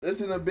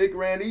 Listen to Big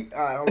Randy.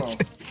 Alright, hold on.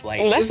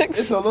 Like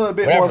It's a little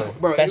bit whatever. more,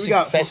 bro. We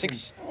got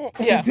Fessex.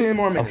 10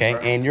 more minutes. Okay,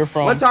 bro. and you're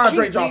from. What time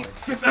Drake dropping?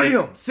 6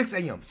 a.m. 6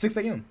 a.m. 6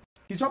 a.m.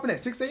 He's dropping at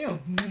 6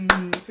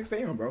 a.m. 6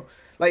 a.m., bro.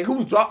 Like,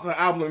 who drops an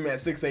album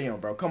at 6 a.m.,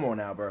 bro? Come on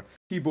now, bro.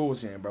 He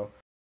bullshitting, bro.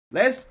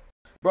 Let's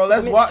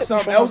watch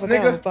something else,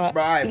 nigga. Bro,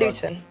 alright, bro.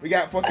 Luton. We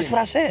got fucking. That's what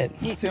I said.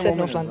 You 10 said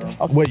more North minutes,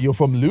 London. Wait, you're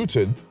from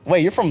Luton?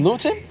 Wait, you're from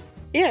Luton?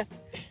 Yeah.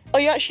 Oh,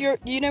 you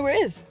know where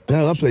it is?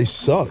 Damn, that place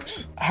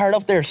sucks. I heard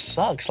up there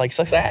sucks. Like,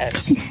 sucks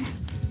ass.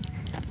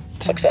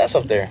 Sucks ass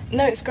up there.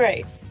 No, it's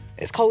great.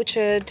 It's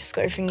cultured. It's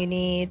got everything you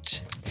need.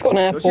 It's got an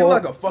Yo, airport. she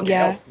like a fucking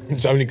yeah. elf.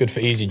 It's only good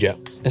for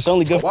EasyJet. It's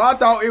only good Well, I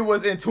thought it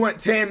was in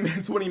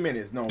 20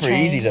 minutes. No, for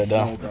EasyJet,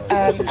 though.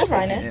 I'd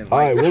ride it. All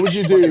right, what would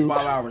you do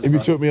 5 hours, if you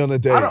bro. took me on a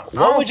date?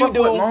 What would you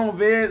do? With long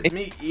vids,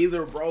 me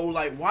either, bro.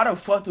 Like, why the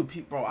fuck do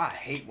people, bro? I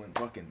hate when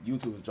fucking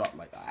YouTubers drop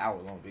like an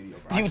hour-long video,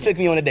 bro. You took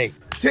me on a date.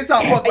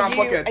 TikTok fuck my Are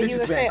fucking you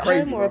attention a span stay-at-home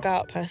crazy, or bro. a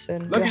go-out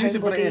person? Look at You're this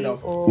shit put in, though.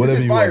 homebody or- Whatever This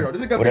is you fire, want. though. This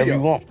is a good Whatever video.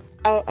 you want.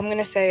 Oh, I'm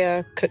gonna say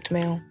a cooked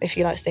meal if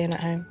you like staying at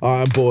home. All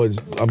right, I'm bored.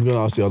 I'm going to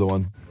ask the other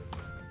one.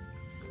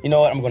 You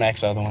know what? I'm gonna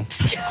ask the other one.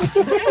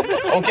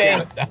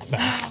 Okay.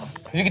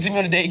 If you can take me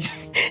on a date,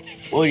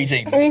 what would you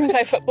take? We can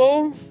play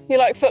football. You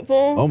like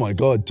football? Oh my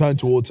God, turn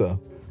to water.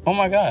 Oh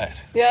my god.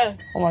 Yeah.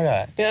 Oh my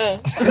god. Yeah.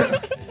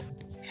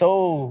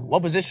 So,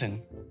 what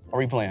position are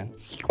we playing?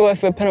 Or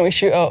for a penalty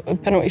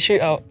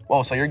shootout.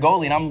 Oh, so you're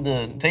goalie and I'm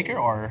the taker,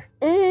 or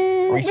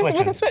are we We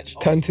switching? can switch.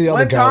 Turn to the other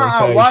One girl and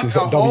time I say watched she's a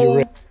got W whole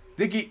written.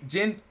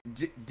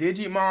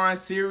 Digimon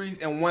series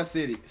in one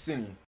city.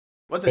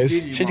 What's a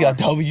Digimon? She's got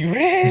W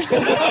wrist.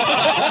 She's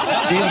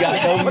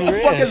got W What the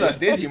wrist. fuck is a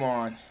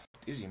Digimon?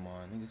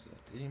 Digimon, nigga, it's a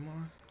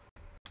Digimon.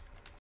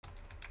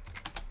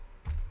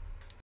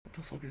 What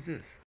the fuck is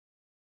this?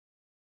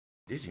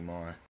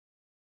 Digimon.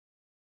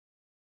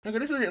 Nigga,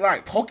 this is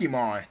like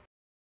Pokemon.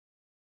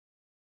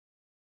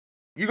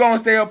 You gonna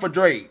stay up for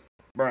Drake?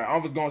 Bro, I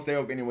was gonna stay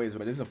up anyways,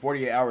 but this is a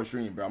 48-hour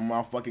stream, bro. I'm on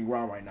my fucking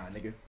grind right now,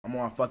 nigga. I'm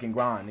on my fucking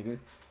grind, nigga.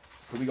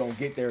 So we gonna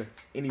get there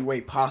any way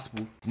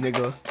possible,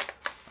 nigga.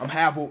 I'm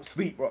half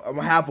asleep, bro. I'm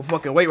half a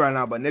fucking weight right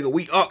now, but nigga,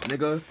 we up,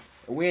 nigga.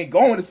 And we ain't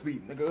going to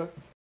sleep, nigga.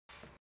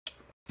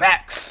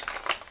 Facts.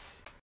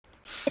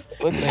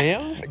 What the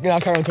hell? Now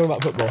carry on talking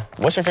about football.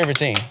 What's your favorite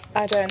team?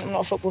 I don't. I'm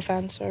not a football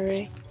fan.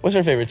 Sorry. What's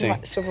your favorite team?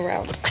 Might swivel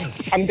around.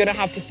 I'm gonna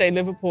have to say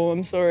Liverpool.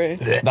 I'm sorry.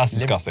 That's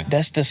disgusting.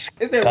 That's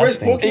disgusting. Is it rich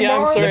Pokemon? Yeah,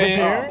 I'm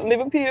sorry.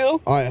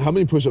 Liverpool. All right, how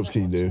many push-ups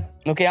can you do?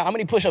 Okay, how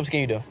many push-ups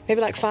can you do?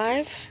 Maybe like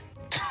 5.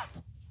 How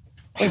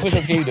many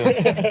push-ups can you do?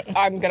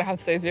 I'm gonna have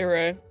to say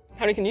 0.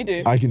 How many can you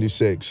do? I can do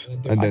 6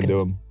 and then do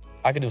them.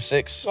 I can do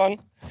 6. One.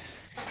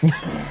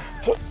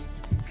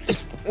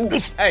 Ooh,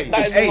 hey, That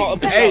is hey, not a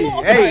push-up. hey,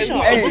 That hey, is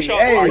not a hey, push-up.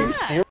 hey. Are you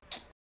serious?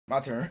 My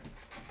turn.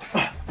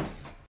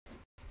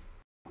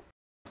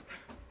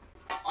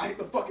 I hit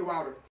the fucking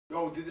router.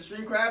 Yo, did the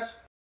stream crash?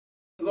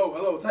 Hello,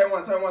 hello,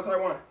 Taiwan.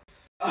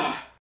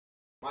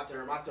 My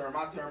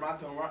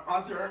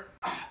turn.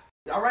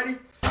 Y'all ready?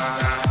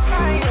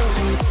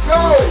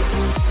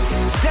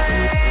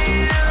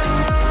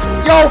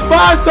 Yo,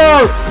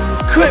 5-star!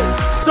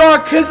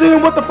 Start kissing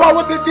him. What the fuck?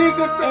 What's it?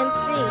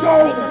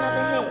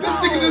 Yo, this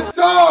nigga just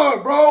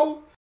sub,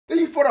 bro.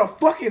 Thank you for the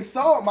fucking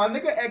sub, my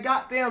nigga. At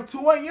goddamn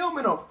 2 a.m.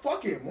 in the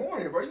fucking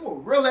morning, bro. You a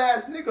real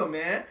ass nigga,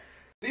 man.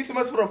 Thank you so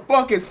much for the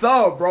fucking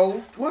sub, bro.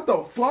 What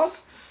the fuck?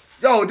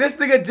 Yo, this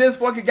nigga just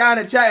fucking got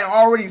in the chat and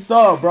already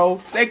sub, bro.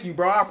 Thank you,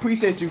 bro. I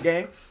appreciate you,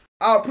 gang.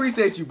 I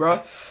appreciate you,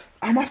 bro.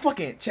 Oh, my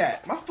fucking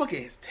chat. My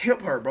fucking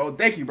hip hurt, bro.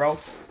 Thank you, bro.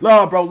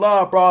 Love, bro.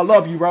 I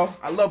love you, bro.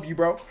 I love you,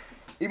 bro.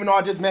 Even though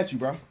I just met you,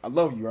 bro. I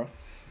love you, bro.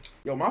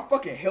 Yo, my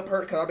fucking hip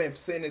hurt because I've been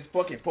sitting in this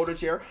fucking photo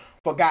chair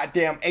for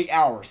goddamn 8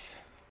 hours.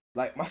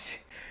 Like, my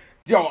shit.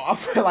 Yo, I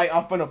feel like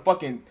I'm finna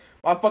fucking,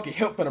 my fucking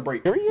hip finna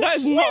break.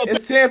 It's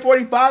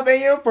 10:45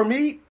 a.m. for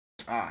me.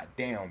 Ah,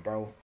 damn,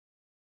 bro.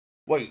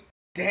 Wait,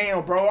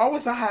 damn, bro. I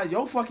wish I had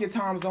your fucking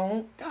time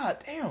zone. God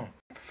damn.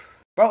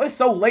 Bro, it's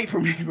so late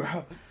for me,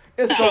 bro.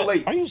 It's so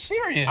late. Are you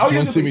serious? I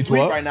was to be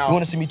asleep right now. You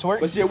want to see me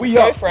twerk? But yeah, we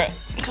up. Go for it.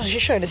 Gosh, you're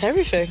showing us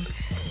everything.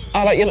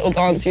 I like your little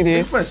dance you do.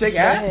 You finna shake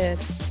ass? Go ahead.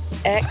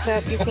 Act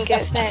up, you can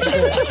get snatched.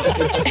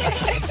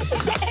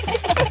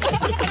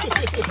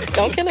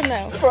 Don't kill him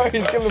now. Bro,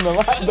 he's giving him a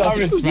lap dance. I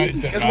respect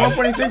it. It's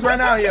 1:26 right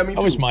now. Yeah, me too.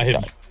 I wish my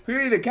hip.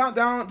 Period. The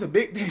countdown to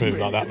big things. Move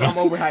like that, I'm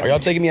overhyped. Are y'all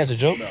taking me as a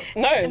joke?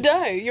 No, you're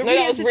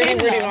that was really,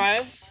 really now.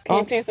 nice. Can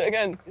you please do it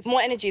again?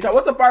 More energy. So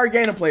what's a fire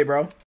game to play,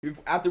 bro?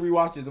 After we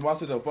watch this and watch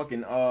the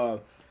fucking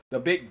the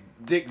big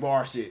dick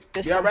bar shit.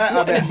 Yeah, right.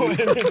 I bet you. I'm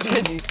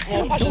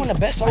doing the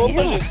best I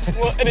can.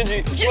 More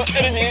energy. More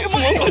energy.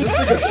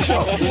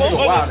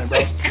 Wildin', bro.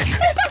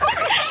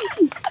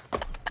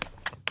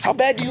 How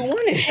bad do you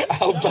want it?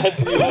 How bad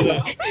do you want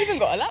it? You even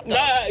got a lap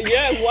dance.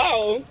 Yeah,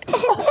 wow. I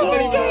don't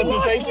even know what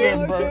to say to him,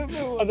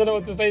 bro. I don't know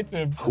what to say to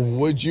him.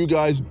 Would you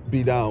guys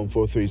be down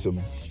for a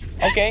threesome?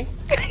 Okay.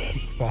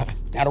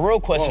 Now the real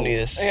question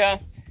is, Yeah.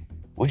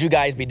 would you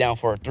guys be down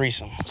for a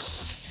threesome?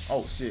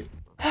 Oh shit.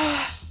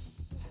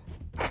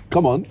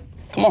 Come on.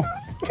 Come on.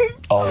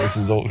 Oh, this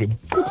is awkward.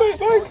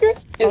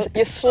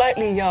 You're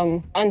slightly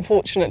young,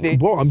 unfortunately.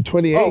 What? I'm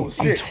 28. Oh I'm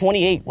shit.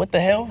 28. What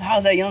the hell?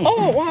 How's that young?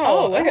 Oh, wow.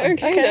 Oh,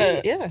 okay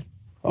then. Yeah.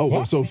 Oh,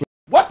 what? So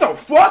What the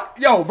fuck?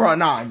 Yo, bro.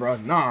 Nah,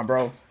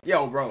 bro.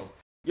 Yo, bro.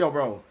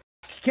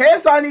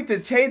 KSI need to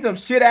change them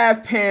shit ass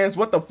pants.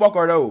 What the fuck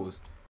are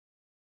those?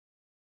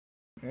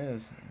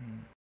 Yes.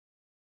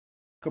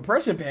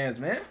 Compression pants,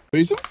 man.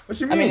 threesome? What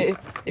you I mean? mean,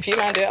 if you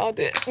mind it, I'll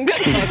do it.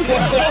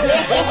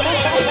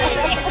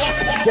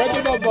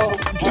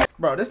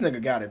 Bro, this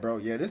nigga got it, bro.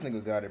 Yeah, this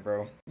nigga got it,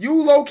 bro.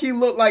 You low-key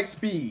look like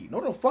Speed.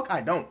 No, the fuck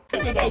I don't.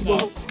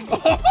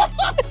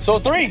 So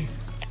 3.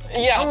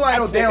 Yeah, I don't like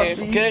no damn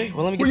absolutely. Speed. Okay,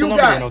 well let me Who get the you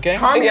number got? then, okay?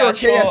 Tommy Yeah, or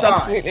sure, KSI?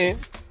 absolutely.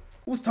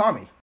 Who's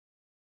Tommy?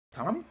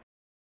 Tommy?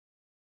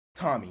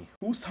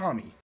 Who's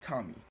Tommy?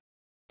 Tommy.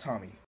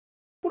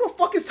 Who the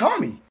fuck is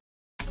Tommy?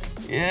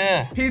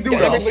 Yeah. He do Get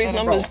though. everybody's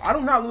Bro, numbers. I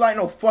do not look like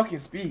no fucking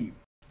Speed.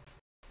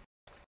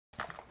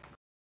 I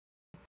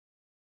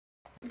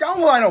don't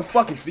look like no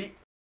fucking Speed.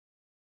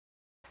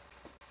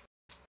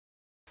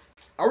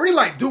 I really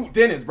like Duke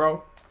Dennis,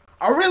 bro.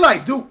 I really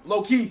like Duke,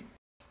 low key.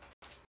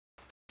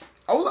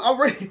 I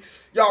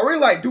really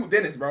like Duke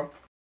Dennis, bro.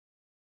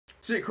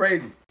 Shit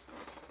crazy.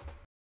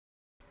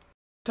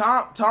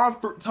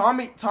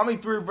 Tommy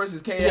 3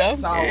 versus KS. Yeah.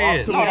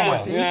 You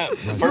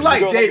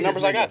like Davis,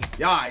 numbers I got.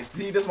 Yeah,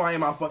 see, this why I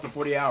ain't my fucking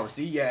 40 hours.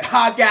 See, yeah.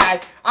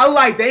 I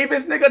like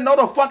Davis, nigga. No,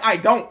 the fuck I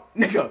don't,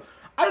 nigga.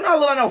 I do not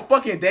look like no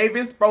fucking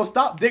Davis, bro.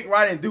 Stop dick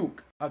riding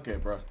Duke. Okay,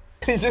 bro.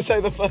 He just say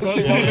the first thing.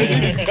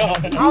 I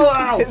don't look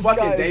like no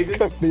fucking Davis.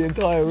 Cooked the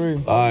entire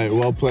room. All right,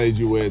 well played,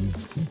 you win,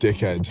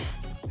 dickhead.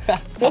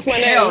 What's my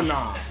name? Hell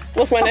nah.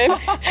 What's my name?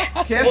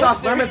 Can't stop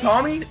slamming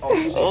Tommy?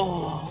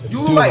 Oh. You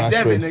look like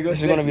Devin, nigga.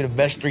 This is gonna be the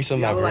best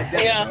threesome I ever. look like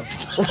Devin, Yeah.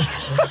 bro.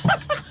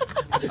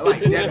 I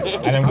like Devin.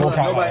 And then walk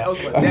out Nobody like else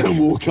but And Devin. then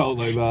walk out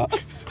like that.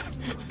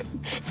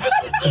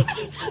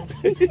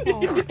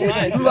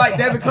 You like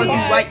Devin because you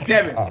like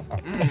Devin.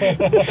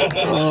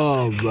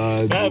 Oh,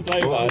 man.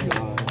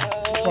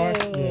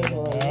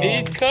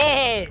 He's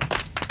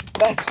cooked.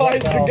 Best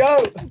fight to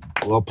go.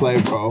 Well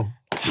played, bro.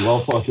 Well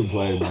fucking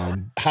played,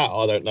 man.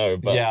 How? I don't know,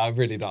 but Yeah, I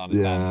really don't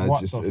understand.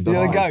 Yeah, it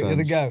doesn't make sense. You're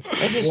the go.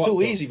 It's just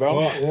too easy,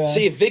 bro. Yeah.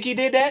 See, if Vicky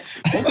did that,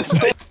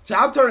 So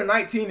I'm turning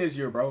 19 this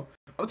year, bro.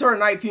 I'm turning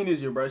 19 this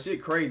year, bro.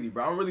 Shit crazy,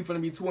 bro. I'm really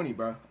finna be 20,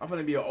 bro. I'm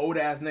finna be an old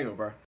ass nigga,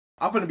 bro.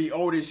 I'm finna be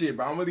old as shit,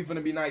 bro. I'm really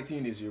finna be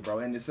 19 this year, bro.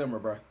 In December,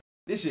 bro.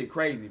 This shit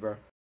crazy, bro.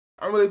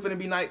 I'm really finna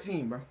be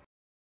 19, bro.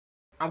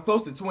 I'm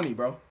close to 20,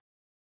 bro.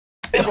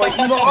 Boy,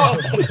 you know,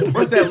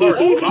 what's that word?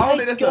 I don't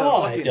think that's a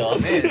fucking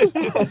man.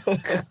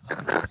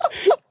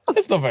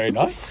 That's not very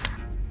nice.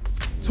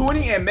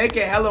 20 and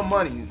making hella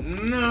money.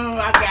 No,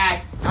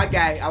 I like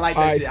that All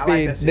right, shit. I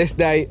like that shit. this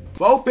day,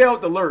 Both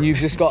failed the alert. you've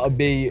just got to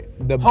be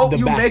the Hope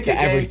you best make it, at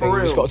gang, everything. for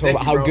You just real. got to talk Thank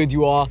about you, how bro. good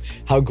you are,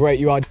 how great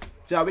you are.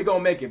 Child, we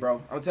gonna make it,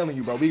 bro. I'm telling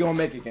you, bro. We gonna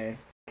make it, gang.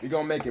 We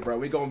gonna make it, bro.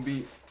 We gonna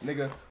be,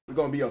 nigga, we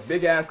gonna be a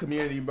big ass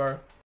community, bro.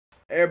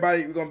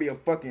 Everybody, we gonna be a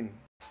fucking, you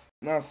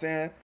know what I'm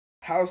saying?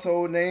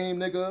 Household name,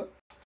 nigga.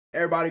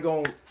 Everybody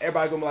gonna be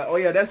like, oh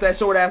yeah, that's that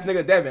short ass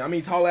nigga Devin. I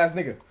mean, tall ass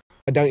nigga.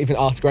 I don't even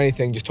ask her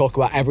anything. Just talk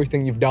about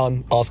everything you've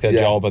done. ask her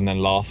job and then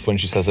laugh when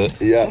she says it.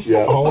 Yeah.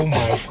 Oh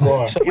my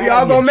god. We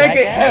all gonna make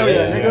it. Hell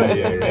yeah,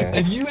 nigga. Yeah.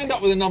 If you end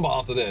up with a number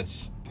after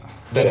this,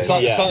 then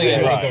Yeah. something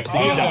ain't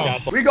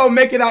right. We gonna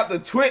make it out the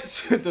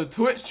Twitch, the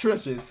Twitch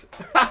trenches.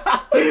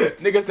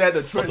 Nigga said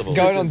the Twitch trenches.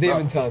 Going on bro.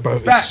 demon time. bro,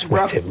 Facts,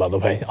 bro. sweating, by the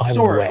way. I'm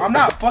Short. wet. I'm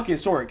not fucking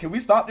short. Can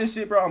we stop this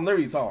shit, bro? I'm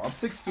literally tall. I'm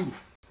 6'2".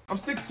 I'm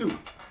 6'2".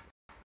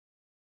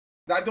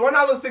 Now, do I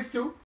not look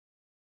 6'2"?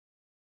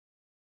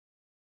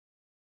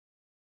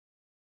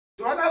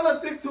 Do I not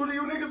look 6'2" to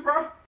you niggas,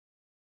 bro?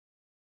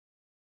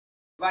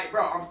 Like,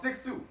 bro, I'm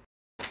 6'2".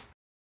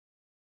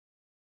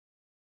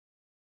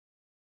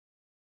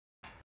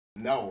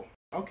 No.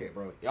 Okay,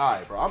 bro.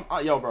 Alright, bro.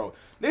 Yo, bro.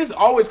 Niggas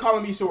always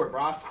calling me short,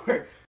 bro. I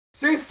swear.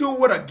 6'2"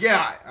 with a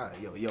guy.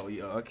 Yo.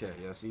 Okay,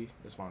 yeah, see?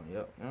 That's fine.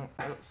 Yep.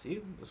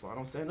 See? That's why I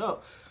don't stand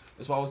up.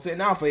 That's why I was sitting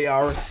down for 8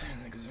 hours.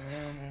 Niggas,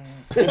 man.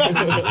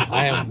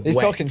 I am. He's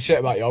talking shit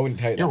about you. I wouldn't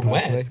take You're that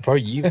personally. wet, bro.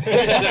 You.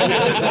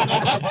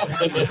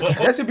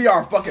 That should be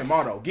our fucking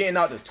motto. Getting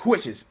out the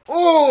Twitches.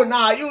 Oh,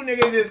 nah, you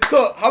niggas just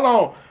cook. Hold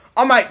on.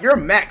 I'm like, you're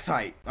max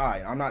height.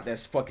 Alright, I'm not that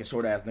fucking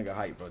short ass nigga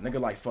height, bro. Nigga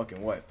like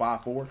fucking what,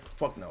 5'4"?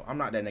 Fuck no. I'm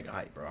not that nigga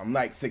height, bro. I'm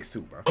like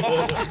 6'2", bro.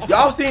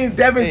 Y'all seen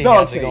Devin's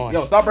dog shit.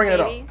 Yo, stop bringing it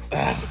up.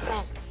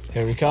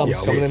 Here we come.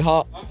 Coming in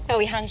hot. Are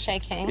we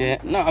handshaking? Yeah,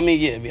 no, I mean,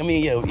 yeah.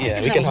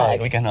 We can hug.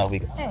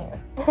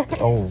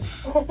 Oh,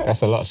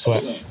 that's a lot of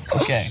sweat.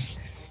 Okay.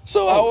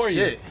 So how are you?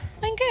 Shit.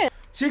 I'm good.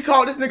 She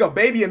called this nigga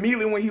baby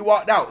immediately when he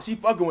walked out. She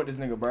fucking with this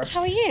nigga, bro. How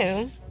are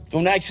you?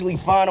 I'm actually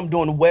fine. I'm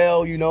doing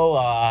well, you know.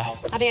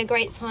 Having a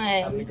great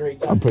time.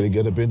 I'm pretty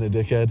good at being a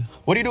dickhead.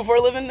 What do you do for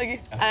a living, nigga?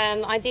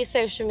 I do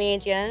social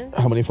media.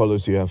 How many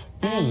followers do you have?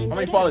 How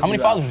many followers? How many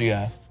followers do you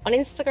have? On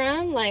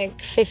Instagram, like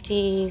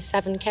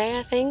 57K,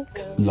 I think.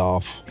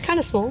 Laugh. Kind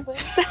of small.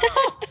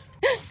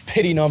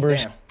 Pity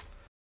numbers.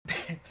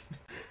 Damn.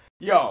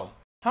 Yo,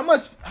 how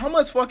much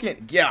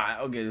fucking, yeah,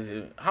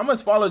 okay, how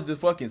much followers did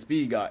fucking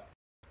Speed got?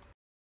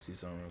 See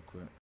something real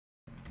quick.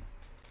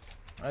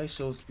 I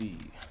show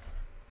Speed.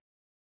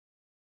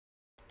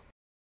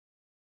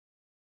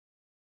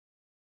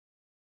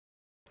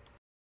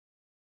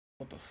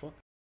 What the fuck?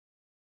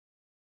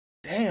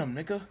 Damn,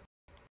 nigga.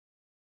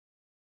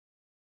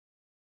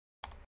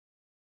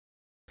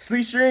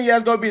 Sleep stream? Yeah,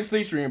 it's gonna be a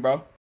sleep stream,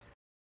 bro.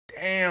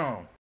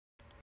 Damn.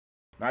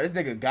 Nah, this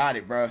nigga got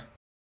it, bro.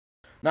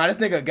 Nah, this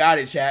nigga got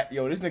it, chat.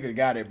 Yo, this nigga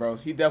got it, bro.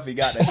 He definitely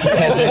got that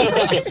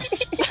shit.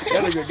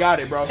 That nigga got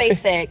it, bro.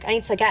 Basic. I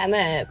need to get him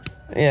up.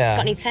 Yeah.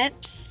 Got any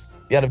tips?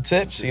 You got them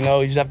tips? You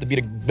know, you just have to be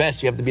the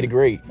best. You have to be the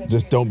great.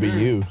 Just don't be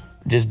you.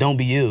 Just don't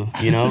be you,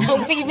 you know?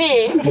 Don't be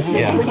me.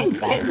 Yeah.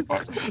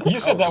 You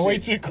said that way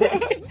too quick.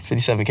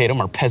 57K,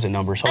 them are peasant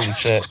numbers. Holy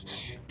shit.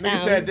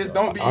 Nigga said this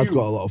don't be I've you.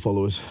 got a lot of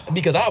followers.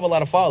 Because I have a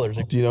lot of followers.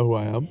 Do you know who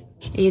I am?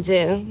 You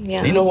do,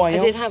 yeah. Do you know who I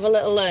am? I did have a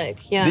little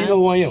look, yeah. Do you know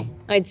who I am?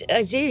 I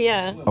do,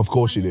 yeah. Of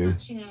course you do.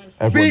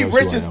 Everyone Speed knows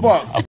rich who I as am.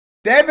 fuck.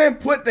 Devin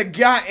put the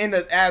guy in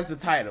the as the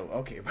title.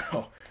 Okay,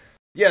 bro.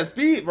 Yeah,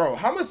 Speed, bro.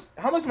 How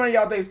much money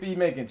y'all think Speed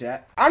making,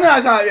 chat? I'm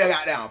not trying to be a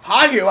goddamn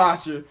pocket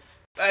watcher.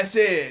 That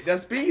shit.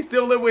 Does Speed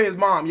still live with his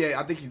mom? Yeah,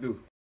 I think he do.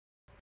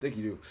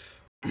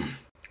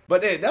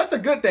 But hey, that's a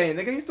good thing,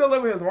 nigga. He still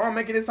live with his mom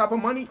making this type of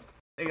money.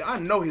 Nigga, I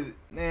know his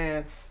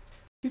man.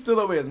 He still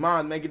live with his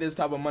mom making this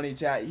type of money,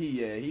 chat.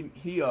 He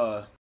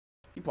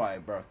probably,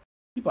 bro.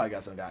 He probably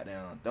got some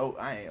goddamn dope.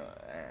 I ain't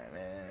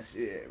man,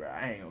 shit, bro.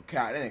 I ain't gonna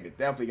count. That nigga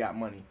definitely got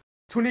money.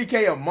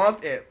 20K a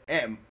month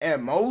at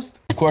most.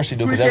 Of course you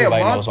do, because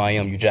everybody knows who I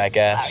am, you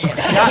jackass.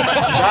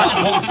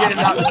 Not getting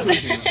out the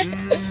switches.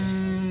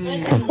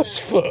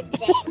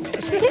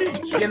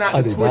 Getting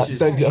out the twitches.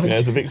 Yeah,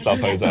 it's a big star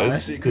pose, that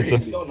is.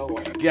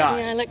 Yeah,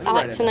 I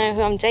like to know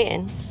who I'm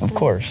dating. Of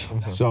course.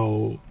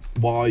 So,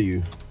 what are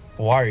you?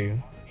 Why are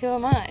you? Who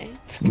am I?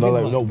 No,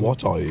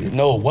 what are you?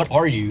 No, what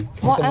are you?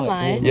 What am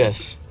I?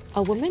 Yes.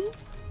 A woman?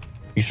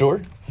 You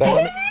sure?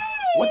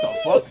 What the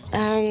fuck?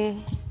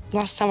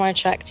 Last time I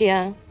checked,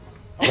 yeah.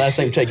 Last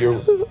time you checked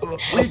your...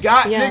 We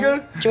got, Yeah. nigga. Do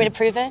you want me to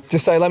prove it?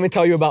 Just say, let me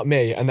tell you about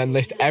me, and then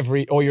list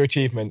all your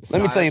achievements.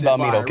 Let me tell you about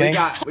me, okay?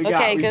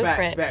 Okay, go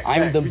for it. I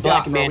am the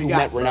black man who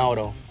met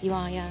Ronaldo. You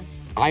are,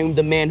 yes. I am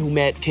the man who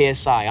met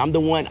KSI. I am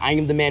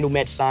the man who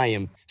met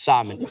Simon.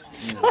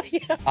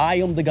 I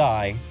am the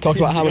guy. Talk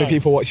about how many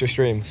people watch your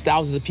streams.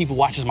 Thousands of people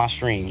watches my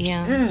streams.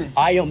 Yeah.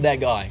 I am that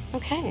guy.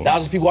 Okay.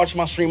 Thousands of people watch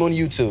my stream on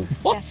YouTube.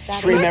 Yes, Daddy.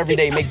 Stream every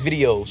day, make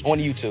videos on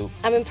YouTube.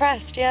 I'm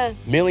impressed, yeah.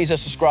 Millions of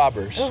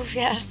subscribers. Oh,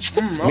 yeah.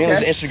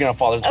 Millions of Instagram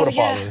followers, Twitter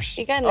yeah. followers.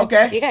 You're getting, you're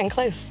getting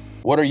close.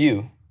 What are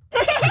you?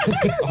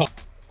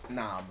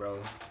 Nah, bro.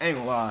 Ain't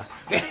gonna lie.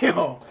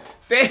 Damn.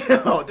 This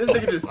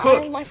nigga just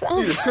cooked. Myself.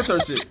 He just cooked her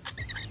shit.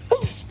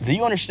 Do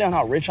you understand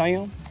how rich I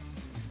am?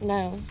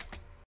 No.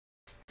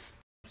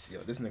 Yo,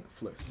 this nigga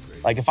flips.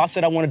 Like, if I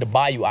said I wanted to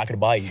buy you, I could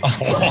buy you.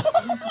 I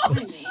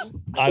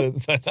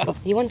didn't say that.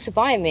 You want to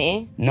buy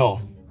me?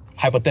 No.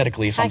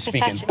 Hypothetically, if I'm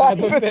speaking. Siam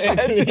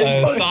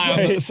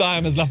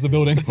has left the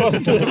building.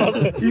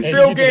 He's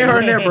still getting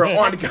her number.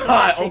 On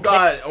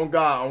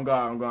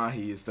God,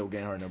 he is still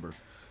getting her number.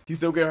 He's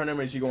still getting her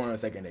number and she going on a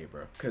second date,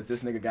 bro. Cause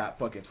this nigga got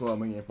fucking 12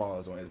 million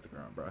followers on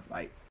Instagram, bro.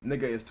 Like,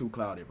 nigga is too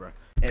clouded, bro.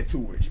 And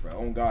too rich, bro.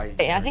 On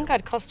God, I think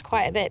I'd cost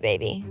quite a bit,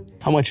 baby.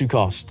 How much you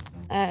cost?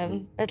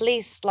 At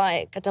least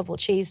like a double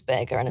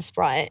cheeseburger and a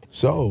Sprite.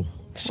 So?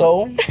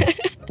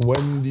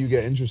 When do you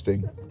get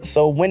interesting?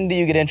 So when do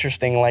you get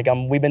interesting? Like,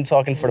 we've been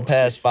talking for the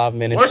past 5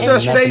 minutes. What's your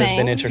nothing's state?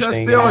 been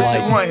interesting. Still she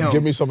want him.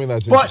 Give me something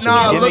that's But interesting.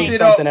 nah, Give look me it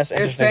something up. that's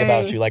interesting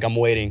about you. Like, I'm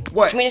waiting.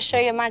 What? Do you want me to show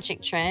you a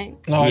magic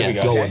trick? No, here we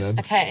go. Go on then.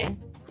 Okay.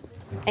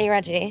 Are you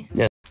ready?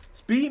 Yeah.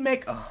 Speed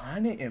make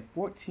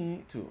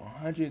 114 to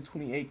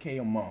 128K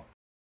a month.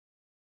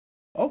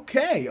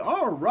 Okay,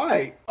 all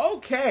right,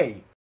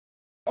 okay.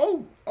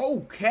 Oh,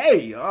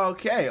 okay.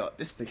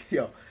 This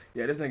nigga,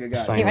 this nigga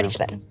got it. You ready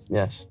for this?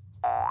 Yes.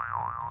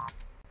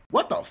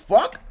 What the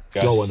fuck?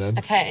 Go on then.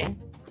 Okay.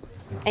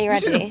 Are you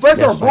This ready? shit flex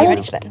her Yes, Are you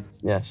ready boobs? for this?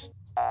 Yes.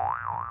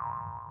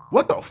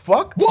 What the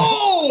fuck?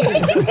 Whoa!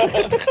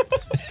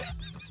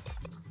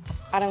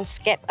 I don't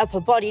skip up a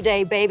body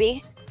day,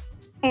 baby.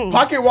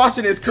 Pocket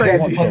washing is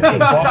crazy. Hey, man.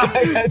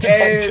 It's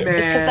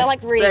because they're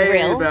like really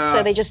real,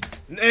 so they just...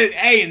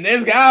 Hey,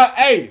 this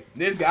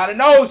gotta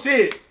know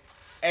shit.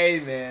 Hey,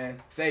 man.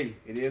 Say,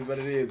 it is what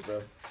it is,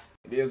 bro.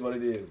 It is what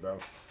it is, bro.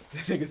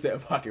 This nigga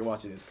said pocket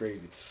watching is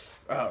crazy.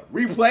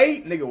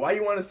 Replay? Nigga, why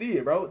you want to see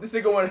it, bro? Nigga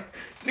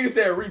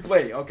said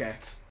replay. Okay.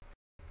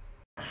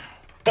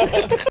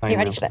 You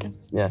ready for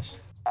this? Yes.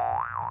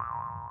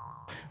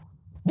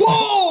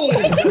 Whoa!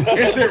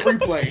 Instant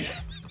replay.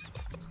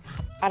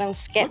 I don't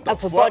skip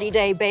up a body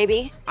day,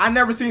 baby. I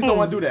never seen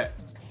someone do that.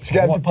 She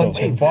got to punch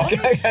him.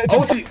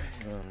 OT.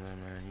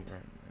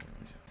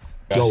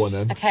 Go on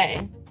then.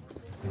 Okay.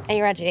 Are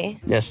you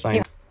ready? Yes, I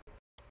am.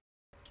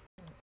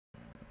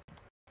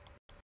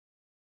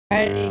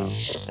 Ready?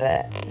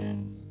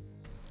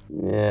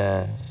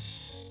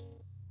 Yes.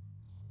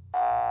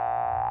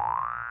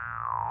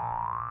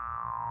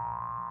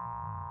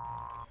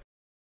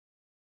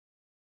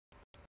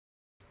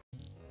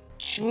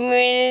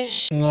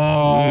 No.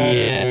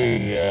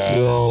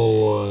 Go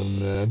on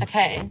then.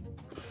 Okay.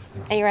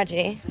 Are you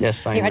ready?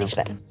 Yes, I am. You ready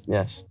for this?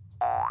 Yes.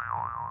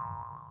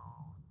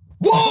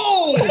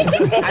 Whoa!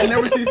 I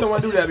never seen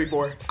someone do that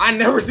before. I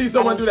never seen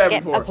someone do that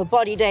Skip before. up a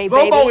body day,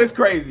 Slow-mo baby. is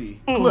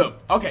crazy. Clip.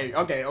 Okay.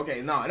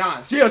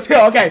 Nah. Chill.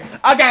 Okay.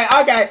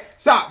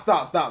 Stop.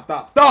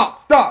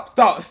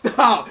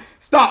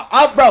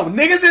 Up, bro.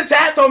 Niggas in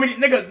chat told me,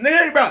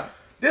 nigga, bro.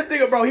 This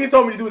nigga, bro, he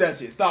told me to do that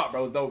shit. Stop,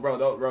 bro. Don't, bro.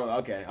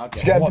 Okay.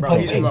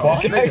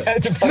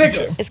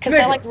 Nigga. It's because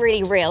they're like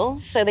really real,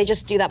 so they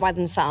just do that by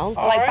themselves.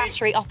 They're like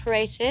battery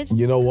operated.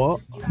 You know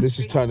what? This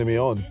is turning me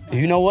on.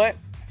 You know what?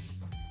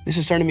 This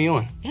is turning me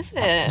on. Is it?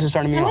 This is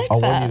turning me on. like I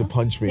want that. you to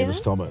punch me in the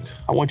stomach.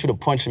 I want you to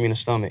punch me in the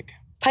stomach.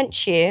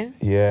 Punch you?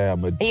 Yeah,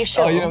 I'm a... Are you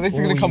sure? Oh, you know, this is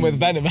going to come with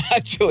venom,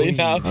 actually,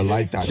 now. I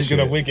like that She's shit.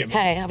 gonna wig him.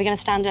 Hey, are we gonna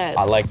stand up?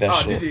 I like that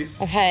shit.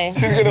 GG's. Okay.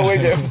 She's going to wig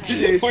him.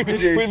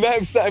 GG's. We may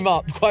have set him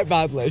up quite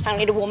badly. I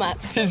need to warm up.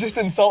 He's just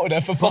insulted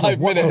her for 5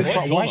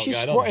 minutes. Why is she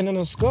squatting in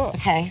a skirt?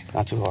 Okay.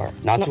 Not too hard.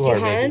 Not too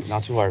hard, baby.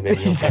 Not too hard,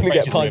 baby. He's going to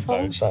get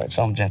punched.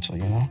 So I'm gentle,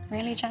 you know?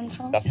 Really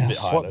gentle? That's a bit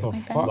high. What the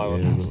fuck?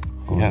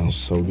 Oh, that was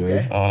so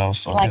good. Oh, that was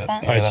so Like good.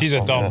 that? Yeah, Hey, she's a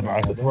that's so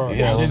dumb, good. bro.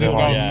 Yeah, She's a dumb,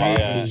 bro.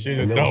 yeah. She's A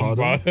a little dumb,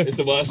 bro. harder. It's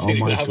the worst Oh thing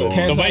my to happen.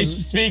 God. The way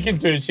she's speaking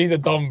to her, she's a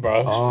dumb,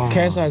 bro. Oh.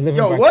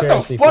 Yo, what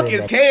the fuck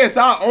is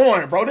KSI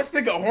on, bro? This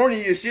nigga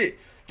horny as shit.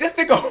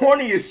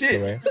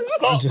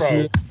 Stop, bro.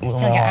 I feel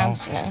like I'm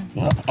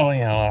now. Oh,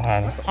 yeah,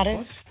 honey.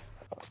 Pardon?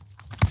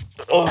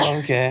 Oh,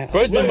 okay.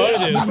 Bro's been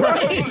moaning. Guys,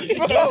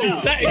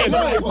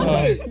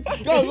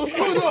 what's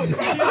going on?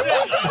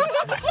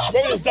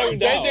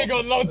 JJ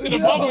got low to the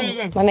bubble.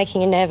 Am I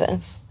making you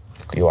nervous?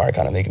 You are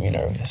kind of making me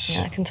nervous.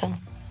 Yeah, I can tell.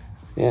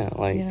 Yeah,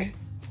 like, Yeah.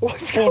 We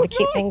have a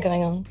cute thing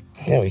going on.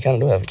 yeah, we kind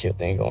of do have a cute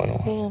thing going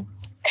on.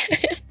 Yeah.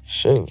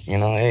 Shoot, you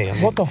know, hey.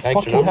 What the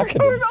fuck is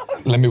happening?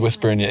 Let me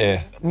whisper in your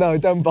ear. No,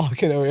 don't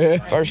bark in her ear.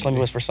 First, let me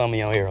whisper something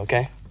in your ear,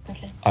 okay?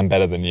 Okay. I'm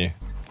better than you.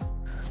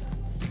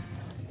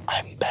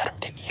 I'm better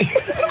than you.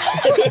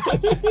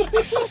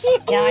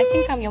 Yeah, I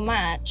think I'm your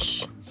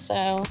match.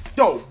 So.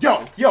 Yo.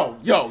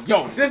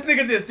 This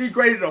nigga just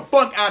degraded the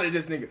fuck out of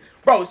this nigga.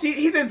 Bro,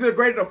 he just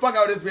degraded the fuck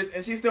out of this bitch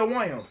and she still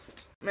want him.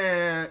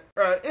 Man,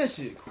 bro, this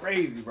shit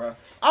crazy, bro.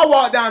 I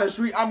walk down the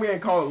street, I'm getting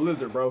called a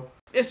lizard, bro.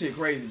 This shit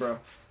crazy, bro.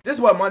 This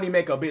is what money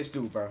make a bitch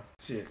do, bro.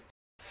 Shit.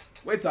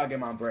 Wait till I get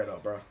my bread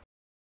up, bro.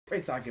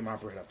 Wait till I get my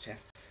bread up, chat.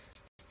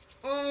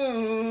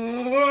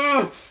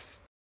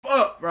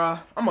 Fuck, bro.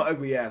 I'm an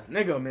ugly ass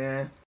nigga,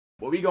 man.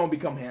 But we gonna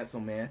become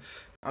handsome, man.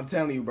 I'm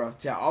telling you, bro.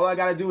 Chat, all I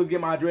gotta do is get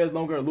my dreads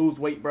longer and lose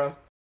weight, bro.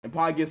 And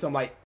probably get some,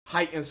 like,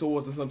 height and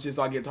swords and some shit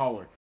so I get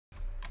taller.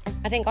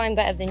 I think I'm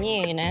better than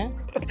you know?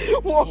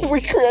 What have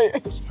we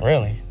created?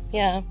 Really?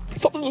 Yeah.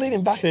 Stop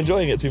leaning back and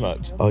enjoying it too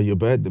much. Oh, you're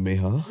better than me,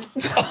 huh?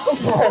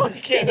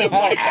 Get the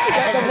mic.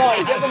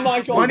 Get the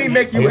mic on. Money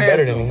make you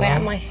handsome. Wait,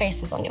 and my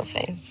face is on your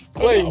face.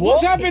 Wait,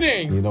 what's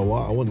happening? You know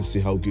what? I want to see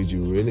how good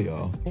you really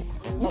are.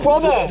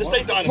 Brother! Just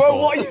say dinosaur. Bro,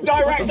 what are you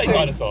directing? Just say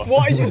dinosaur.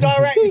 What are you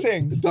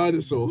directing? The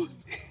dinosaur.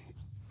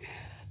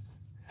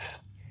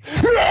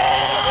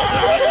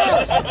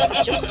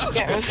 Just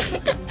scare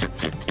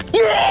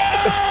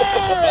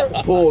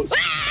Pause.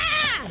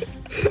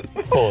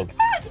 Pause.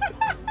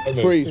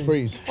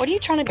 Freeze. What are you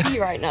trying to be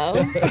right now?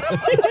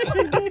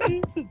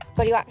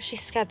 God, you actually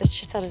scared the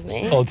shit out of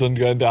me. Hold on,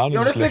 going down.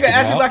 Yo, this nigga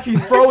actually like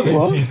he's frozen.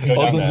 Hold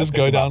on, just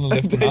go down and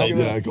lift him up.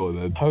 Yeah, go on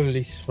then.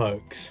 Holy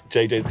smokes.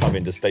 JJ's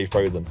coming to stay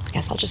frozen.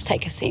 Guess I'll just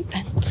take a seat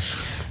then.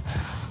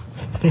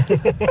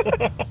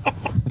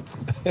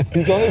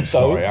 He's on his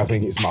Sorry, I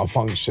think it's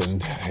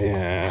malfunctioned.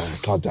 Yeah,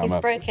 god damn He's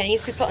it. broken. He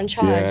needs to be put on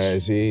charge. Yeah,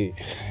 is he?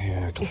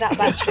 Yeah. Is that a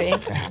battery?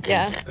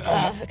 Yeah.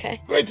 Oh,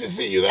 okay. Great to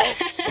see you there.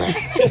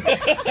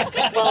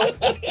 Well,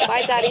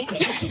 bye, Daddy.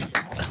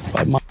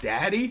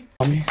 Daddy?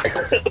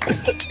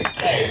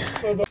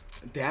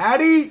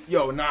 Daddy?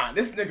 Yo, nah,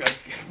 this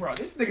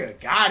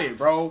nigga got it,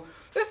 bro.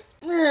 This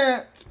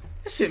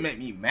shit make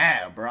me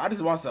mad, bro. I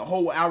just watched a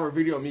whole hour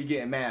video of me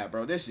getting mad,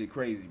 bro. This shit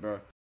crazy, bro.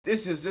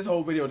 This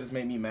whole video just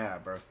made me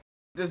mad, bro.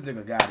 This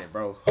nigga got it,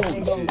 bro.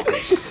 Holy shit.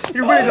 He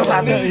really don't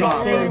have to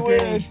drop, really bro.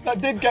 weird.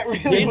 That did get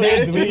really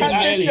weird.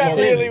 That did get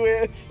really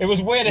weird. It was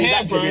weird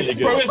here, bro.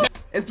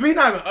 And Speed's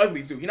not even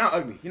ugly, too. He not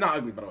ugly. He not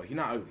ugly, by the way. He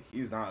not ugly.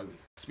 He's not ugly.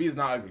 Speed's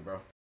not ugly,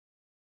 bro.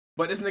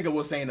 But this nigga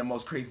was saying the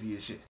most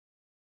craziest shit.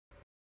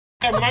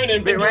 Bit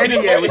Randy,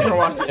 yeah, we can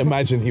watch it.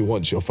 Imagine he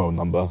wants your phone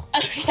number.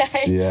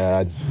 Okay.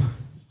 Yeah.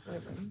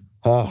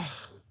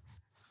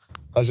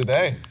 How's your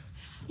day?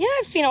 Yeah,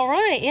 it's been all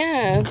right,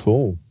 yeah.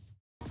 Cool.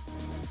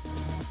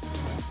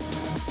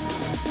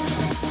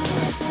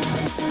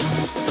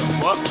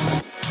 What?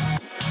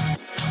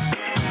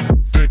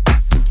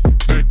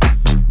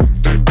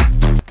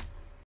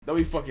 Don't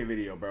be fucking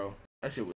video, bro. That shit was